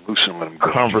 Loosen, let them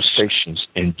go. Conversations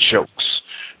and jokes,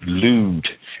 lewd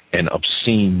and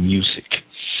obscene music,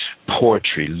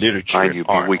 poetry, literature, Find you,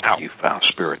 art, be weak, you foul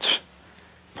spirits.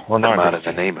 pornography, Come out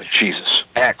in the name of Jesus.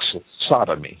 Acts of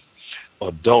sodomy,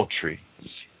 adultery,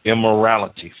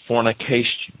 immorality,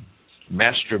 fornication,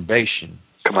 masturbation,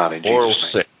 Come out in oral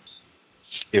Jesus' name.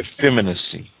 sex,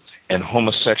 effeminacy, and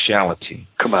homosexuality.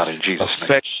 Come out in Jesus' name.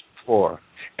 Affection for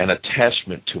and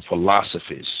attachment to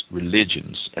philosophies,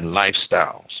 religions, and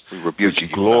lifestyles. We rebuke you,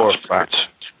 Glorify,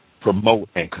 promote,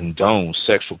 and condone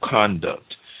sexual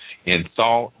conduct in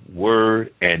thought,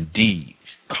 word, and deed,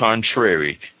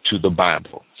 contrary to the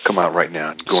Bible. Come out right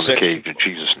now and go in the cage in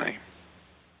Jesus' name.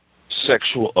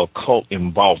 Sexual occult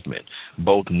involvement,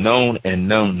 both known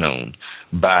and unknown,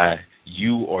 by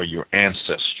you or your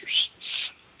ancestors.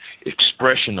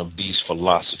 Expression of these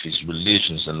philosophies,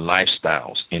 religions, and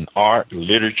lifestyles in art,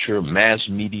 literature, mass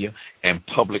media, and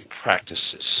public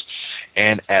practices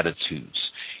and attitudes.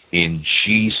 In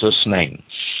Jesus' name.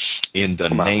 In the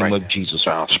name of Jesus.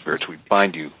 Foul spirits, we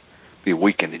bind you. Be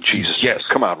weakened in Jesus' name. Yes.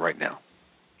 Come out right now.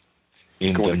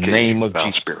 In the name of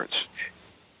Jesus. Spirits.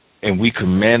 And we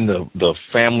command the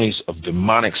families of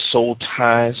demonic soul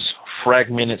ties,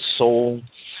 fragmented soul,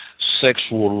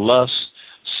 sexual lust,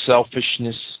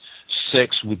 selfishness,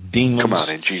 sex with demons, come out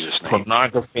in Jesus' name.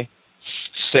 Pornography,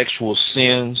 sexual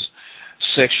sins,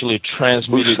 sexually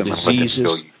transmitted diseases,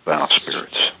 go, you foul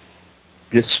spirits.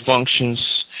 Dysfunctions,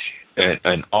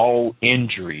 and all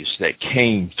injuries that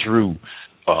came through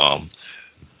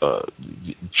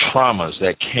traumas,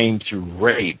 that came through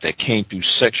rape, that came through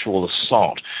sexual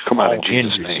assault, come out all in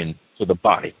Jesus' injuries to the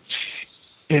body.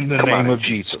 In the name of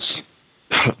Jesus.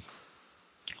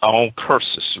 All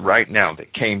curses right now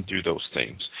that came through those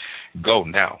things, go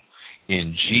now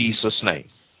in Jesus' name.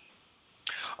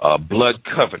 Blood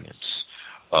covenants,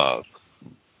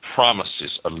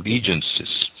 promises,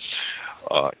 allegiances,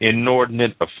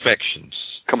 inordinate affections.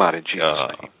 Come out in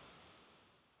Jesus' name.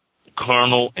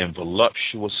 Carnal and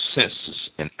voluptuous senses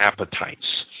and appetites.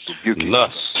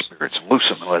 Lust. Spirits, loose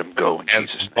them and let them go in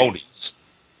Jesus' name.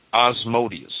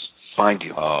 Osmotius. Find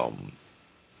you.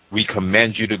 We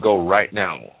command you to go right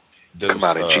now. Those, come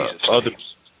out in Jesus' other name.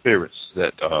 Spirits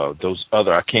that those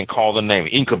other, I can't call the name,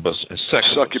 incubus and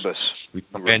succubus. We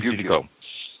command you to go.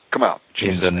 Come out.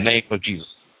 In the name of Jesus.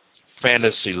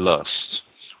 Fantasy lust,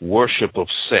 worship of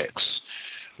sex,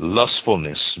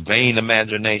 lustfulness, vain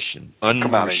imagination,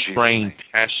 unrestrained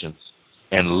passions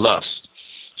and lust,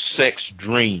 sex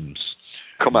dreams,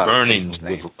 burning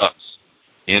with lust.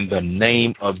 In the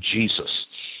name of Jesus.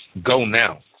 Go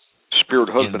now. Spirit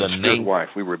husband and spirit wife,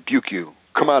 we rebuke you.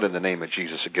 Come out in the name of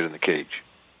Jesus and get in the cage.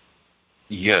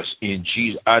 Yes, in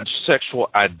Jesus. Sexual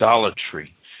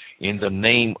idolatry, in the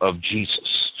name of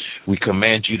Jesus. We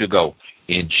command you to go.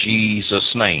 In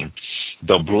Jesus' name.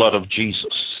 The blood of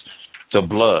Jesus. The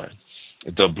blood.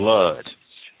 The blood.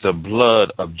 The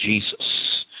blood of Jesus.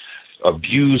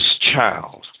 Abused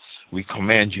child. We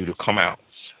command you to come out.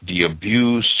 The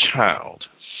abused child.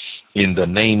 In the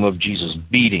name of Jesus.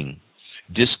 Beating.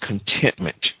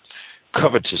 Discontentment.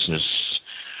 Covetousness.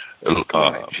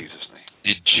 Jesus' name.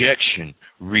 Dejection,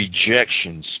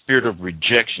 rejection, spirit of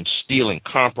rejection, stealing,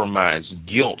 compromise,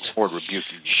 guilt, Lord, rebuke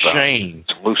you. Shame,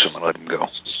 loose him and let him go.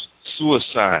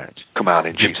 Suicide, come out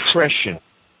in depression,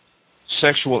 Jesus'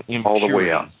 sexual impurity, all the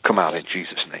way out. Come out in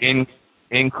Jesus' name.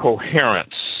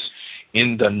 Incoherence,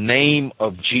 in the name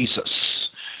of Jesus.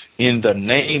 In the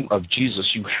name of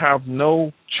Jesus, you have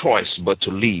no choice but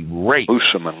to leave. Rape,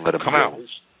 loose him and let him come go. out.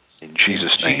 In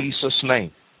Jesus' name. Jesus'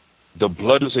 name. The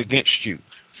blood is against you.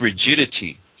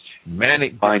 Frigidity,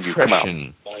 manic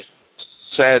depression,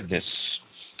 sadness,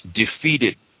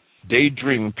 defeated,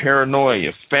 daydreaming,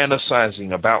 paranoia,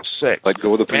 fantasizing about sex. Let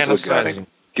go of the people of God.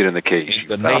 Get in the cage,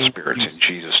 you foul spirits, in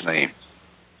Jesus' name.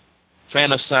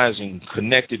 Fantasizing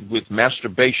connected with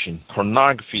masturbation,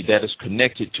 pornography that is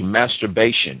connected to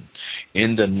masturbation.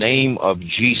 In the name of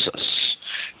Jesus.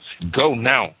 Go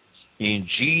now. In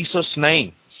Jesus'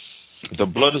 name. The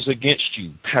blood is against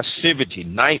you. Passivity,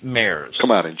 nightmares. Come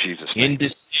out in Jesus' name.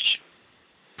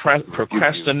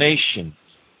 Procrastination,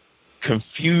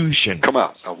 confusion. Come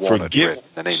out. I want it in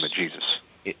the name of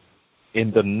Jesus.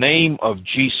 In the name of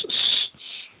Jesus.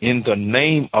 In the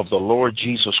name of the Lord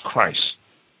Jesus Christ.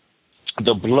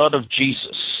 The blood of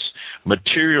Jesus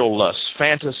material lust,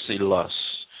 fantasy lust,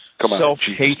 Come on,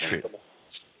 self-hatred,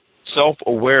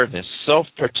 self-awareness,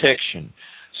 self-protection,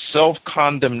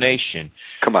 self-condemnation,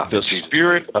 Come on, the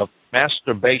spirit of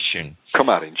masturbation, come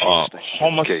out in Jesus' name.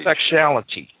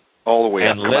 homosexuality, all the way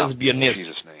and out. Come lesbianism. out in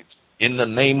Jesus' name. In the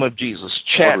name of Jesus,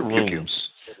 chat Lord, rebuke rooms,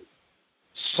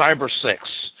 cyber sex,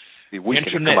 Be weakened.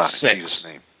 internet Come out sex. in Jesus'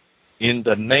 name. In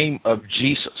the name of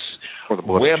Jesus, For the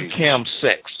blood webcam of Jesus.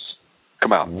 sex,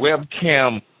 Come out.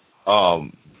 webcam,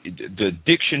 the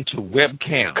addiction to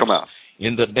webcams. Come out.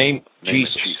 In the name of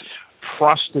Jesus.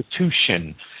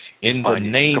 Prostitution. In the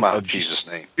name of Jesus'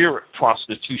 name. Spirit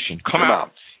prostitution. Come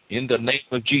out. In the name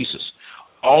of Jesus.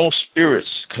 All spirits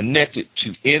connected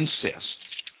to incest.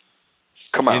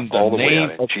 Come out. In the all the way name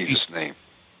out in of Jesus' name.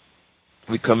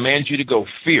 We command you to go.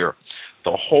 Fear.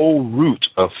 The whole root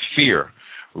of fear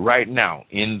right now.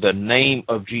 In the name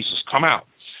of Jesus. Come out.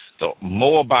 The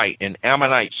Moabite and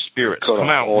Ammonite spirits. Cut come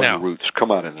off out all now. your roots.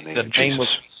 Come out in the name of Jesus.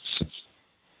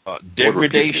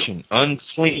 Degradation,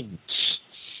 uncleanness,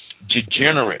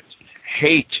 degenerate,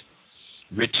 hate,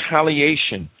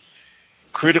 retaliation,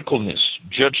 criticalness,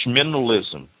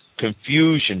 judgmentalism,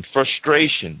 confusion,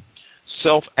 frustration,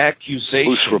 self-accusation.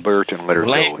 Loose Roberta and let her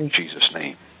blaming, go in Jesus'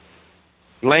 name.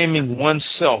 Blaming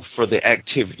oneself for the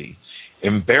activity,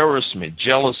 embarrassment,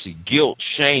 jealousy, guilt,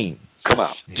 shame, come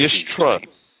out, distrust,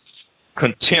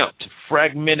 contempt,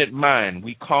 fragmented mind.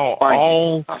 We call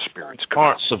all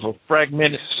parts of a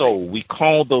fragmented soul. We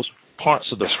call those parts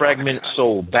of the fragmented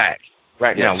soul back.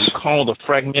 Right now, we call the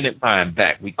fragmented mind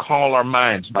back. We call our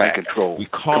minds back. Control. We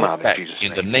call it back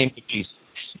in the name of Jesus.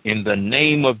 In the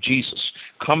name of Jesus.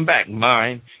 Come back,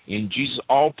 mind. In Jesus,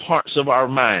 all parts of our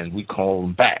mind, we call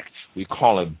them back. We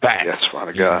call it back. Yes,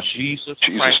 Father God. In Jesus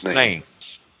Christ's name.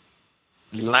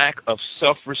 Lack of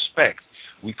self-respect.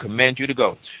 We command you to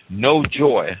go. No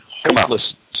joy,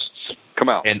 hopelessness,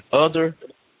 and other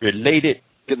related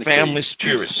family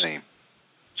spirits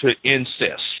to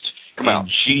incest. In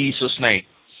Jesus' name.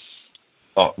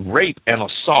 Rape and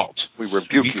assault. We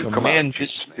rebuke you. We command this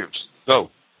spirit. Go.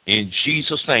 In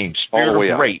Jesus' name.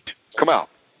 Spirit of rape. Come out.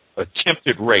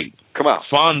 Attempted rape. Come out.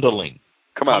 Fondling.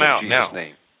 Come out in Jesus' now.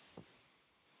 Name.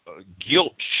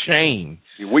 Guilt, shame.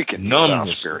 You weaken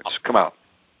numbness. Spirits. Come out.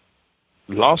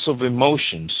 Loss of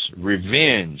emotions,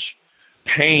 revenge,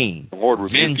 pain, the Lord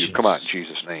rebuke vengeance, you. Come out in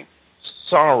Jesus' name.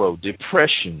 Sorrow,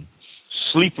 depression,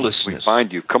 sleeplessness. We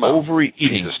bind you. Come out overeating.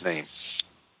 In Jesus' name.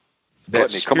 That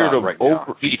spirit of right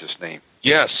overeating. In Jesus' name.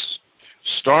 Yes.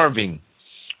 Starving,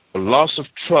 loss of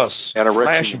trust,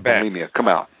 anorexia, flashback. bulimia. Come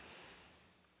out.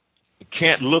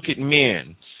 Can't look at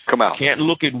men. Come out. Can't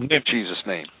look at women. In Jesus'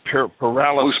 name.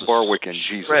 Paralysis. Loose Barwick in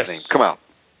Jesus' name. Come out.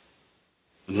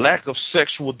 Lack of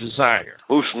sexual desire.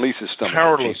 Loose Lisa's stomach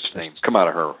in Jesus' name. Come out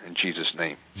of her in Jesus'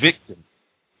 name. Victim.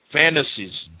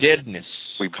 Fantasies. Deadness.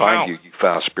 We bind you, you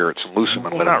foul spirits, and loose them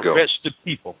and let them go. Rest the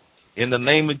people. In the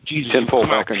name of Jesus. Tenfold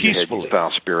back on your head, peacefully. you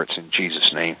foul spirits, in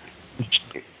Jesus' name.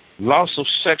 Loss of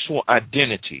sexual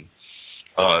identity.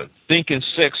 Thinking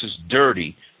sex is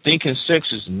dirty. Thinking sex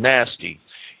is nasty.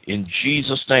 In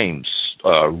Jesus' name.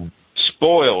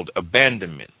 Spoiled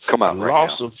abandonment. Come out right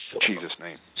Loss now. of Jesus'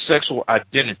 name. Sexual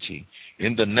identity.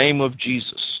 In the name of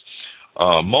Jesus.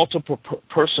 Multiple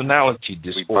personality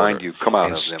disorder. We bind you. Come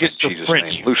out of them in Jesus'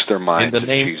 name. Loose their minds in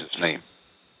Jesus' name.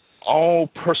 All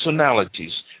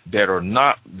personalities that are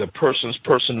not the person's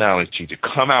personality to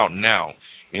come out now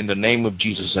in the name of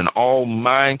Jesus. And all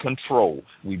mind control.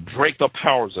 We break the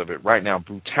powers of it right now.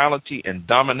 Brutality and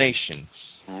domination.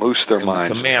 Loose their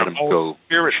minds and let them go.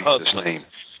 Spirit in Jesus' husbands. name.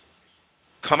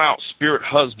 Come out, spirit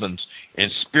husbands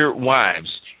and spirit wives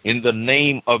in the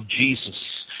name of Jesus.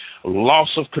 Loss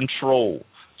of control,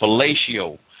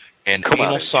 fellatio, and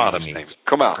anal sodomy.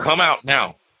 Come out. Come out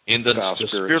now. In the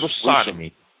spirit of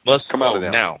sodomy must come go out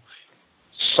of now.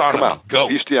 Sodomy, come out. go.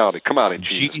 Bestiality, come out in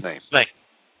Jesus' name.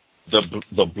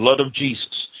 The blood of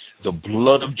Jesus. The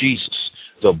blood of Jesus.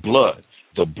 The blood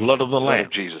of the Lamb.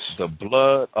 Jesus. The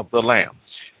blood of the Lamb.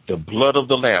 The blood of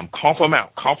the Lamb. Cough them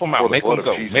out. Cough them out. Make them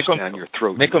go. Make them down your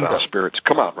throat. Make them go. Spirits,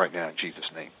 come out right now in Jesus'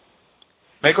 name.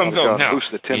 Make them go now. Loose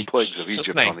the 10 plagues of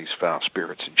Egypt on these foul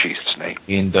spirits in Jesus' name.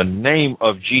 In the name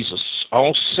of Jesus,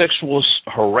 all sexual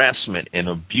harassment and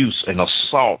abuse and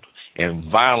assault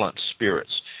and violent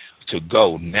spirits to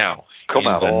go now. Come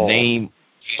out. In the name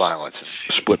violence and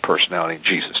split personality in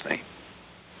Jesus' name.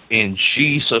 In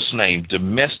Jesus' name,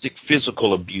 domestic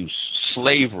physical abuse,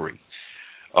 slavery,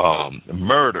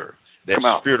 murder, that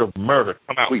spirit of murder,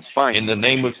 come out. We bind in the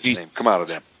name of Jesus. Come out of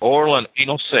them. Oral and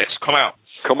anal sex, come out.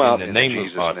 Come out in the name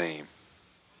Jesus' of name.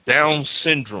 Down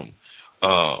syndrome,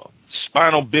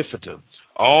 spinal bifida,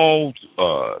 all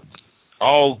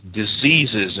all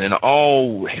diseases and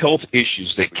all health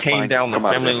issues that came down the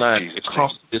family line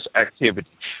because of this activity.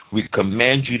 We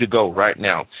command you to go right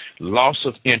now. Loss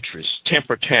of interest,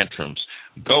 temper tantrums,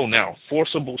 go now.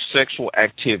 Forcible sexual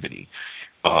activity,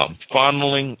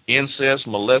 fondling, incest,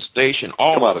 molestation,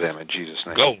 all come out of them in Jesus'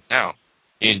 name. Go now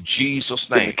in Jesus'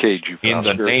 name. In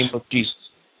the name of Jesus.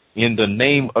 In the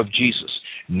name of Jesus.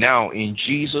 Now in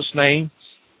Jesus' name,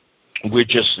 we're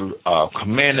just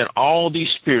commanding all these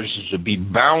spirits to be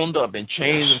bound up in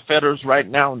chains and fetters right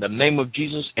now in the name of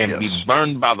Jesus and be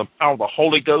burned by the power of the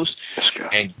Holy Ghost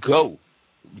and go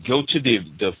to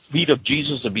the feet of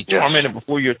Jesus and be tormented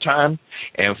before your time.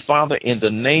 And, Father, in the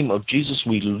name of Jesus,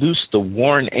 we loose the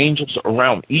warring angels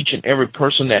around each and every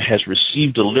person that has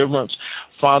received deliverance.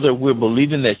 Father, we're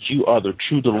believing that you are the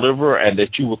true deliverer and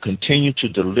that you will continue to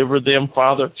deliver them,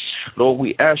 Father. Lord,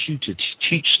 we ask you to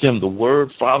teach them the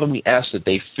word. Father, we ask that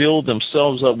they fill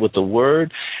themselves up with the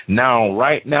word. Now,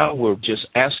 right now, we're just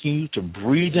asking you to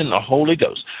breathe in the Holy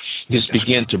Ghost. Just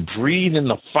begin to breathe in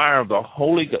the fire of the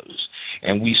Holy Ghost.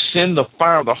 And we send the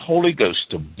fire of the Holy Ghost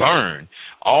to burn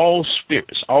all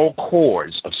spirits, all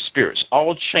cords of spirits,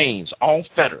 all chains, all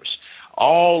fetters,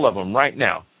 all of them right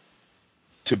now,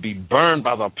 to be burned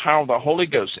by the power of the Holy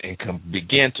Ghost and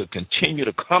begin to continue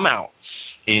to come out.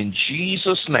 In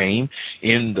Jesus' name,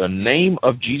 in the name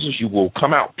of Jesus, you will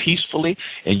come out peacefully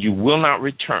and you will not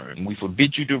return. We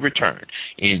forbid you to return.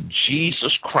 In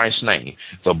Jesus Christ's name,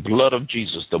 the blood of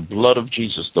Jesus, the blood of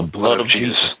Jesus, the blood of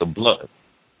Jesus, the blood.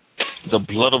 The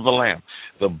blood of the Lamb,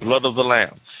 the blood of the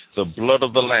Lamb, the blood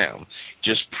of the Lamb.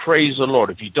 Just praise the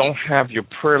Lord. If you don't have your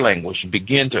prayer language,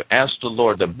 begin to ask the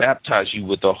Lord to baptize you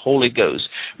with the Holy Ghost.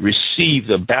 Receive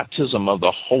the baptism of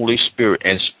the Holy Spirit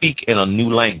and speak in a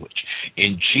new language.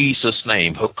 In Jesus'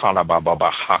 name.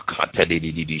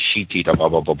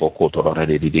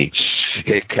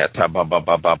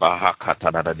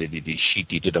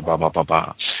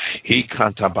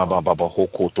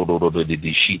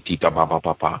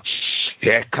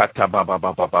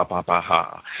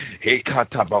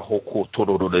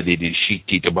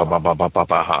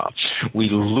 We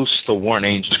loose the warring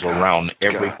angels around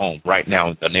every home right now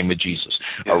in the name of Jesus.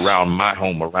 Around my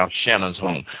home, around Shannon's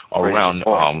home, around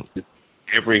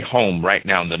every home right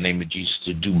now in the name of Jesus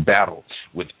to do battle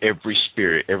with every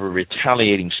spirit, every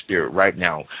retaliating spirit right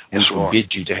now. We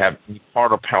forbid you to have any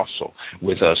part or parcel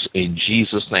with us in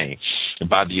Jesus' name. And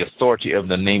by the authority of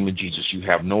the name of Jesus, you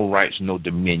have no rights, no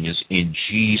dominions in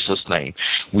Jesus' name.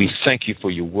 We thank you for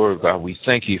your word, God. We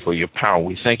thank you for your power.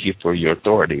 We thank you for your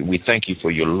authority. We thank you for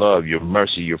your love, your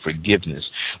mercy, your forgiveness.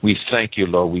 We thank you,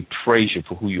 Lord. We praise you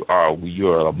for who you are. You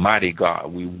are a mighty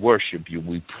God. We worship you.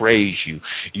 We praise you.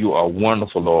 You are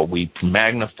wonderful, Lord. We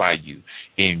magnify you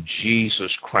in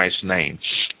Jesus Christ's name,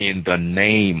 in the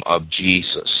name of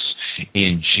Jesus,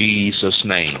 in Jesus'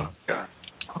 name.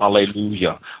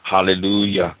 Hallelujah,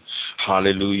 hallelujah,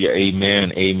 hallelujah,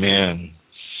 amen, amen.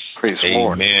 Praise the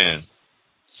Lord. Amen.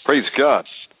 Praise God.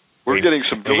 We're getting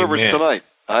some deliverance tonight.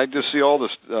 I just see all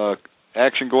this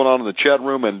action going on in the chat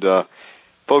room. And,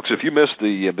 folks, if you missed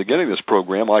the beginning of this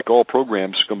program, like all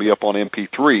programs, it's going to be up on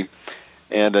MP3.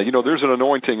 And, there's an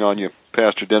anointing on you,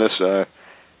 Pastor Denis.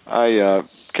 I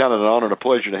count it an honor and a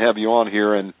pleasure to have you on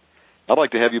here. And I'd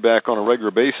like to have you back on a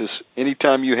regular basis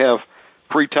anytime you have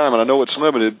free time. And I know it's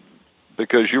limited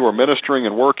because you are ministering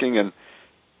and working and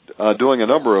doing a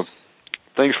number of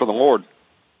things for the Lord.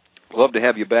 Love to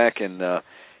have you back. And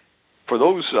for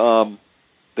those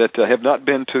that have not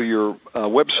been to your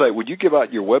website, would you give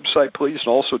out your website, please, and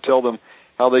also tell them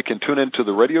how they can tune into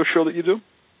the radio show that you do?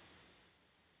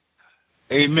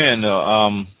 Amen.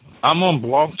 I'm on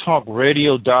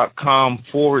blogtalkradio.com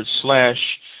 /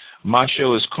 my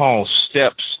show is called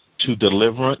Steps to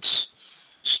Deliverance.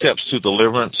 Steps to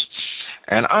Deliverance.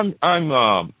 And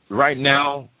I'm right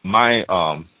now, my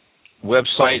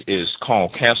website is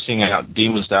called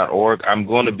castingoutdemons.org. I'm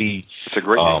going to be, it's a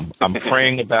great name. I'm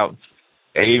praying about,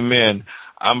 amen.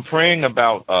 I'm praying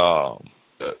about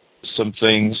some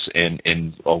things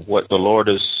and what the Lord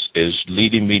is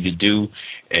leading me to do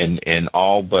and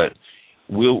all, but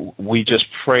we just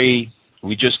pray,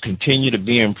 we just continue to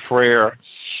be in prayer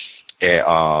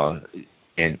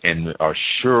and are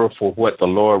sure for what the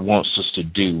Lord wants us to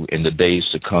do in the days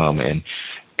to come, and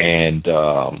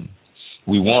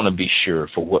we want to be sure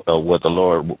for what the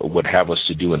Lord would have us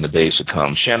to do in the days to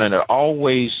come. Shannon, it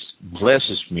always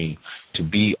blesses me to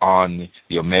be on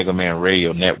the Omegaman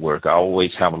radio network. I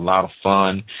always have a lot of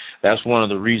fun. That's one of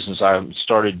the reasons I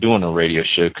started doing a radio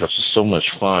show, because it's so much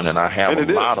fun, and I have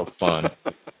a lot of fun.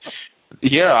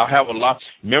 Yeah, I have a lot.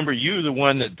 Remember, you're the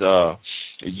one that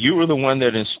you were the one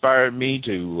that inspired me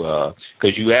to,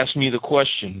 because you asked me the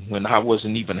question when I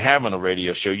wasn't even having a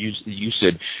radio show. You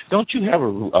said, don't you have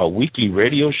a weekly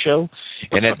radio show?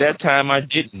 And at that time, I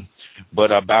didn't.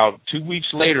 But about 2 weeks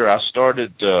later, I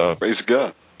started. Praise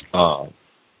God.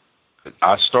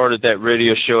 I started that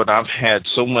radio show, and I've had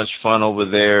so much fun over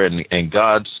there, and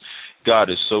God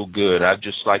is so good. I'd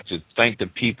just like to thank the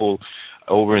people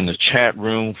over in the chat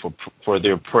room for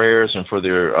their prayers and for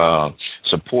their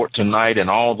support tonight, and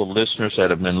all the listeners that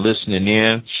have been listening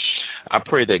in. I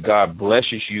pray that God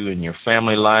blesses you in your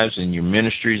family lives and your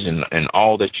ministries and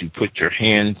all that you put your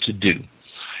hand to do.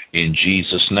 In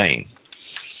Jesus' name.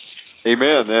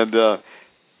 Amen. And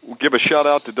we'll give a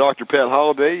shout-out to Dr. Pat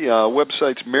Holliday.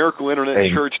 Website's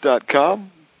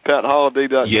miracleinternetchurch.com,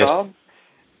 patholliday.com. Yes.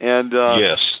 And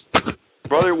yes.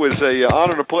 Brother, it was an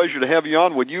honor and a pleasure to have you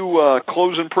on. Would you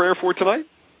close in prayer for tonight?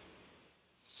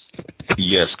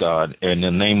 Yes, God, in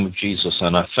the name of Jesus,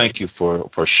 and I thank you for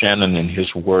Shannon and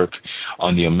his work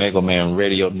on the Omegaman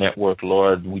Radio Network,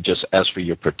 Lord. We just ask for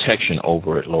your protection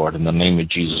over it, Lord. In the name of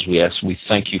Jesus, we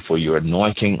thank you for your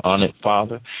anointing on it,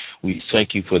 Father. We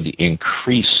thank you for the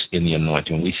increase in the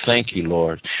anointing. We thank you,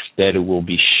 Lord, that it will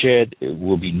be shed, it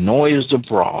will be noised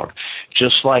abroad,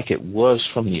 just like it was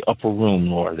from the upper room,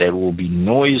 Lord, that it will be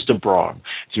noised abroad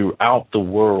throughout the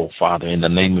world, Father, in the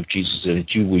name of Jesus, and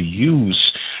that you will use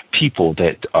people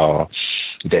that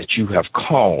you have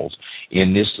called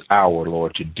in this hour,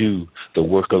 Lord, to do the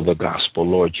work of the gospel.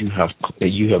 Lord, you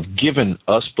have given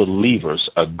us believers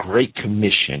a great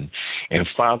commission, and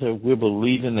Father, we're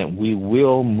believing that we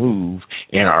will move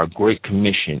in our great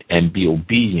commission and be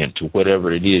obedient to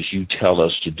whatever it is you tell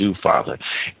us to do, Father.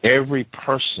 Every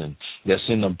person that's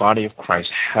in the body of Christ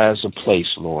has a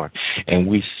place, Lord, and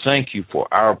we thank you for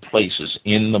our places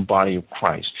in the body of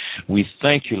Christ. We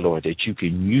thank you, Lord, that you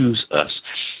can use us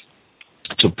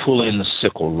to pull in the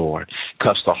sickle, Lord,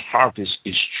 because the harvest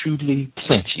is truly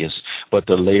plenteous, but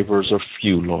the laborers are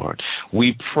few, Lord.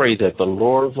 We pray that the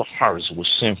Lord of the harvest will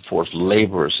send forth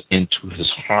laborers into his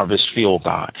harvest field,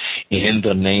 God, in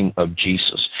the name of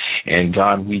Jesus. And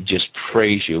God, we just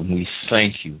praise you and we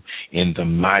thank you in the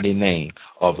mighty name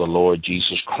of the Lord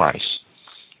Jesus Christ.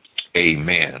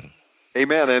 Amen.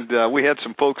 Amen. And we had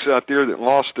some folks out there that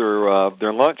lost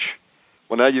their lunch.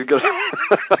 Well, now you've got to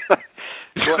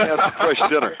go and have some fresh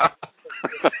dinner.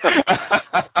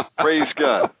 Praise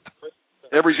God.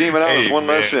 Every demon out is one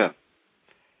less in.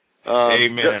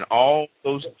 Amen. All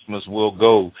those demons will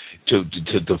go to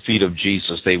the feet of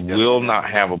Jesus. They will not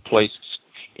have a place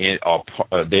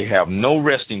they have no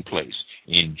resting place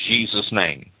in Jesus'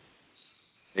 name.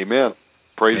 Amen.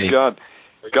 Praise God.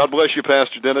 God bless you,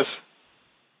 Pastor Dennis.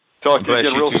 Talk to you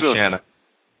again real soon. Shanna.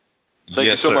 Thank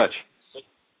you so much.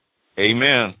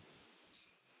 Amen.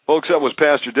 Folks, that was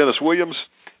Pastor Dennis Williams.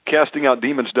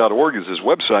 CastingOutDemons.org is his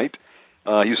website.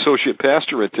 He's associate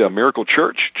pastor at Miracle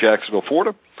Church, Jacksonville,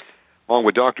 Florida, along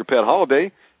with Dr. Pat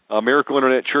Holliday,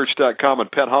 miracleinternetchurch.com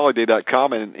and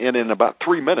patholliday.com. And in about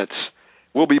 3 minutes,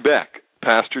 we'll be back.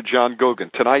 Pastor John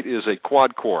Gogan. Tonight is a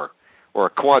quad core, or a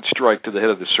quad strike to the head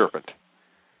of the serpent.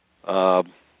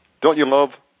 Don't you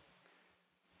love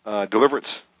deliverance?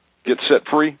 Get set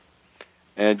free.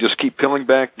 And just keep peeling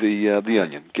back the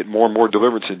onion. Get more and more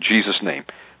deliverance in Jesus' name.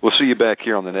 We'll see you back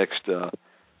here on the next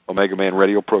Omegaman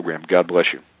radio program. God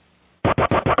bless you.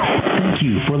 Thank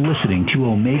you for listening to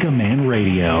Omegaman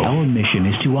Radio. Our mission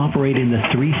is to operate in the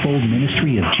threefold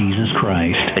ministry of Jesus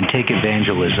Christ and take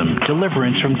evangelism,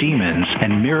 deliverance from demons,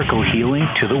 and miracle healing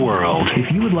to the world. If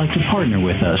you would like to partner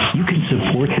with us, you can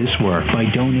support this work by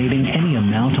donating any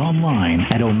amount online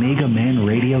at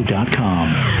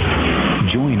OmegamanRadio.com.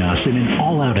 Join us in an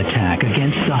all-out attack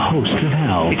against the hosts of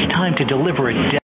hell. It's time to deliver a